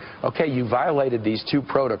director, okay, you violated these two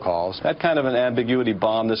protocols. That kind of an ambiguity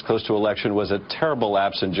bomb this close to election was a terrible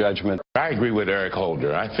lapse in judgment. I agree with Eric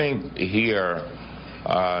Holder. I think here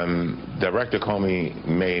Director Comey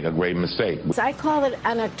made a great mistake. I call it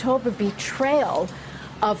an October betrayal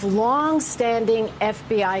of long-standing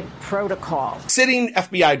FBI protocol. Sitting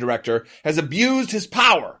FBI director has abused his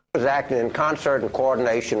power. He was acting in concert and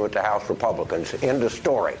coordination with the House Republicans. End of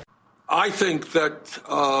story. I think that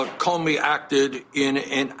Comey acted in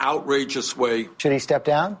an outrageous way. Should he step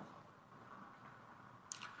down?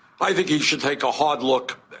 I think he should take a hard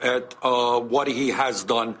look at what he has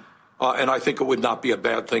done, and I think it would not be a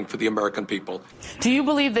bad thing for the American people. Do you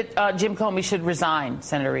believe that Jim Comey should resign,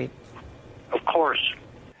 Senator Reid? Of course.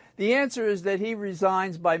 The answer is that he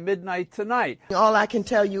resigns by midnight tonight. All I can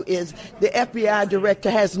tell you is the FBI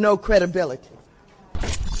director has no credibility.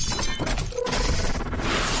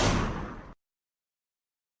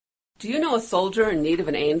 Do you know a soldier in need of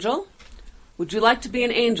an angel? Would you like to be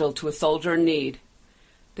an angel to a soldier in need?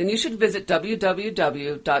 Then you should visit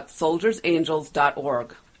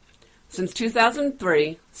www.soldiersangels.org. Since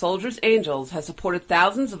 2003, Soldiers Angels has supported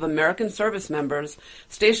thousands of American service members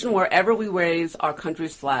stationed wherever we raise our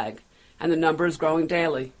country's flag, and the number is growing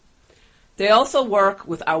daily. They also work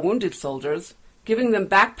with our wounded soldiers, giving them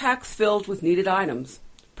backpacks filled with needed items,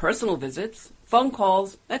 personal visits, phone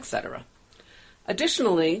calls, etc.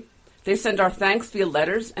 Additionally, they send our thanks via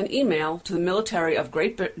letters and email to the military of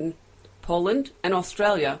Great Britain, Poland, and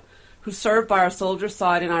Australia who serve by our soldiers'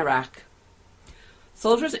 side in Iraq.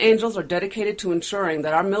 Soldiers Angels are dedicated to ensuring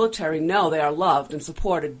that our military know they are loved and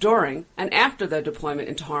supported during and after their deployment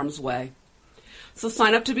into harm's way. So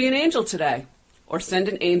sign up to be an angel today, or send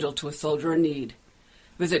an angel to a soldier in need.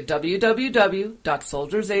 Visit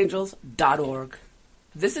www.soldiersangels.org.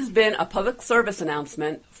 This has been a public service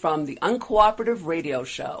announcement from the Uncooperative Radio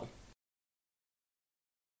Show.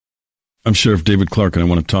 I'm Sheriff David Clark, and I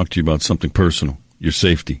want to talk to you about something personal, your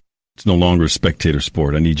safety. It's no longer a spectator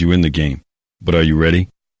sport. I need you in the game. But are you ready?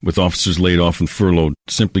 With officers laid off and furloughed,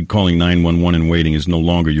 simply calling 911 and waiting is no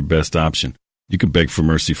longer your best option. You can beg for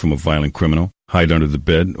mercy from a violent criminal, hide under the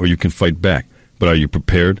bed, or you can fight back. But are you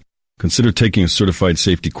prepared? Consider taking a certified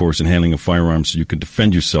safety course in handling a firearm so you can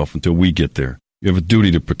defend yourself until we get there. You have a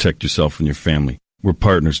duty to protect yourself and your family. We're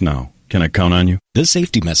partners now. Can I count on you? This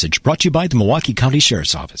safety message brought to you by the Milwaukee County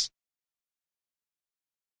Sheriff's Office.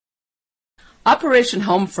 Operation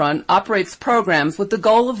Homefront operates programs with the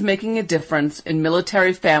goal of making a difference in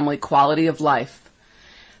military family quality of life.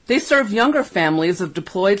 They serve younger families of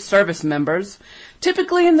deployed service members,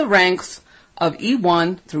 typically in the ranks of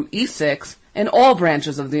E1 through E6 in all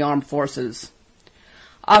branches of the armed forces.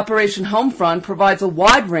 Operation Homefront provides a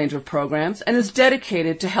wide range of programs and is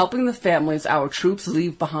dedicated to helping the families our troops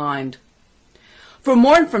leave behind. For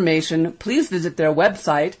more information, please visit their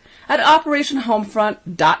website at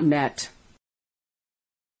operationhomefront.net.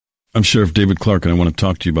 I'm Sheriff David Clark, and I want to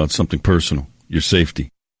talk to you about something personal, your safety.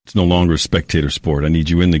 It's no longer a spectator sport. I need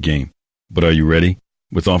you in the game. But are you ready?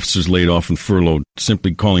 With officers laid off and furloughed,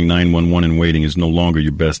 simply calling 911 and waiting is no longer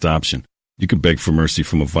your best option. You can beg for mercy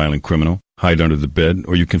from a violent criminal, hide under the bed,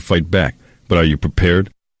 or you can fight back. But are you prepared?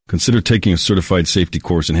 Consider taking a certified safety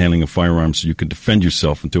course in handling a firearm so you can defend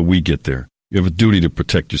yourself until we get there. You have a duty to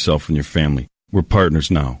protect yourself and your family. We're partners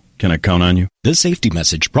now. Can I count on you? This safety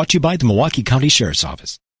message brought to you by the Milwaukee County Sheriff's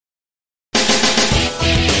Office.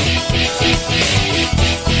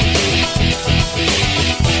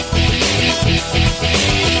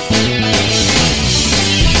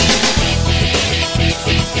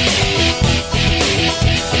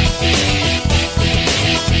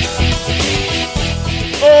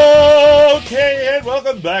 Okay, and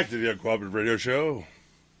welcome back to the Uncooperative Radio Show.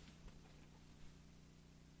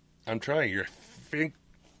 I'm trying your thing.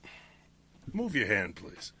 Move your hand,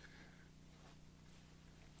 please.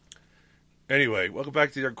 Anyway, welcome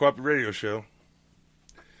back to the Uncooperative Radio Show.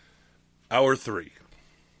 Hour 3.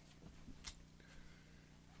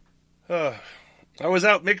 I was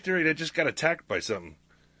out Victory and I just got attacked by something.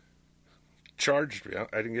 Charged me. I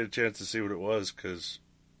didn't get a chance to see what it was because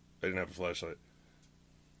I didn't have a flashlight.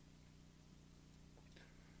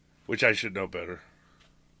 Which I should know better.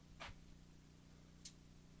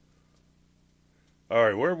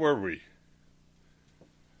 Alright, where were we?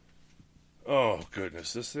 Oh,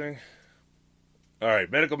 goodness, this thing?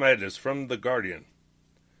 Alright, Medical Madness from The Guardian.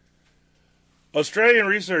 Australian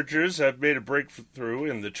researchers have made a breakthrough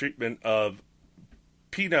in the treatment of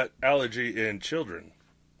peanut allergy in children.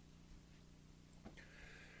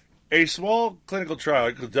 A small clinical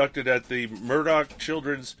trial conducted at the Murdoch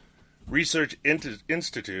Children's Research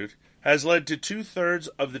Institute has led to 2/3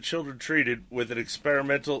 of the children treated with an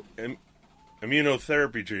experimental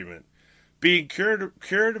immunotherapy treatment being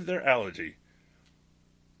cured of their allergy.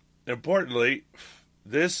 Importantly,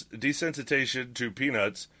 this desensitization to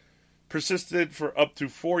peanuts persisted for up to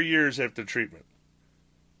 4 years after treatment.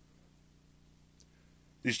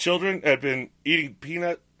 These children had been eating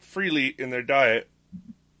peanut freely in their diet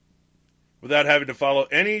without having to follow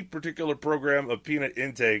any particular program of peanut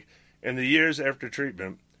intake in the years after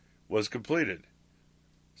treatment was completed,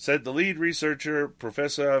 said the lead researcher,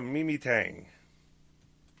 Professor Mimi Tang.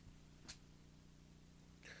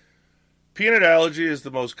 Peanut allergy is the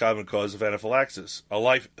most common cause of anaphylaxis, a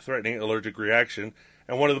life-threatening allergic reaction,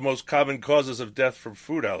 and one of the most common causes of death from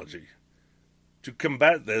food allergy. To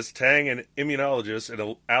combat this, Tang and immunologists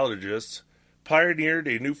and allergists pioneered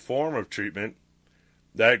a new form of treatment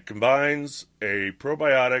that combines a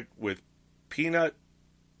probiotic with peanut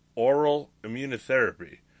oral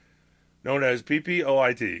immunotherapy, known as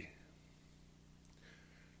PPOIT.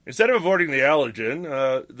 Instead of avoiding the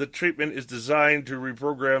allergen, the treatment is designed to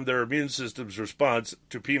reprogram their immune system's response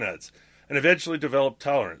to peanuts and eventually develop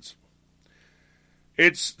tolerance.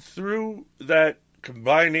 It's through that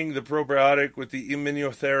combining the probiotic with the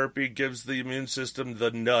immunotherapy gives the immune system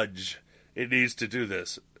the nudge it needs to do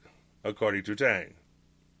this, according to Tang.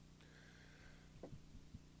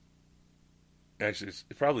 Actually, it's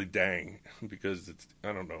probably Dang, because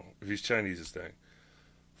I don't know. If he's Chinese, it's Dang.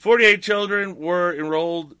 48 children were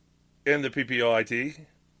enrolled in the PPOIT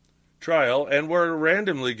trial and were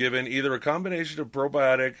randomly given either a combination of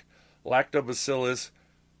probiotic Lactobacillus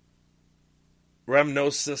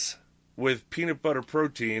rhamnosus with peanut butter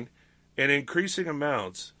protein in increasing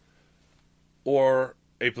amounts, or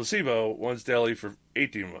a placebo once daily for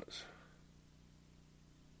 18 months.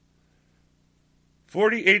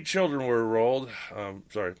 48 children were enrolled.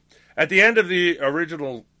 At the end of the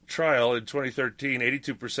original trial in 2013,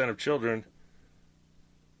 82% of children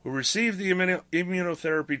who received the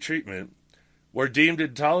immunotherapy treatment were deemed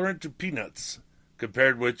intolerant to peanuts,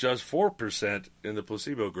 compared with just 4% in the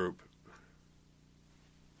placebo group.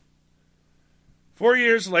 4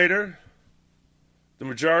 years later, the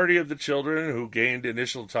majority of the children who gained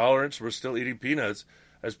initial tolerance were still eating peanuts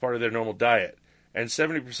as part of their normal diet, and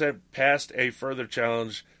 70% passed a further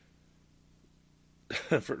challenge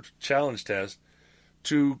test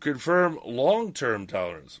to confirm long-term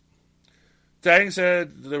tolerance. Tang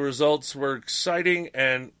said the results were exciting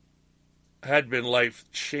and had been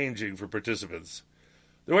life-changing for participants.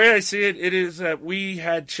 The way I see it, it is that we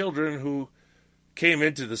had children who came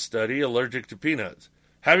into the study allergic to peanuts,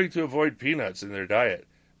 having to avoid peanuts in their diet,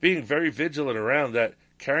 being very vigilant around that,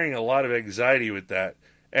 carrying a lot of anxiety with that,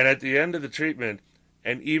 and at the end of the treatment,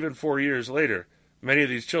 and even 4 years later, many of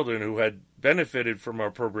these children who had benefited from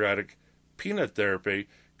our probiotic peanut therapy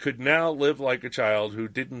could now live like a child who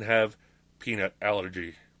didn't have peanut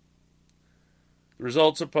allergy. The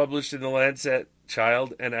results are published in the Lancet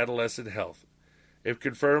Child and Adolescent Health. If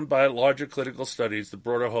confirmed by larger clinical studies, the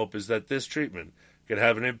broader hope is that this treatment can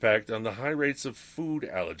have an impact on the high rates of food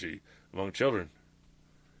allergy among children.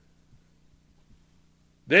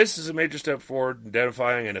 This is a major step forward in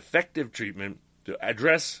identifying an effective treatment to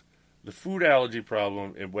address the food allergy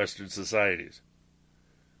problem in Western societies.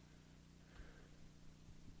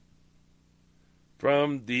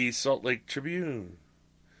 From the Salt Lake Tribune.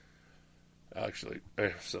 Actually, I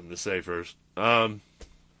have something to say first.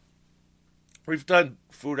 We've done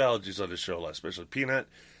food allergies on the show, especially peanut,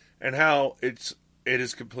 and how it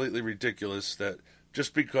is completely ridiculous that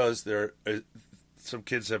just because some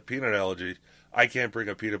kids have peanut allergy, I can't bring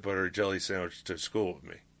a peanut butter or jelly sandwich to school with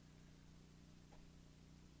me.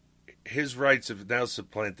 His rights have now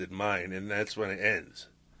supplanted mine, and that's when it ends.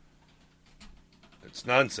 It's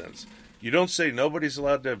nonsense. You don't say nobody's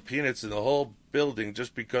allowed to have peanuts in the whole building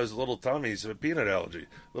just because little Tommy's a peanut allergy.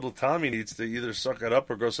 Little Tommy needs to either suck it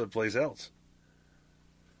up or go someplace else.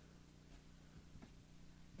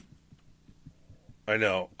 I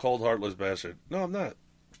know, cold, heartless bastard. No, I'm not.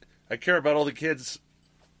 I care about all the kids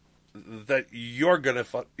that you're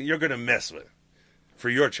gonna mess with for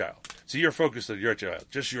your child. So you're focused on your child,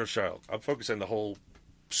 just your child. I'm focused on the whole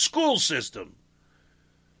school system.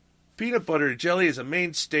 Peanut butter and jelly is a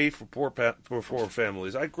mainstay for poor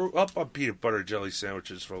families. I grew up on peanut butter and jelly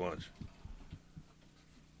sandwiches for lunch.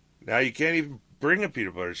 Now you can't even bring a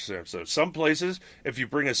peanut butter sandwich. So some places, if you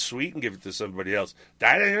bring a sweet and give it to somebody else,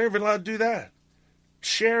 you're not even allowed to do that.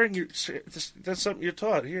 Sharing that's something you're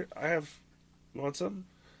taught. Here, you want something?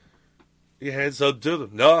 You hand something to them.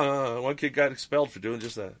 No. One kid got expelled for doing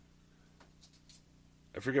just that.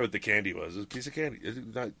 I forget what the candy was. It was a piece of candy.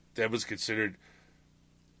 That was considered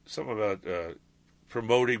something about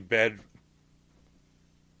promoting bad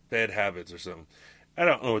habits or something. I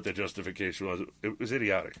don't know what the justification was. It was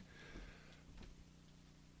idiotic.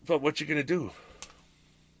 But what you going to do?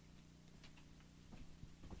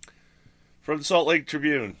 From the Salt Lake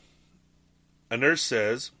Tribune, a nurse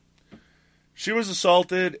says she was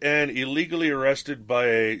assaulted and illegally arrested by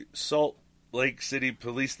a Salt Lake City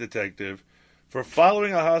police detective for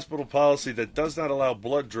following a hospital policy that does not allow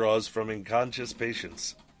blood draws from unconscious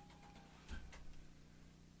patients.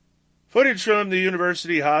 Footage from the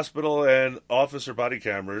University Hospital and officer body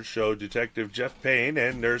cameras show Detective Jeff Payne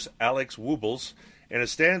and nurse Alex Woobles in a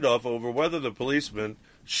standoff over whether the policeman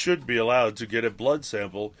should be allowed to get a blood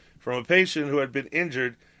sample from a patient who had been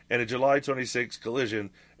injured in a July 26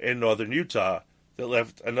 collision in northern Utah that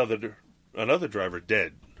left another driver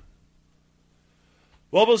dead.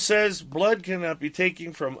 Wobble says blood cannot be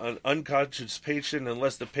taken from an unconscious patient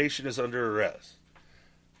unless the patient is under arrest.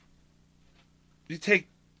 You take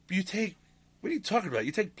What are you talking about?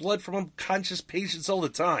 You take blood from unconscious patients all the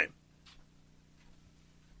time.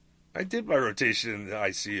 I did my rotation in the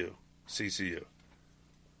ICU, CCU.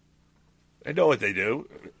 I know what they do,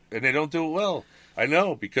 and they don't do it well. I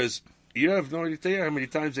know, because you have no idea how many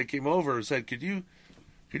times they came over and said, could you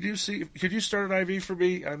start an IV for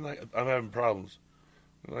me? I'm like, I'm having problems.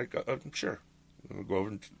 I'm like, I'm sure. We'll go over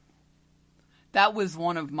and... That was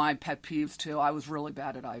one of my pet peeves, too. I was really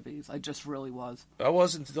bad at IVs. I just really was. I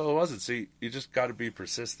wasn't. See, you just got to be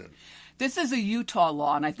persistent. This is a Utah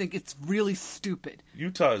law, and I think it's really stupid.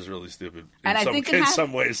 Utah is really stupid in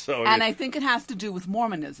some ways. So, I think it has to do with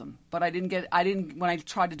Mormonism. But when I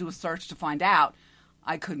tried to do a search to find out,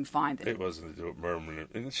 I couldn't find it. It wasn't to do with Mormonism.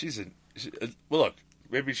 And look,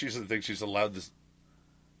 maybe she doesn't think she's allowed this.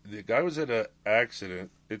 The guy was in an accident.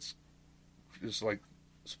 It's like,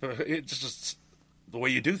 it's just the way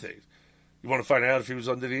you do things. You want to find out if he was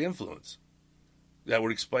under the influence. That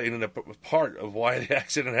would explain in a part of why the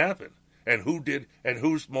accident happened and who did and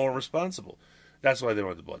who's more responsible. That's why they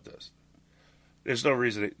wanted the blood test. There's no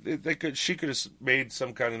reason she could have made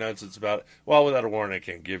some kind of nonsense about it. Well, without a warrant, I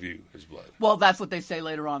can't give you his blood. Well, that's what they say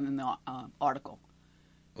later on in the article.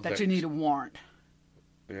 That you need a warrant.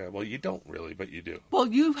 Yeah, well, you don't really, but you do. Well,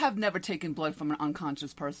 you have never taken blood from an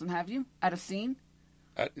unconscious person, have you? At a scene?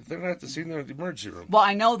 They're not at the scene, they're at the emergency room. Well,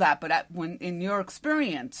 I know that, but in your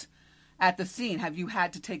experience at the scene, have you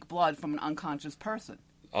had to take blood from an unconscious person?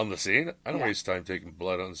 On the scene? I don't waste time taking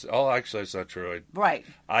blood on the scene. Oh, actually, that's not true. Right.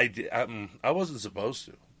 I wasn't supposed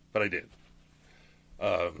to, but I did.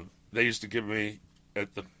 They used to give me,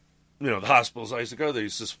 at the hospitals I used to go, they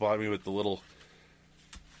used to supply me with the little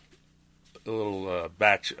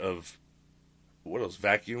batch of, what are those,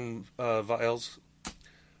 vacuum vials?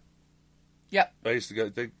 Yep. I used to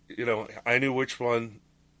go, I knew which ones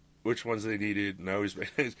they needed, and I always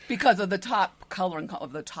made because of the top coloring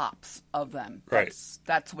of the tops of them. Right.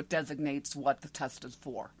 That's what designates what the test is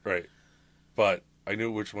for. Right. But I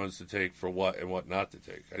knew which ones to take for what and what not to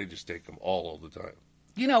take. I didn't just take them all the time.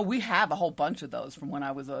 We have a whole bunch of those from when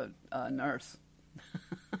I was a nurse.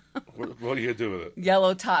 What do you do with it?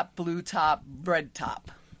 Yellow top, blue top, red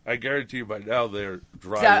top. I guarantee you by now they're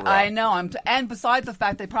dry. I know. And besides the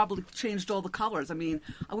fact they probably changed all the colors. I mean,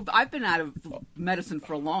 I've been out of medicine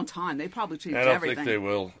for a long time. They probably changed everything. I don't think they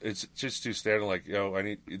will. It's just too standard. Like,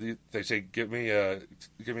 they say, give me a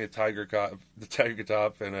tiger top, the tiger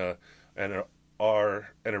top, and an R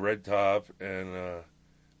and a red top, and what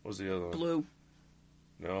was the other one? Blue.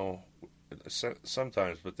 No,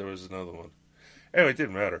 sometimes, but there was another one. Anyway, it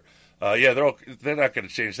didn't matter. They're not going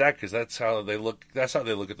to change that because that's how they look. That's how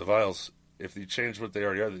they look at the vials. If you change what they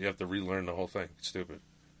already are, you have to relearn the whole thing. It's stupid.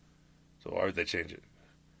 So why would they change it?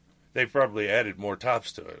 They probably added more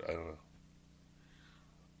tops to it. I don't know.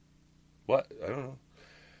 What? I don't know.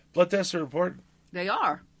 Blood tests are important. They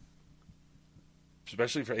are.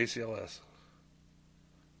 Especially for ACLS.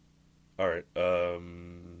 All right.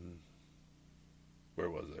 Where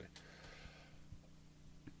was I?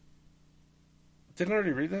 Didn't I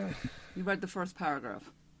already read that? You read the first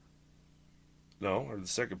paragraph. No, or the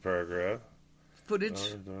second paragraph.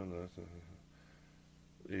 Footage.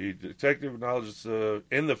 The detective acknowledges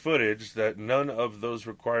in the footage that none of those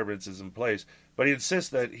requirements is in place, but he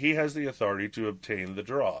insists that he has the authority to obtain the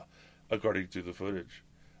draw, according to the footage.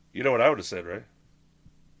 You know what I would have said, right?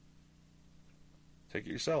 Take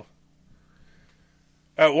it yourself.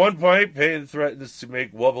 At one point, Payne threatens to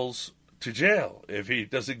make Wubbles to jail if he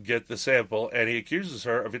doesn't get the sample, and he accuses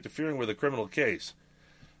her of interfering with a criminal case.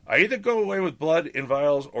 I either go away with blood in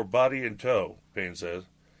vials or body in tow, Payne says.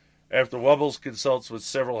 After Wubbles consults with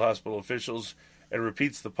several hospital officials and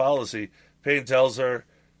repeats the policy, Payne tells her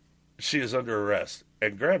she is under arrest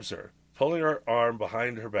and grabs her, pulling her arm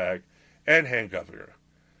behind her back and handcuffing her.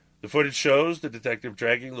 The footage shows the detective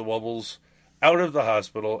dragging the Wubbles out of the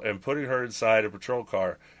hospital and putting her inside a patrol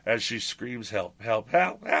car as she screams, "Help, help,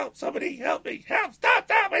 help, help, somebody help me, help, stop,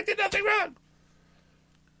 I did nothing wrong."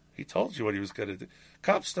 He told you what he was going to do.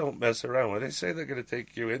 Cops don't mess around. When they say they're going to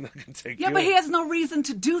take you in, they're going to take you in. Yeah, but he has no reason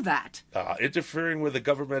to do that. Interfering with a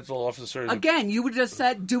governmental officer. Again, you would have just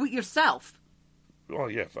said, do it yourself.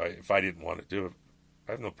 Well, yeah, if I didn't want to do it,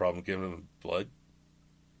 I have no problem giving him blood.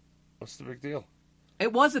 What's the big deal?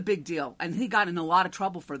 It was a big deal, and he got in a lot of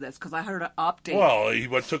trouble for this because I heard an update. Well, he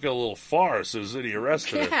took it a little far, so he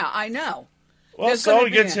arrested him. Yeah, I know. Well, so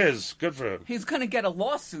he gets his. Good for him. He's going to get a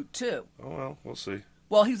lawsuit, too. Oh, well, we'll see.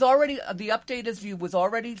 Well, the update is he was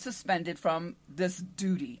already suspended from this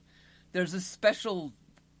duty. There's a special,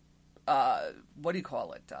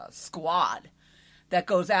 squad that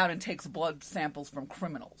goes out and takes blood samples from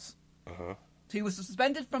criminals. Uh-huh. So he was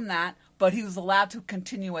suspended from that, but he was allowed to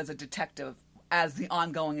continue as a detective as the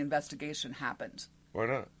ongoing investigation happened. Why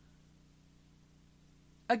not?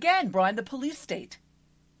 Again, Brian, the police state.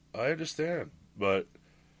 I understand, but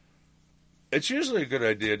it's usually a good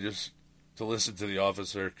idea just to listen to the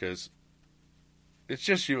officer because it's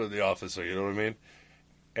just you and the officer, you know what I mean?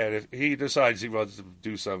 And if he decides he wants to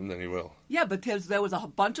do something, then he will. Yeah, because there was a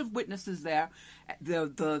bunch of witnesses there.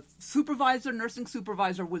 The supervisor, nursing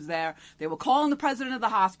supervisor was there. They were calling the president of the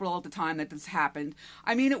hospital at the time that this happened.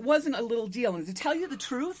 I mean, it wasn't a little deal. And to tell you the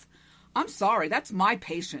truth, I'm sorry, that's my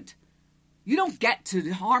patient. You don't get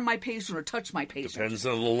to harm my patient or touch my patient. Depends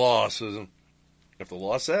on the law, Susan. If the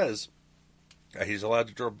law says he's allowed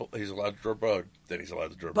to draw blood, then he's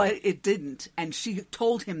allowed to draw blood. But it didn't, and she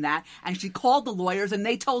told him that, and she called the lawyers, and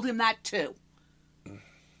they told him that too.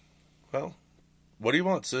 Well, what do you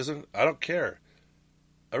want, Susan? I don't care.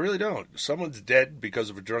 I really don't. Someone's dead because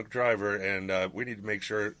of a drunk driver, and we need to make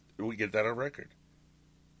sure we get that on record.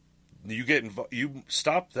 You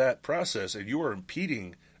stop that process, and you are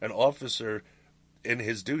impeding an officer in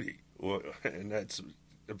his duty, and that's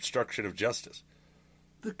obstruction of justice.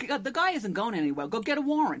 The guy isn't going anywhere. Go get a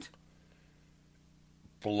warrant.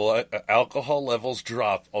 Alcohol levels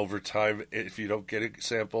drop over time. If you don't get a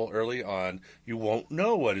sample early on, you won't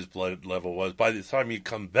know what his blood level was. By the time you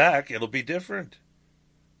come back, it'll be different.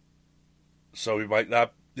 So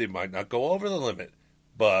they might not go over the limit,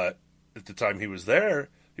 but at the time he was there,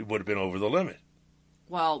 he would have been over the limit.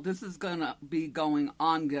 Well, this is going to be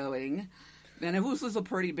ongoing, and it was a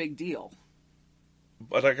pretty big deal.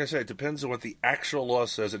 But like I said, it depends on what the actual law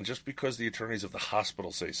says, and just because the attorneys of the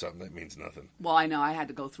hospital say something, that means nothing. Well, I know. I had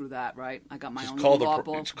to go through that, right? I got my own law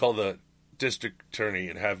book. Just call the district attorney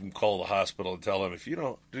and have him call the hospital and tell him, if you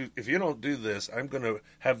don't do this, I'm going to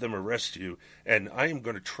have them arrest you, and I am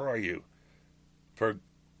going to try you for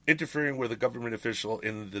interfering with a government official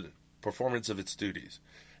in the performance of its duties.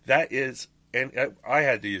 That is, and I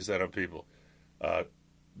had to use that on people.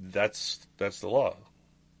 That's the law.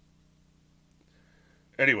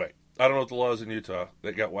 Anyway, I don't know what the law is in Utah.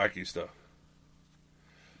 They got wacky stuff.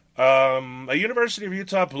 A University of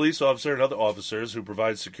Utah police officer and other officers who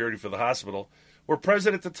provide security for the hospital were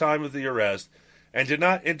present at the time of the arrest and did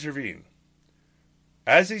not intervene.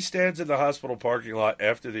 As he stands in the hospital parking lot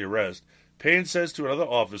after the arrest, Payne says to another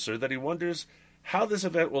officer that he wonders how this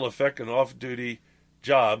event will affect an off-duty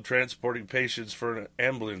job transporting patients for an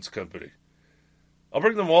ambulance company. I'll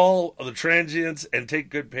bring them all the transients and take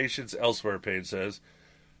good patients elsewhere, Payne says.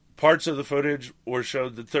 Parts of the footage were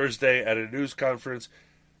shown Thursday at a news conference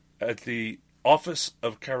at the office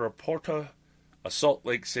of Caraporta, a Salt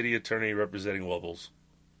Lake City attorney representing Wubbles.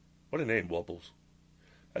 What a name, Wubbles.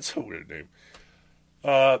 That's a weird name.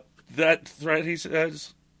 That threat, he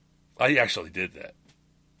says, I actually did that.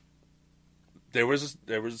 There was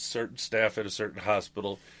certain staff at a certain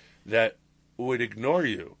hospital that would ignore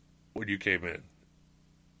you when you came in.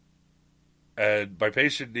 And my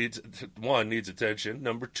patient needs attention.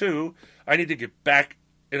 Number two, I need to get back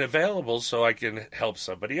and available so I can help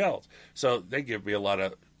somebody else. So they give me a lot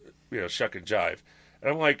of, shuck and jive.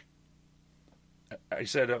 And I'm like, I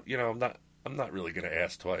said, I'm not really going to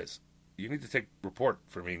ask twice. You need to take report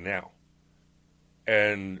for me now.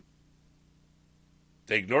 And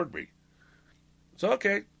they ignored me. So,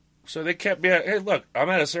 okay. So they kept me at, hey, look, I'm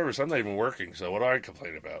out of service. I'm not even working. So what do I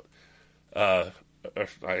complain about? I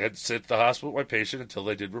had to sit at the hospital with my patient until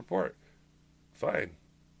they did report. Fine.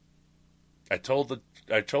 I told the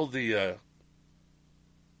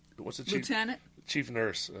what's the chief? Lieutenant? Chief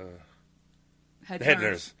nurse. Head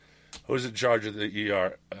nurse. Who was in charge of the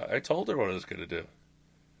ER. I told her what I was going to do.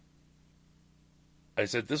 I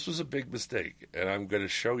said, this was a big mistake, and I'm going to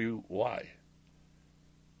show you why.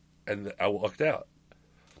 And I walked out.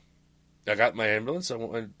 I got my ambulance. I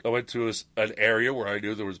went to an area where I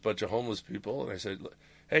knew there was a bunch of homeless people, and I said,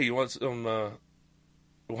 "Hey, you want some?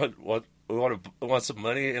 Want some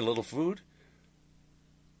money and a little food?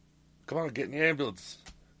 Come on, get in the ambulance."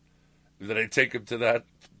 And then I take them to that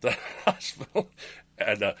hospital,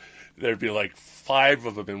 and there'd be like 5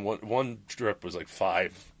 of them in one strip was like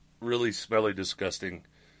 5 really smelly, disgusting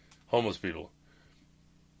homeless people,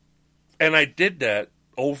 and I did that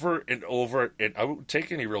over and over, and I wouldn't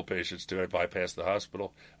take any real patients to. I bypassed the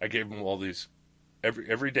hospital. I gave them all these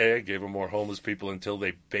every day. I gave them more homeless people until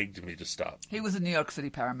they begged me to stop. He was a New York City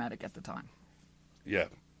paramedic at the time. Yeah,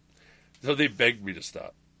 so they begged me to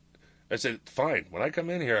stop. I said, "Fine. When I come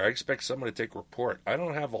in here, I expect someone to take a report. I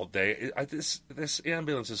don't have all day. This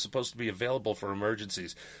ambulance is supposed to be available for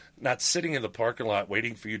emergencies, not sitting in the parking lot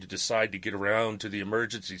waiting for you to decide to get around to the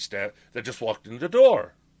emergency staff that just walked in the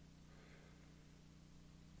door."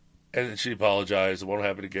 And then she apologized. It won't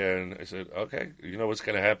happen again. I said, okay, you know what's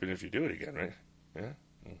going to happen if you do it again, right?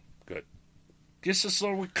 Yeah? Good. Just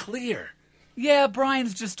so we're clear. Yeah,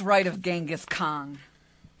 Brian's just right of Genghis Khan.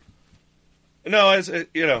 No, as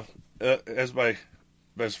as my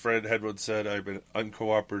best friend Hedward said, I'm an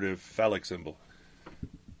uncooperative phallic symbol.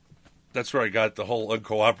 That's where I got the whole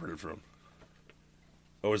uncooperative from.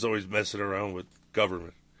 I was always messing around with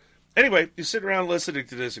government. Anyway, you sit around listening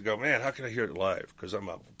to this and go, man, how can I hear it live? Because I'm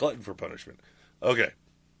a glutton for punishment. Okay.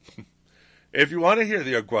 If you want to hear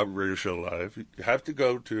the Uncooperative Radio Show live, you have to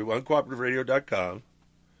go to uncooperativerradio.com,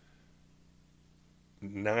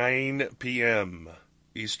 9 p.m.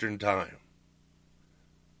 Eastern Time.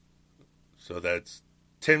 So that's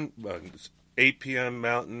 8 p.m.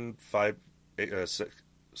 Mountain, 7%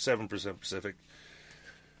 Pacific.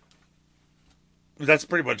 That's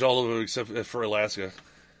pretty much all of it except for Alaska.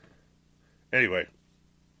 Anyway,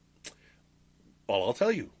 well, I'll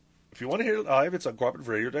tell you. If you want to hear it live, it's on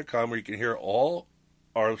cooperativeradio.com, where you can hear all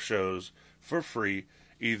our shows for free,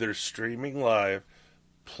 either streaming live,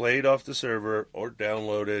 played off the server, or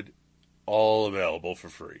downloaded, all available for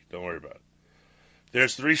free. Don't worry about it.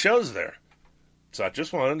 There's 3 shows there. It's not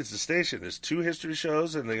just one, it's a station. There's 2 history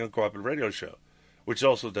shows and the Uncooperative Radio Show, which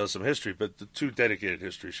also does some history, but the 2 dedicated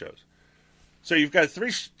history shows. So you've got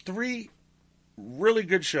three really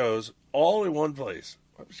good shows all in one place.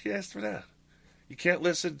 Why would you ask for that? You can't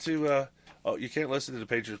listen to the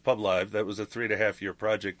Patriots Pub Live. That was a 3.5-year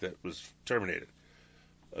project that was terminated.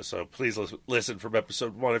 So please listen from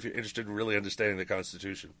episode 1 if you're interested in really understanding the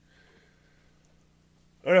Constitution.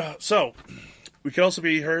 So we can also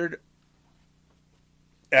be heard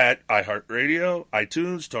at iHeartRadio,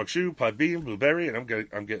 iTunes, TalkShoe, Podbean, Blueberry, and I'm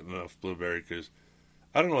getting enough Blueberry because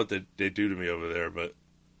I don't know what they do to me over there, but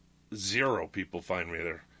 0 people find me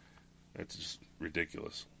there. It's just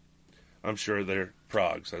ridiculous. I'm sure they're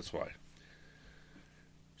progs, that's why.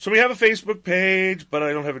 So we have a Facebook page, but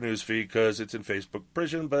I don't have a news feed because it's in Facebook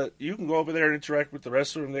prison, but you can go over there and interact with the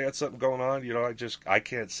rest of them. They got something going on. I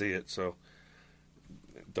can't see it, so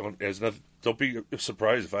don't be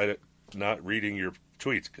surprised if I'm not reading your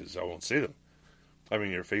tweets because I won't see them. I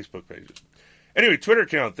mean, your Facebook pages. Anyway, Twitter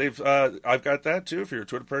account. I've got that too. If you're a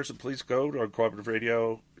Twitter person, please go to Uncooperative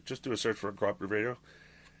Radio. Just do a search for Uncooperative Radio.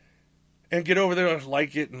 And get over there,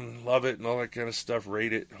 like it and love it and all that kind of stuff.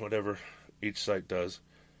 Rate it, whatever each site does.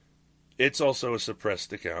 It's also a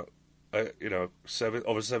suppressed account. Over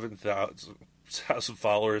 7,000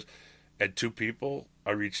 followers and 2 people.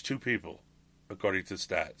 I reached 2 people, according to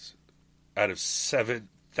stats, out of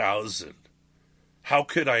 7,000. How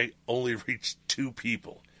could I only reach 2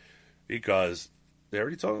 people? Because they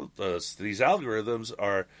already told us these algorithms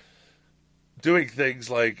are doing things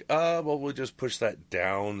like, we'll just push that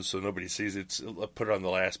down so nobody sees it. Put it on the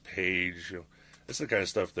last page. That's the kind of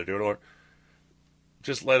stuff they're doing. Or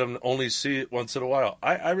just let them only see it once in a while.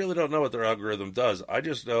 I really don't know what their algorithm does. I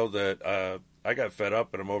just know that I got fed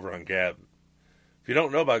up and I'm over on Gab. If you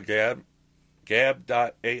don't know about Gab,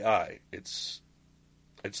 gab.ai. It's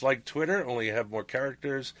like Twitter, only you have more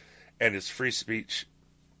characters, and it's free speech,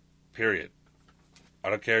 period.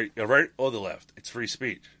 I don't care, right or the left. It's free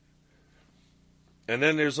speech. And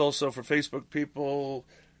then there's also, for Facebook people,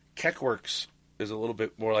 KeckWorks is a little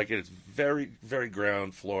bit more like it. It's very, very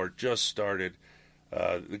ground floor, just started.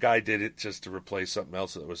 The guy did it just to replace something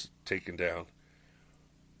else that was taken down.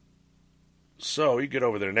 So you get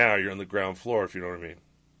over there now, you're on the ground floor, if you know what I mean.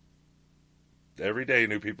 Every day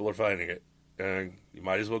new people are finding it. And you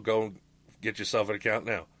might as well go and get yourself an account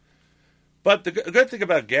now. But the good thing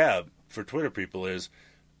about Gab for Twitter people is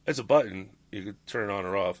it's a button. You can turn it on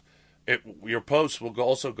or off. Your posts will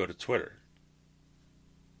also go to Twitter.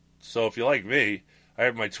 So if you're like me, I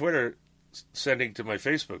have my Twitter sending to my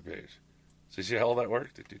Facebook page. So you see how all that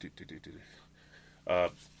works?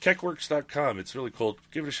 Keckworks.com. It's really cool.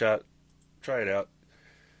 Give it a shot. Try it out.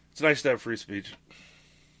 It's nice to have free speech.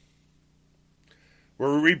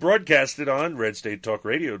 We're rebroadcasted on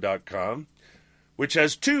RedStateTalkRadio.com, which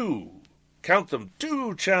has 2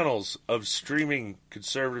 channels of streaming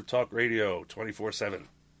conservative talk radio 24/7.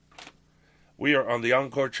 We are on the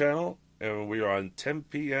Encore channel, and we are on 10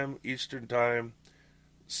 p.m. Eastern Time,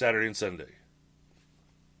 Saturday and Sunday.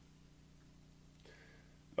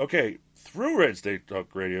 Okay, through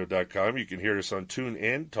RedStateTalkRadio.com, you can hear us on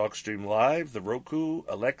TuneIn, TalkStream Live, the Roku,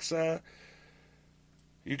 Alexa.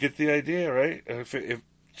 You get the idea, right? If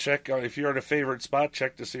you're in a favorite spot,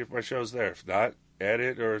 check to see if my show's there. If not, add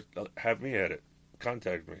it or have me add it.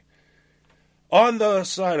 Contact me. On the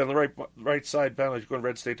side, on the right side panel, if you go on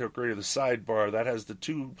Red State Talk Radio, the sidebar, that has the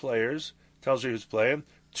 2 players, tells you who's playing,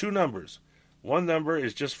 2 numbers. 1 number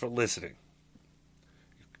is just for listening.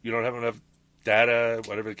 you don't have enough data,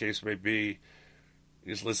 whatever the case may be,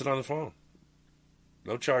 you just listen on the phone.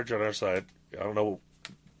 No charge on our side. I don't know.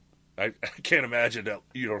 I can't imagine that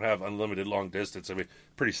you don't have unlimited long distance. I mean,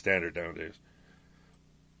 pretty standard nowadays.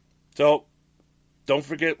 So, don't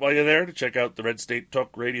forget while you're there to check out the Red State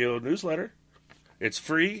Talk Radio newsletter. It's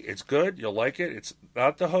free. It's good. You'll like it. It's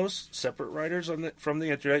not the hosts, separate writers from the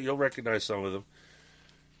internet. You'll recognize some of them.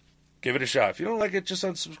 Give it a shot. If you don't like it, just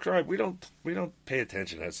unsubscribe. We don't pay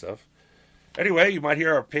attention to that stuff. Anyway, you might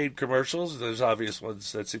hear our paid commercials. There's obvious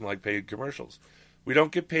ones that seem like paid commercials. We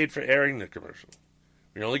don't get paid for airing the commercial.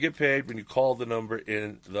 We only get paid when you call the number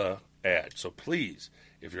in the ad. So please,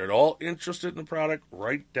 if you're at all interested in the product,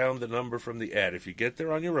 write down the number from the ad. If you get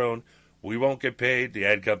there on your own, we won't get paid, the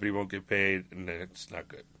ad company won't get paid, and it's not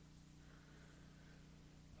good.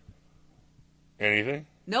 Anything?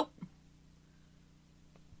 Nope.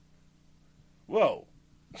 Whoa.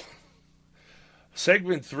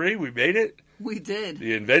 Segment 3, we made it? We did.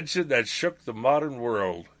 The invention that shook the modern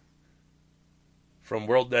world. From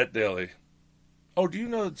WorldNet Daily. Oh, do you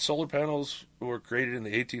know that solar panels were created in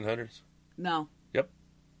the 1800s? No. Yep.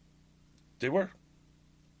 They were.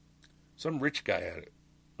 Some rich guy had it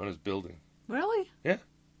on his building. Really? Yeah.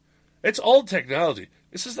 It's old technology.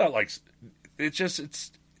 This is not like...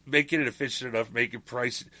 It's making it efficient enough, make the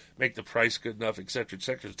price good enough, etc.,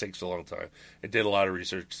 etc. It takes a long time. It did a lot of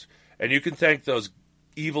research. And you can thank those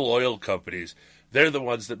evil oil companies. They're the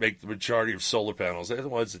ones that make the majority of solar panels. They're the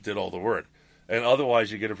ones that did all the work. And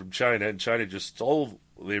otherwise you get it from China, and China just stole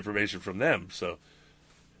the information from them. So,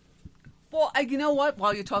 well, you know what?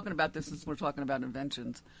 While you're talking about this, since we're talking about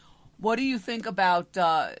inventions, what do you think about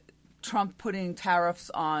Trump putting tariffs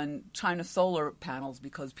on China solar panels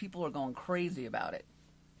because people are going crazy about it?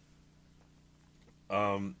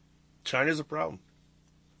 China's a problem.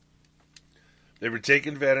 They were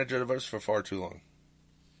taking advantage of us for far too long.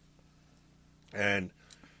 And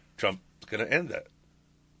Trump's going to end that.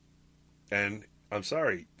 And I'm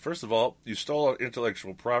sorry. First of all, you stole our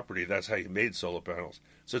intellectual property. That's how you made solar panels.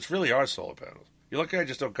 So it's really our solar panels. You're lucky I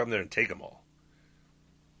just don't come there and take them all.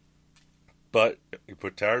 But you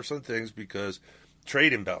put tariffs on things because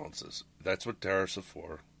trade imbalances. That's what tariffs are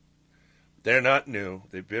for. They're not new.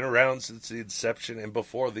 They've been around since the inception and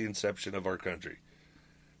before the inception of our country.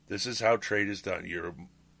 This is how trade is done. Your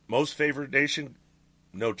most favored nation,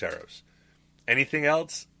 no tariffs. Anything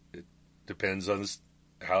else, it depends on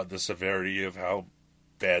the severity of how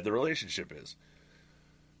bad the relationship is.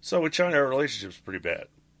 So with China, our relationship's pretty bad.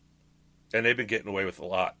 And they've been getting away with a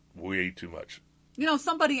lot, way too much. You know,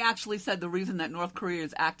 somebody actually said the reason that North Korea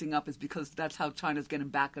is acting up is because that's how China's getting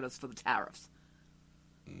back at us for the tariffs.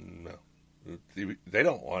 No. They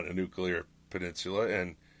don't want a nuclear peninsula,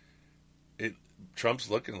 and Trump's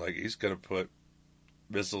looking like he's going to put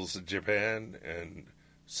missiles in Japan and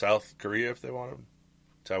South Korea if they want them,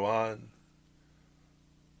 Taiwan.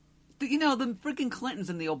 You know, the freaking Clintons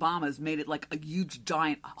and the Obamas made it like a huge,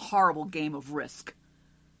 giant, horrible game of Risk.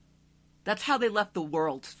 That's how they left the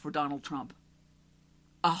world for Donald Trump.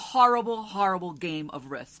 A horrible, horrible game of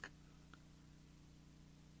Risk.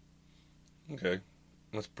 Okay.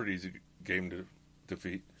 That's a pretty easy game to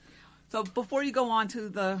defeat. So before you go on to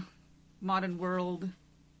the modern world,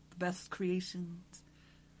 the best creations.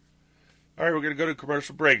 All right, we're going to go to a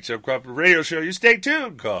commercial break. It's Uncooperative Radio Show. You stay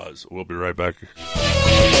tuned, cause we'll be right back.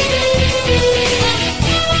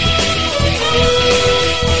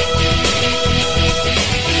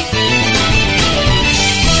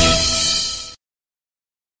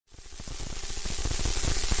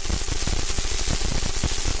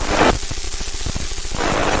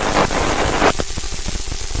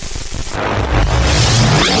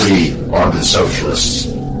 We are the socialists.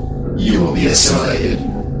 You will be assimilated.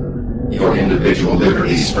 Your individual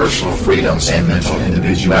liberties, personal freedoms, and mental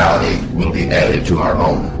individuality will be added to our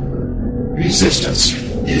own. Resistance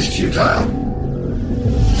is futile.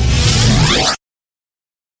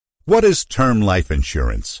 What is term life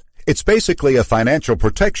insurance? It's basically a financial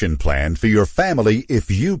protection plan for your family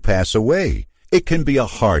if you pass away. It can be a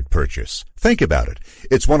hard purchase. Think about it.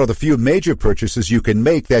 It's one of the few major purchases you can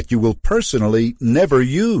make that you will personally never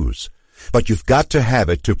use. But you've got to have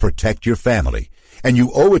it to protect your family. And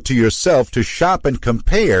you owe it to yourself to shop and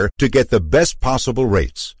compare to get the best possible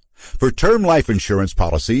rates. For term life insurance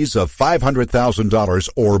policies of $500,000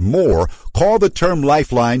 or more, call the Term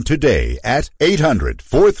Lifeline today at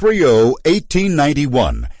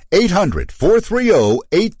 800-430-1891.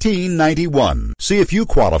 800-430-1891. See if you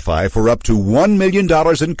qualify for up to $1 million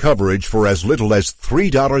in coverage for as little as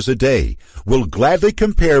 $3 a day. We'll gladly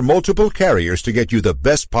compare multiple carriers to get you the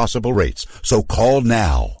best possible rates. So call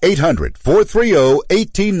now.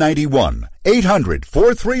 800-430-1891.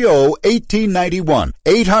 800-430-1891.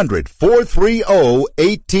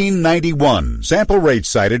 800-430-1891. Sample rate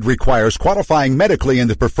cited requires qualifying medically in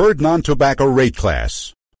the preferred non-tobacco rate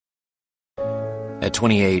class. At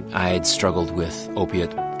 28, I had struggled with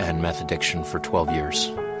opiate and meth addiction for 12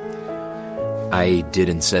 years. I did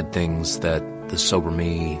and said things that the sober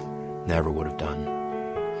me never would have done.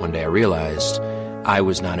 One day I realized I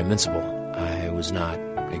was not invincible. I was not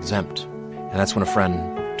exempt. And that's when a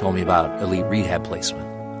friend told me about elite rehab placement.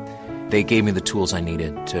 They gave me the tools I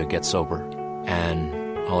needed to get sober,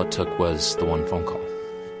 and all it took was the one phone call.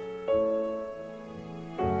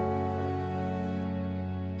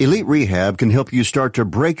 Elite Rehab can help you start to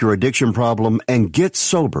break your addiction problem and get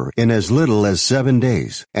sober in as little as 7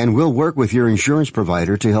 days. And we'll work with your insurance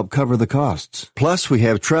provider to help cover the costs. Plus, we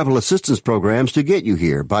have travel assistance programs to get you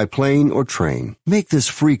here by plane or train. Make this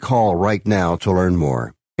free call right now to learn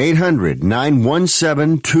more.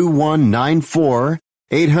 800-917-2194.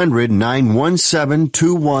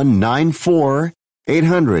 800-917-2194.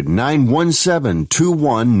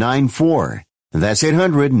 800-917-2194. That's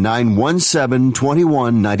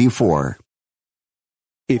 800-917-2194.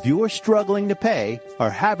 If you're struggling to pay or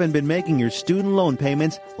haven't been making your student loan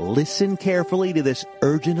payments, listen carefully to this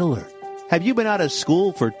urgent alert. Have you been out of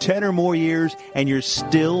school for 10 or more years and you're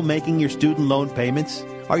still making your student loan payments?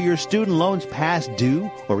 Are your student loans past due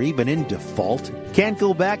or even in default? Can't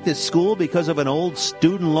go back to school because of an old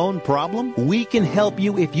student loan problem? We can help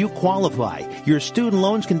you if you qualify. Your student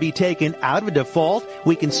loans can be taken out of default.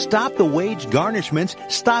 We can stop the wage garnishments,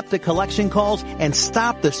 stop the collection calls, and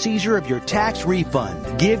stop the seizure of your tax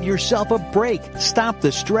refund. Give yourself a break. Stop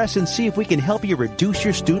the stress and see if we can help you reduce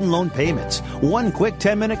your student loan payments. One quick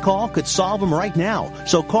 10-minute call could solve them right now.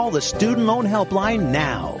 So call the Student Loan Helpline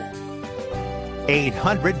now.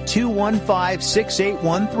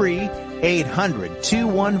 800-215-6813.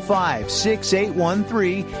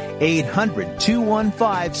 800-215-6813.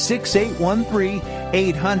 800-215-6813.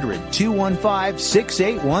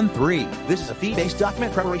 800-215-6813. This is a fee-based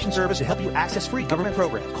document preparation service to help you access free government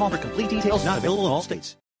programs. Call for complete details. Not available in all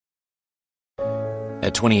states.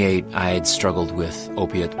 At 28, I had struggled with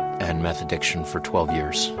opiate and meth addiction for 12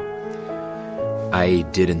 years. I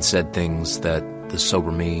did and said things that the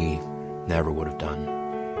sober me never would have done.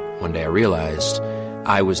 One day I realized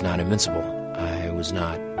I was not invincible. I was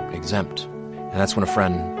not exempt. And that's when a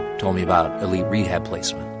friend told me about elite rehab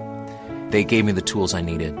placement. They gave me the tools I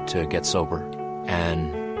needed to get sober,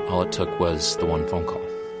 and all it took was the one phone call.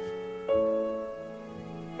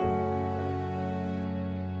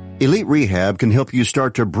 Elite Rehab can help you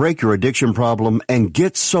start to break your addiction problem and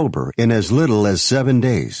get sober in as little as 7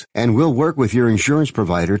 days. And we'll work with your insurance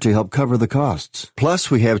provider to help cover the costs.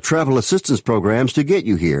 Plus, we have travel assistance programs to get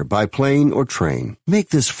you here by plane or train. Make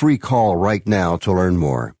this free call right now to learn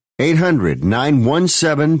more.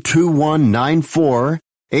 800-917-2194.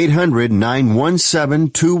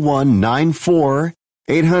 800-917-2194.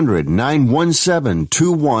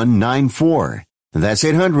 800-917-2194. That's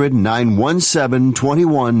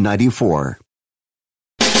 800-917-2194.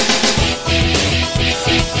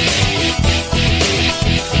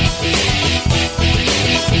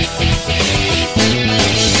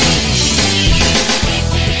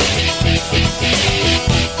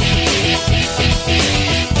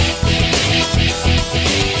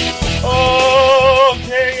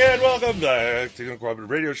 Okay, and welcome back to the Uncooperative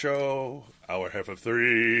Radio Show, hour half of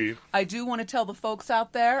 3. I do want to tell the folks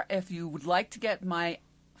out there, if you would like to get my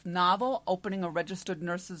novel, Opening a Registered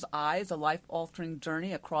Nurse's Eyes, A Life-Altering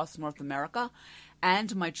Journey Across North America,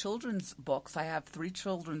 and my children's books, I have 3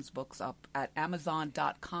 children's books up at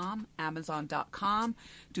Amazon.com. Amazon.com.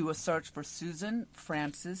 Do a search for Susan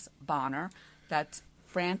Francis Bonner. That's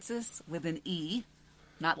Francis with an E,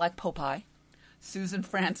 not like Popeye. Susan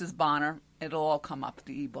Francis Bonner. It'll all come up,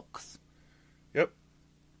 the e-books. Yep.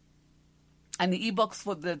 And the e-books,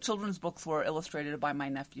 for the children's books, were illustrated by my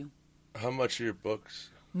nephew. How much are your books?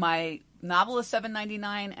 My novel is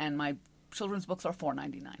 $7.99, and my children's books are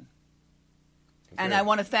 $4.99. Okay. And I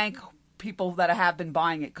want to thank people that have been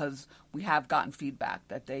buying it, because we have gotten feedback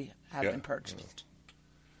that they have been purchased.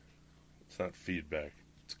 It's not feedback.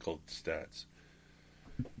 It's called stats.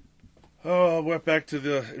 Oh, we're back to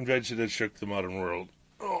the invention that shook the modern world.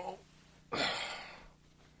 Oh.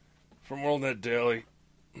 From WorldNet Daily.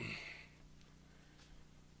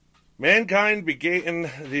 Mankind began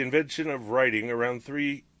the invention of writing around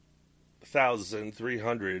 3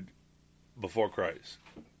 12,300 before Christ.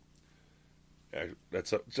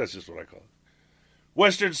 That's just what I call it.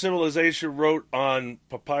 Western civilization wrote on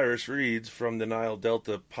papyrus reeds from the Nile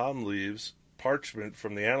Delta, palm leaves, parchment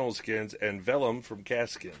from the animal skins, and vellum from cat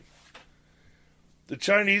skin. The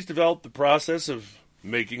Chinese developed the process of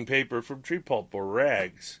making paper from tree pulp or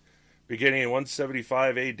rags, beginning in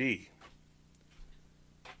 175 AD.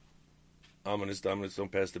 Ominous, don't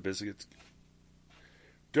pass the biscuits.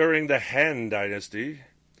 During the Han Dynasty,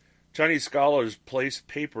 Chinese scholars placed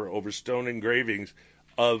paper over stone engravings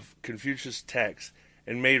of Confucius texts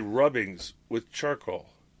and made rubbings with charcoal.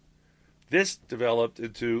 This developed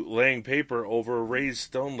into laying paper over raised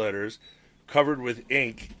stone letters covered with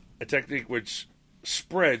ink, a technique which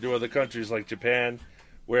spread to other countries like Japan,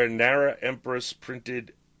 where Nara Empress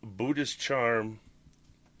printed Buddhist charm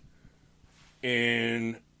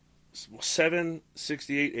in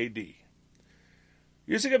 768 AD.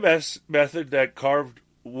 Using a method that carved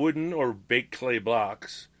wooden or baked clay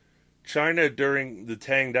blocks, China during the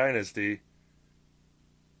Tang Dynasty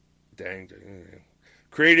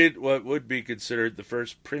created what would be considered the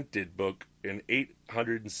first printed book in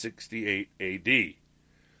 868 AD.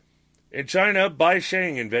 In China, Bai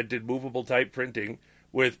Sheng invented movable type printing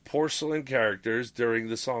with porcelain characters during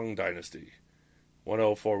the Song Dynasty,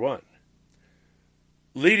 1041,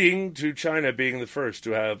 leading to China being the first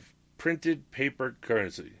to have printed paper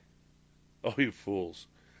currency. Oh, you fools.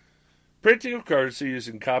 Printing of currency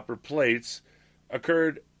using copper plates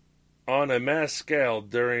occurred on a mass scale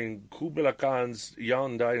during Kublai Khan's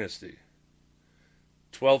Yuan Dynasty,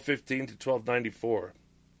 1215 to 1294.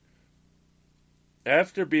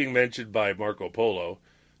 After being mentioned by Marco Polo,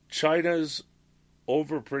 China's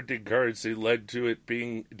overprinting currency led to it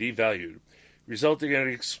being devalued, resulting in an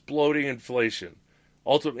exploding inflation.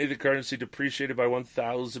 Ultimately, the currency depreciated by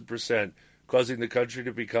 1,000%, causing the country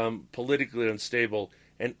to become politically unstable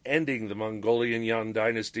and ending the Mongolian Yuan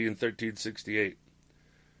Dynasty in 1368.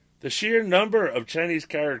 The sheer number of Chinese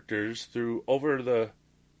characters through over the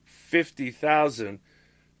 50,000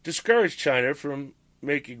 discouraged China from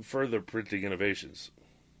making further printing innovations.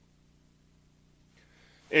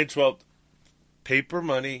 In 12th, paper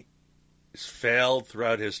money has failed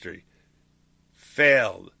throughout history.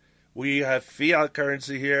 Failed. We have fiat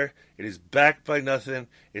currency here. It is backed by nothing.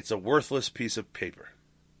 It's a worthless piece of paper.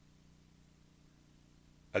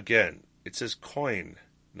 Again, it says coin,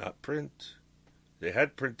 not print. They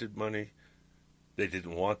had printed money. They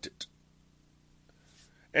didn't want it.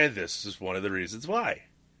 And this is one of the reasons why.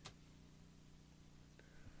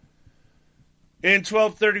 In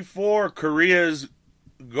 1234, Korea's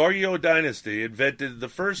Goryeo Dynasty invented the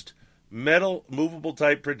first metal movable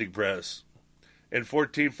type printing press. In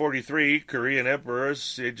 1443, Korean Emperor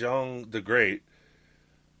Sejong the Great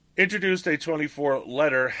introduced a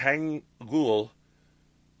 24-letter Hangul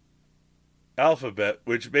alphabet,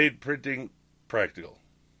 which made printing practical.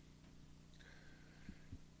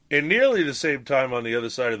 In nearly the same time on the other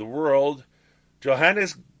side of the world,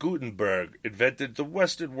 Johannes Gutenberg invented the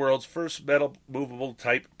Western world's first metal movable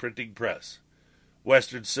type printing press.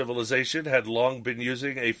 Western civilization had long been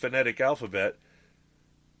using a phonetic alphabet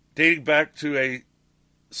dating back to a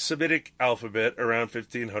Semitic alphabet around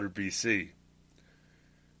 1500 BC.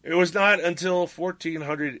 It was not until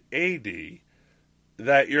 1400 AD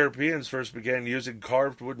that Europeans first began using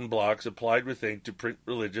carved wooden blocks applied with ink to print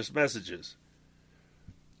religious messages.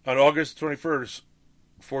 On August 21st,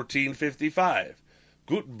 1455,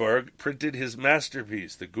 Gutenberg printed his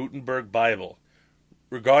masterpiece, the Gutenberg Bible,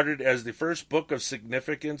 regarded as the first book of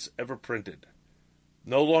significance ever printed.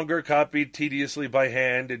 No longer copied tediously by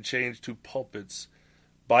hand and changed to pulpits,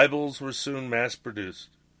 Bibles were soon mass-produced.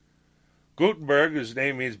 Gutenberg, whose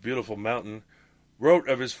name means beautiful mountain, wrote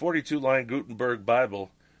of his 42-line Gutenberg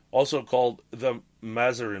Bible, also called the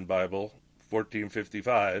Mazarin Bible,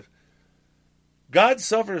 1455, God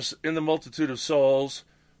suffers in the multitude of souls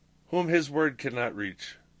whom his word cannot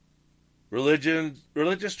reach.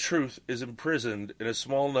 Religious truth is imprisoned in a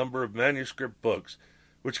small number of manuscript books,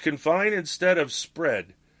 which confine instead of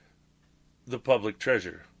spread the public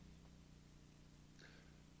treasure.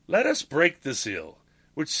 Let us break the seal,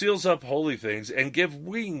 which seals up holy things, and give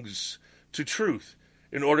wings to truth,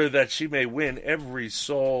 in order that she may win every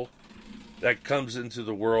soul that comes into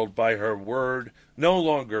the world by her word, no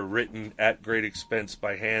longer written at great expense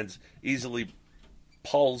by hands easily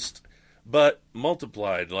pulsed, but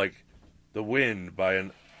multiplied like the wind by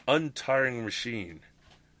an untiring machine.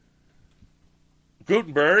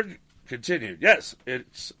 Gutenberg continued, yes,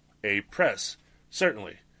 it's a press,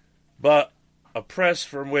 certainly, but a press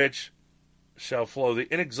from which shall flow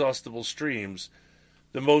the inexhaustible streams,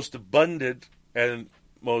 the most abundant and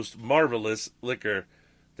most marvelous liquor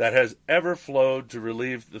that has ever flowed to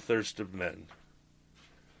relieve the thirst of men.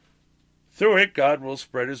 Through it, God will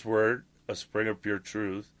spread his word, a spring of pure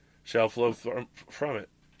truth shall flow from it.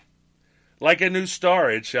 Like a new star,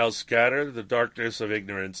 it shall scatter the darkness of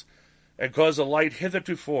ignorance and cause a light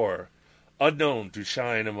hitherto unknown to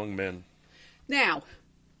shine among men. Now,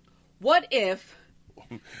 what if...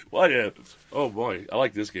 What if... Oh, boy, I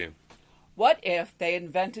like this game. What if they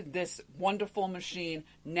invented this wonderful machine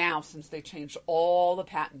now, since they changed all the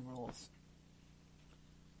patent rules?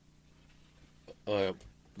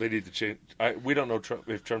 They need to change... we don't know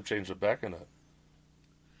if Trump changed it back or not.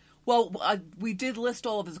 Well, we did list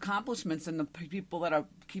all of his accomplishments, and the people that are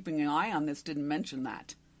keeping an eye on this didn't mention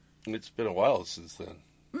that. It's been a while since then.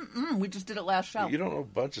 We just did it last show. You don't know a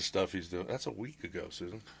bunch of stuff he's doing. That's a week ago,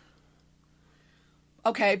 Susan.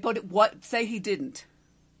 Okay, but say he didn't.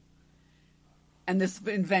 And this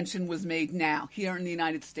invention was made now, here in the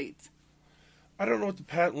United States. I don't know what the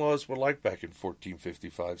patent laws were like back in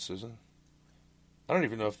 1455, Susan. I don't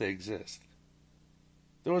even know if they exist.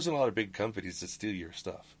 There wasn't a lot of big companies that steal your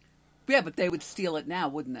stuff. Yeah, but they would steal it now,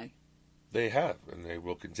 wouldn't they? They have, and they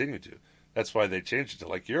will continue to. That's why they changed it to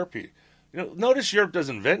like Europe. Notice Europe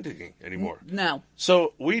doesn't invent anything anymore. No.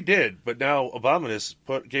 So we did, but now Obama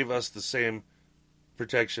gave us the same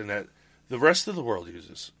protection that the rest of the world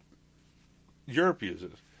uses. Europe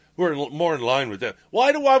uses. We're more in line with them.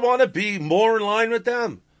 Why do I want to be more in line with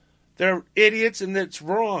them? They're idiots, and it's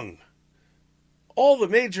wrong. All the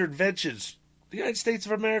major inventions, the United States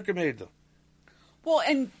of America made them. Well,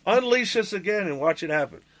 and unleash us again and watch it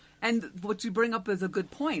happen. And what you bring up is a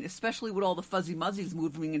good point, especially with all the Fuzzy Muzzies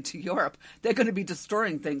moving into Europe. They're going to be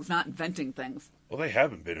destroying things, not inventing things. Well, they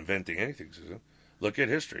haven't been inventing anything, Susan. Look at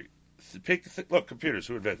history. Look, computers,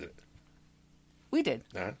 who invented it? We did.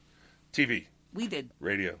 TV. We did.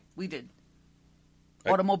 Radio. We did.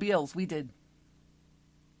 Automobiles. We did.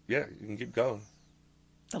 Yeah, you can keep going.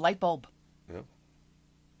 The light bulb. Yeah.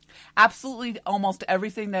 Absolutely almost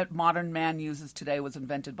everything that modern man uses today was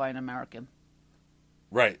invented by an American.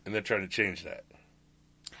 Right, and they're trying to change that.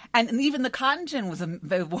 And even the cotton gin was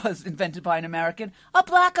invented by an American, a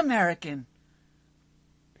black American.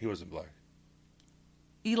 He wasn't black.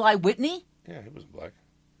 Eli Whitney? Yeah, he wasn't black.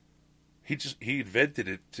 He invented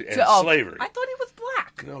it to end slavery. I thought he was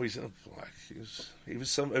black. No, he's not black. He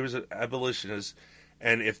was an abolitionist,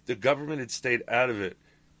 and if the government had stayed out of it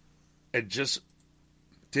and just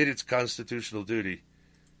did its constitutional duty,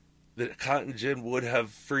 the cotton gin would have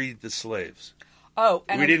freed the slaves. Oh,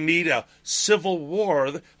 and we didn't need a civil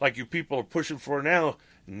war like you people are pushing for now.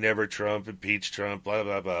 Never Trump, impeach Trump, blah,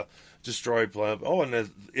 blah, blah. Destroy Trump. Oh, and the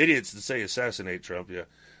idiots that say assassinate Trump. Yeah,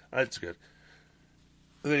 that's good.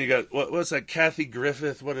 And then you got, what's that, Kathy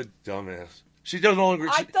Griffith? What a dumbass. She doesn't longer...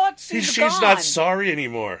 I thought she's gone. She's not sorry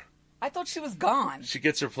anymore. I thought she was gone. She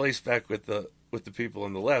gets her place back with the people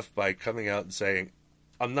on the left by coming out and saying,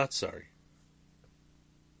 I'm not sorry.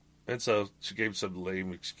 And so she gave some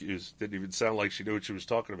lame excuse. Didn't even sound like she knew what she was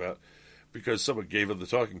talking about because someone gave her the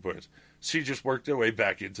talking points. She just worked her way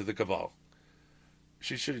back into the cabal.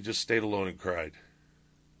 She should have just stayed alone and cried.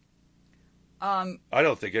 I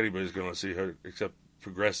don't think anybody's going to see her except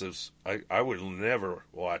progressives. I would never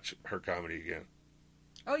watch her comedy again.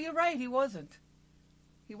 Oh, you're right. He wasn't.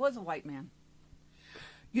 He was a white man.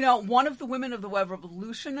 You know, one of the women of the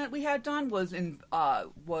revolution that we had done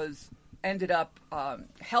ended up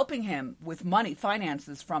helping him with money,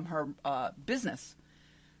 finances from her business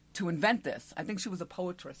to invent this. I think she was a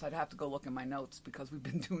poetess. I'd have to go look in my notes because we've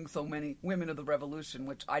been doing so many women of the revolution,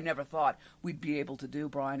 which I never thought we'd be able to do,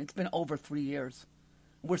 Brian. It's been over 3 years.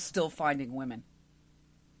 We're still finding women.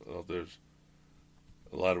 Well, there's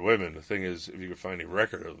a lot of women. The thing is, if you can find a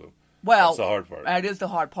record of them, well, that's the hard part. It is the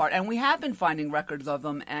hard part. And we have been finding records of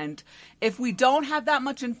them. And if we don't have that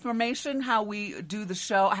much information, how we do the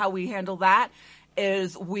show, how we handle that,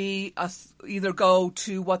 is we either go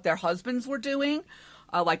to what their husbands were doing,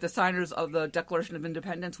 like the signers of the Declaration of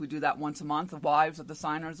Independence. We do that once a month, the wives of the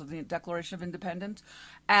signers of the Declaration of Independence.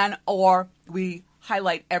 Or we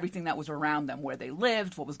highlight everything that was around them, where they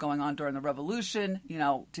lived, what was going on during the revolution,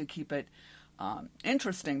 to keep it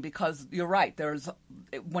interesting, because you're right.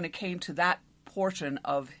 When it came to that portion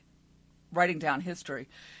of writing down history,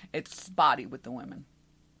 it's spotty with the women.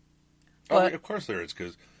 But, of course there is,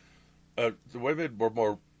 because the women were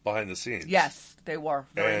more behind the scenes. Yes, they were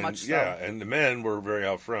very much so. Yeah, and the men were very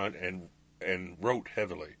out front and wrote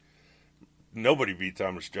heavily. Nobody beat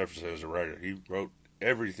Thomas Jefferson as a writer. He wrote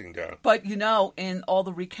everything down. But in all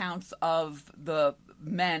the recounts of the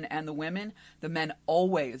men and the men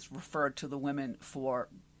always referred to the women for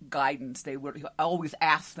guidance. They would always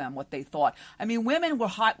ask them what they thought. I mean, women were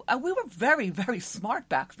hot. We were very, very smart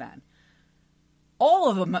back then. All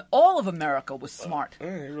of America was smart. You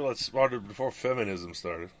were a lot smarter before feminism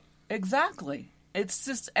started. Exactly. It's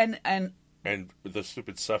just and the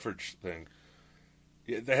stupid suffrage thing.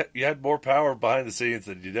 You had more power behind the scenes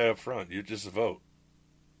than you did up front. You just vote.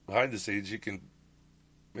 Behind the scenes, you can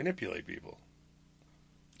manipulate people.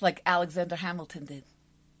 Like Alexander Hamilton did.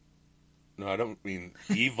 No, I don't mean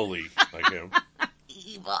evilly like him.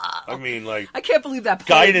 Evil. I mean, like, I can't believe that.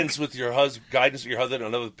 Guidance with your husband,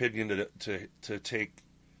 another opinion to take.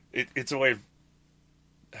 It's a way of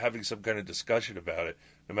having some kind of discussion about it,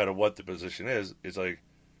 no matter what the position is. It's like,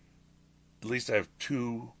 at least I have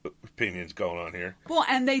two opinions going on here. Well,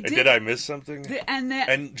 and they did. Did I miss something?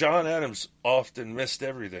 And John Adams often missed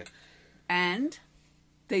everything. And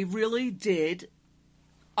they really did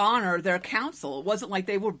honor their counsel. It wasn't like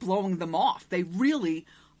they were blowing them off. They really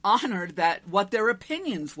honored what their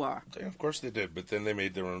opinions were. Yeah, of course they did, but then they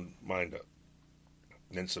made their own mind up.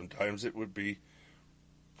 And sometimes it would be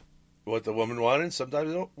what the woman wanted,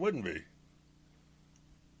 sometimes it wouldn't be.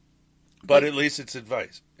 But at least it's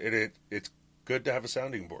advice. It's good to have a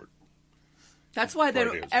sounding board. That's why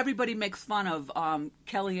everybody makes fun of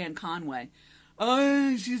Kellyanne Conway.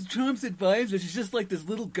 Oh, she's Trump's advisor. She's just like this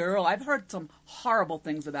little girl. I've heard some horrible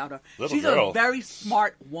things about her. She's a very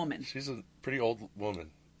smart woman. She's a pretty old woman.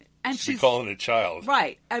 And she's calling a child.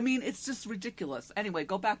 Right. I mean, it's just ridiculous. Anyway,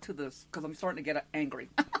 go back to this, because I'm starting to get angry.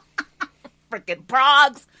 Frickin'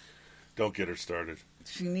 progs! Don't get her started.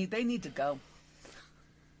 They need to go.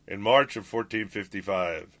 In March of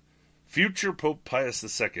 1455, future Pope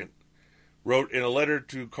Pius II wrote in a letter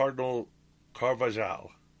to Cardinal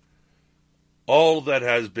Carvajal, "All that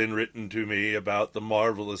has been written to me about the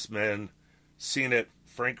marvelous men seen at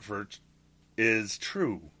Frankfurt is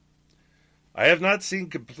true. I have not seen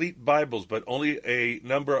complete Bibles, but only a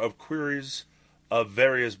number of queries of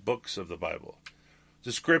various books of the Bible.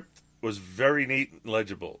 The script was very neat and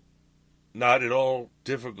legible, not at all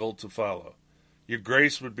difficult to follow. Your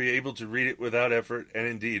Grace would be able to read it without effort, and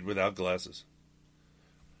indeed without glasses.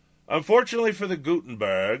 Unfortunately for the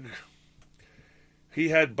Gutenberg, he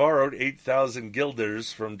had borrowed 8,000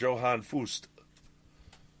 guilders from Johann Fust,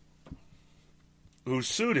 who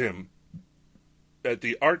sued him at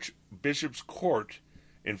the Archbishop's court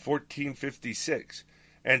in 1456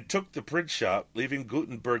 and took the print shop, leaving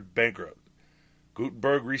Gutenberg bankrupt.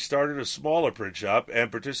 Gutenberg restarted a smaller print shop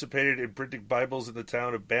and participated in printing Bibles in the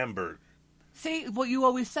town of Bamberg." See, what you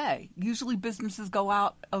always say. Usually businesses go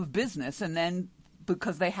out of business, and then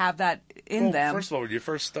because they have that in them. First of all,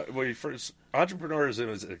 when you first entrepreneurism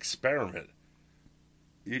is an experiment.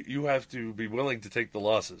 You have to be willing to take the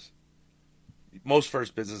losses. Most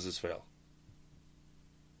first businesses fail.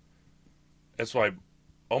 That's why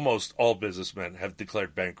almost all businessmen have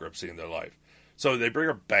declared bankruptcy in their life. So they bring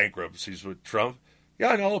up bankruptcies with Trump. Yeah,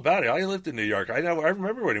 I know all about it. I lived in New York. I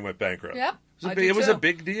remember when he went bankrupt. Yep, it was a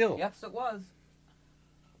big deal. Yes, it was.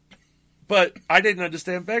 But I didn't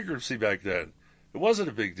understand bankruptcy back then. It wasn't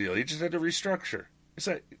a big deal. You just had to restructure.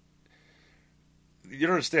 You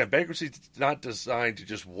don't understand. Bankruptcy is not designed to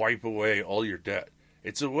just wipe away all your debt.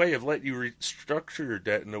 It's a way of letting you restructure your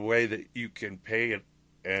debt in a way that you can pay it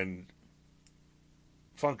and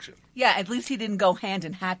function. Yeah, at least he didn't go hand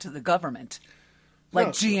in hand to the government like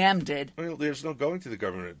GM did. Well, there's no going to the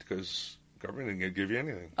government because the government isn't going to give you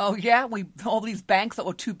anything. Oh, yeah? All these banks that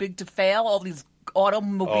were too big to fail, all these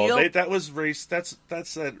automobiles. That was race. That's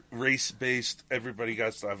that race-based, everybody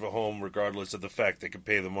got to have a home regardless of the fact they can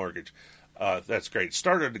pay the mortgage. That's great.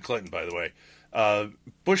 Started under Clinton, by the way.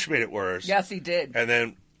 Bush made it worse. Yes, he did. And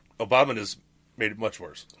then Obama has made it much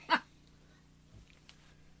worse.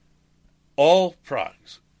 All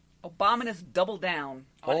progs. Obama has doubled down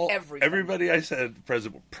on everything. Everybody I said,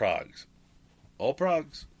 President, progs. All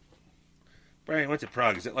progs. Brian, what's a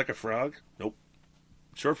prog? Is it like a frog? Nope.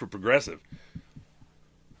 Short for progressive.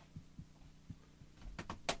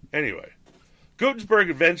 Anyway, Gutenberg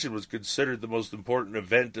invention was considered the most important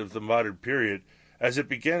event of the modern period, as it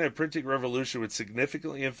began a printing revolution which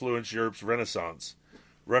significantly influenced Europe's Renaissance,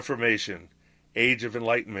 Reformation, Age of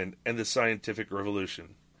Enlightenment, and the Scientific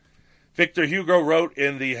Revolution. Victor Hugo wrote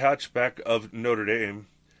in The Hatchback of Notre Dame,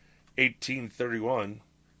 1831,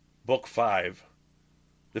 Book 5,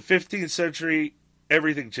 "The 15th century,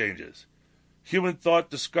 everything changes. Human thought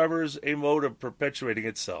discovers a mode of perpetuating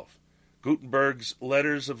itself. Gutenberg's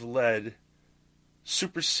letters of lead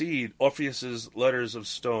supersede Orpheus's letters of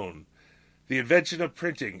stone. The invention of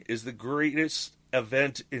printing is the greatest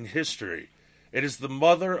event in history. It is the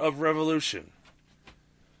mother of revolution."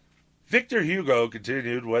 Victor Hugo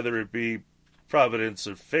continued, whether it be providence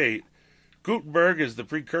or fate, Gutenberg is the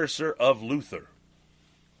precursor of Luther.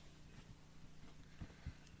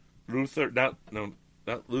 Not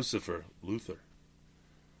Lucifer, Luther.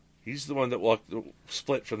 He's the one that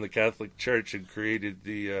split from the Catholic Church and created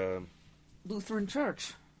the Lutheran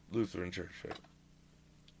Church. Lutheran Church, right?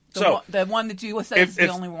 The one that you say is the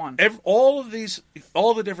only one. All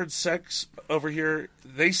the different sects over here,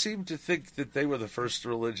 they seem to think that they were the first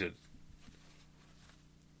religion.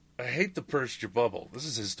 I hate to burst your bubble. This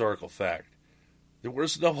is a historical fact. There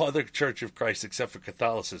was no other Church of Christ except for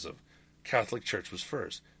Catholicism. Catholic Church was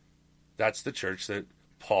first. That's the church that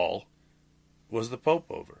Paul was the Pope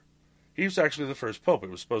over. He was actually the first Pope.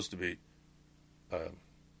 It was supposed to be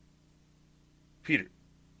Peter.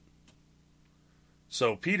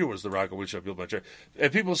 So Peter was the rock on which I built my church.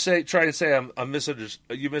 And people try to say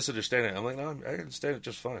you misunderstand it. I'm like, no, I understand it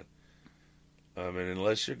just fine. And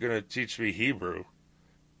unless you're going to teach me Hebrew,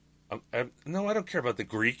 no, I don't care about the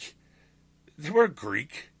Greek. They were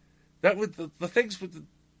Greek. That with the things with the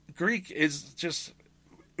Greek is just,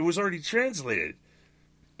 it was already translated.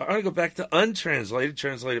 I want to go back to untranslated,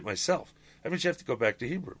 translate it myself. That means you have to go back to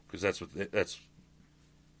Hebrew because that's what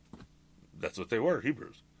they were,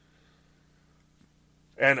 Hebrews.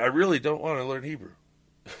 And I really don't want to learn Hebrew.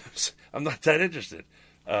 I'm not that interested.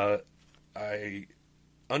 I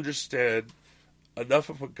understand enough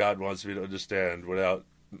of what God wants me to understand without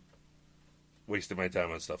wasting my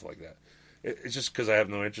time on stuff like that. It's just because I have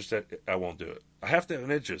no interest in it, I won't do it. I have to have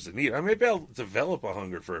an interest and need. Maybe I'll develop a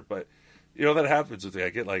hunger for it, but that happens with me. I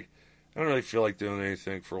get I don't really feel like doing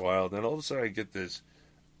anything for a while. Then all of a sudden I get this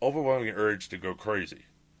overwhelming urge to go crazy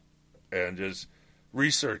and just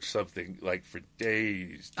research something for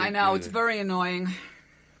days. I know, it's very annoying.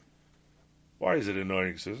 Why is it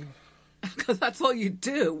annoying, Susan? Because that's all you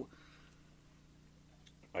do.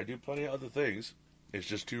 I do plenty of other things. It's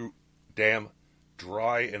just too damn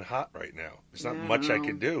dry and hot right now. There's not much I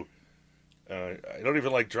can do. I don't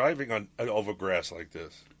even like driving over grass like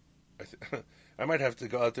this. I might have to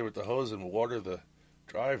go out there with the hose and water the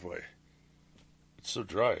driveway. It's so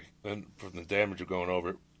dry. And from the damage of going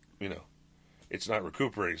over it, it's not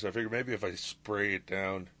recuperating. So I figure maybe if I spray it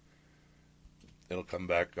down, it'll come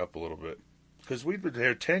back up a little bit. Because we've been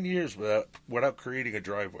here 10 years without creating a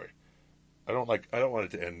driveway. I don't want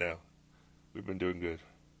it to end now. We've been doing good.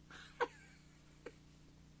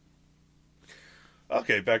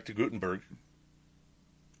 Okay, back to Gutenberg.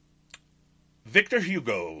 Victor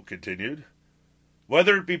Hugo continued,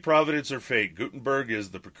 whether it be providence or fate, Gutenberg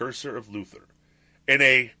is the precursor of Luther. In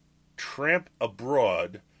A Tramp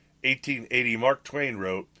Abroad, 1880, Mark Twain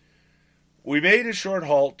wrote, we made a short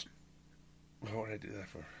halt, what did I do that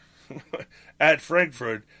for? At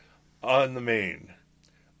Frankfurt on the Main.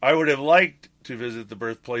 I would have liked to visit the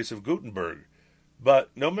birthplace of Gutenberg,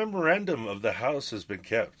 but no memorandum of the house has been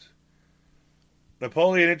kept.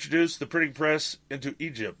 Napoleon introduced the printing press into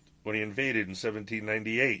Egypt when he invaded in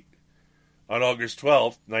 1798. On August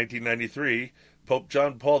 12, 1993, Pope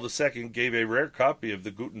John Paul II gave a rare copy of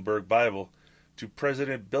the Gutenberg Bible to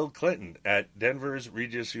President Bill Clinton at Denver's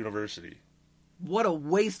Regis University. What a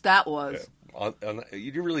waste that was.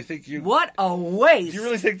 You really think What a waste. You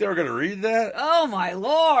really think they were going to read that? Oh, my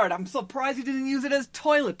Lord. I'm surprised he didn't use it as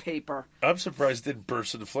toilet paper. I'm surprised it didn't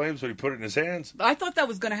burst into flames when he put it in his hands. I thought that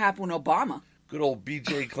was going to happen with Obama. Good old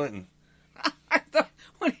B.J. Clinton. I thought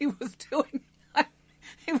when he was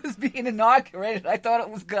he was being inaugurated, I swore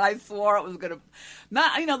it was going to,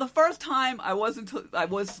 the first time I was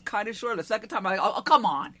kind of sure. The second time I oh, come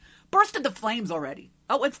on. Burst into flames already.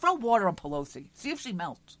 Oh, and throw water on Pelosi. See if she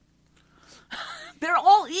melts. They're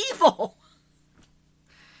all evil.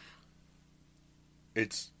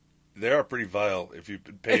 They are pretty vile if you've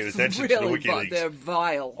been paying attention to the WikiLeaks. They're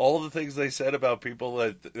vile. All the things they said about people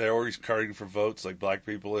that they're always carrying for votes, like black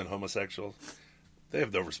people and homosexuals. They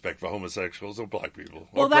have no respect for homosexuals or black people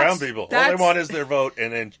or brown people. All they want is their vote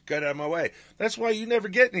and then get out of my way. That's why you never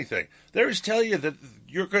get anything. They always tell you that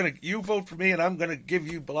you vote for me and I'm going to give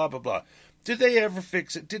you blah, blah, blah. Did they ever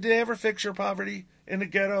fix it? Did they ever fix your poverty in the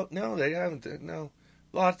ghetto? No, they haven't. No.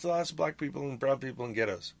 Lots of black people and brown people in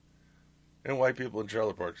ghettos. And white people in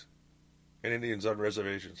trailer parks. And Indians on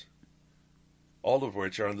reservations. All of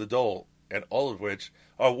which are on the dole. And all of which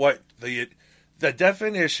are what the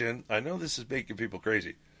definition, I know this is making people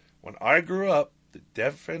crazy. When I grew up, the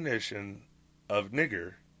definition of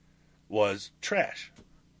nigger was trash.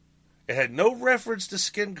 It had no reference to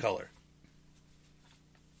skin color.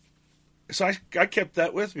 So I kept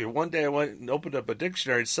that with me. One day I went and opened up a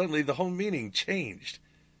dictionary and suddenly the whole meaning changed.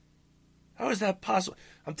 How is that possible?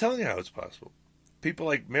 I'm telling you how it's possible. People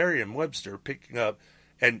like Merriam-Webster picking up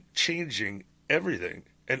and changing everything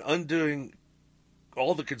and undoing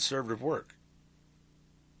all the conservative work.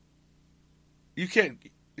 You can't.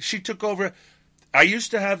 She took over. I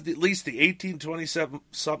used to have at least the 1827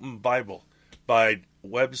 something Bible by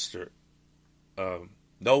Webster,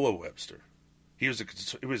 Noah Webster. He was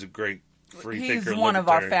a great free thinker. He's one of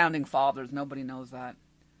our founding fathers. Nobody knows that.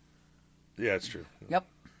 Yeah, it's true. Yep,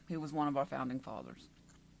 he was one of our founding fathers.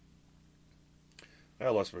 I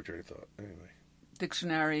lost my train of thought. Anyway.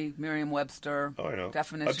 Dictionary, Merriam-Webster. Oh, I know.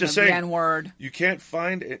 Definition I'm just of saying, the N-word. You can't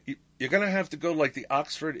find it. You're going to have to go like the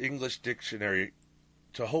Oxford English Dictionary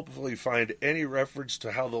to hopefully find any reference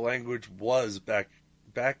to how the language was back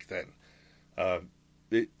then.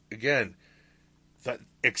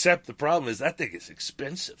 Except the problem is that thing is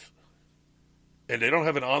expensive. And they don't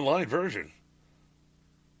have an online version.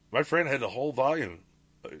 My friend had the whole volume.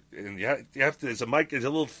 And you have to. There's a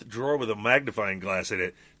little drawer with a magnifying glass in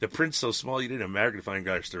it. The print's so small you need a magnifying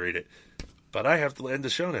glass to read it. But I have to end the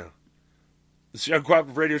show now. This is the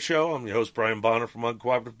Uncooperative Radio Show. I'm your host, Brian Bonner from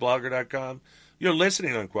UncooperativeBlogger.com. You're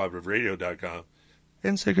listening on CooperativeRadio.com.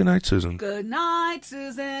 And say goodnight, Susan. Good night,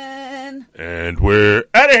 Susan. And we're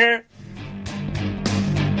out of here.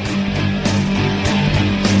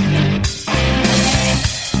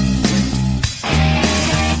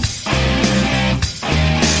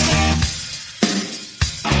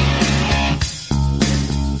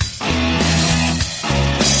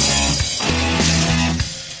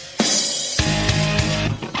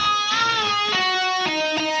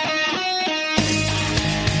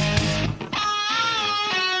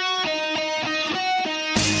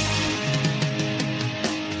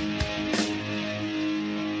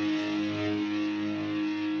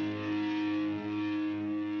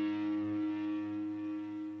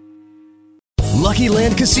 Lucky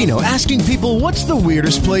Land Casino, asking people, what's the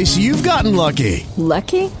weirdest place you've gotten lucky?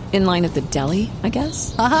 Lucky? In line at the deli, I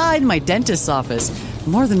guess? Aha, in my dentist's office.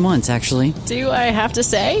 More than once, actually. Do I have to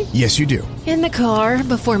say? Yes, you do. In the car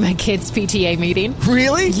before my kids' PTA meeting.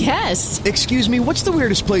 Really? Yes. Excuse me, what's the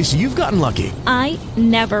weirdest place you've gotten lucky? I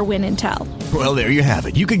never win and tell. Well, there you have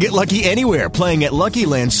it. You can get lucky anywhere, playing at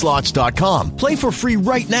LuckyLandSlots.com. Play for free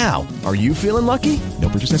right now. Are you feeling lucky? No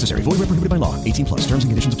purchase necessary. Void where prohibited by law. 18+. Terms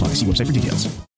and conditions apply. See website for details.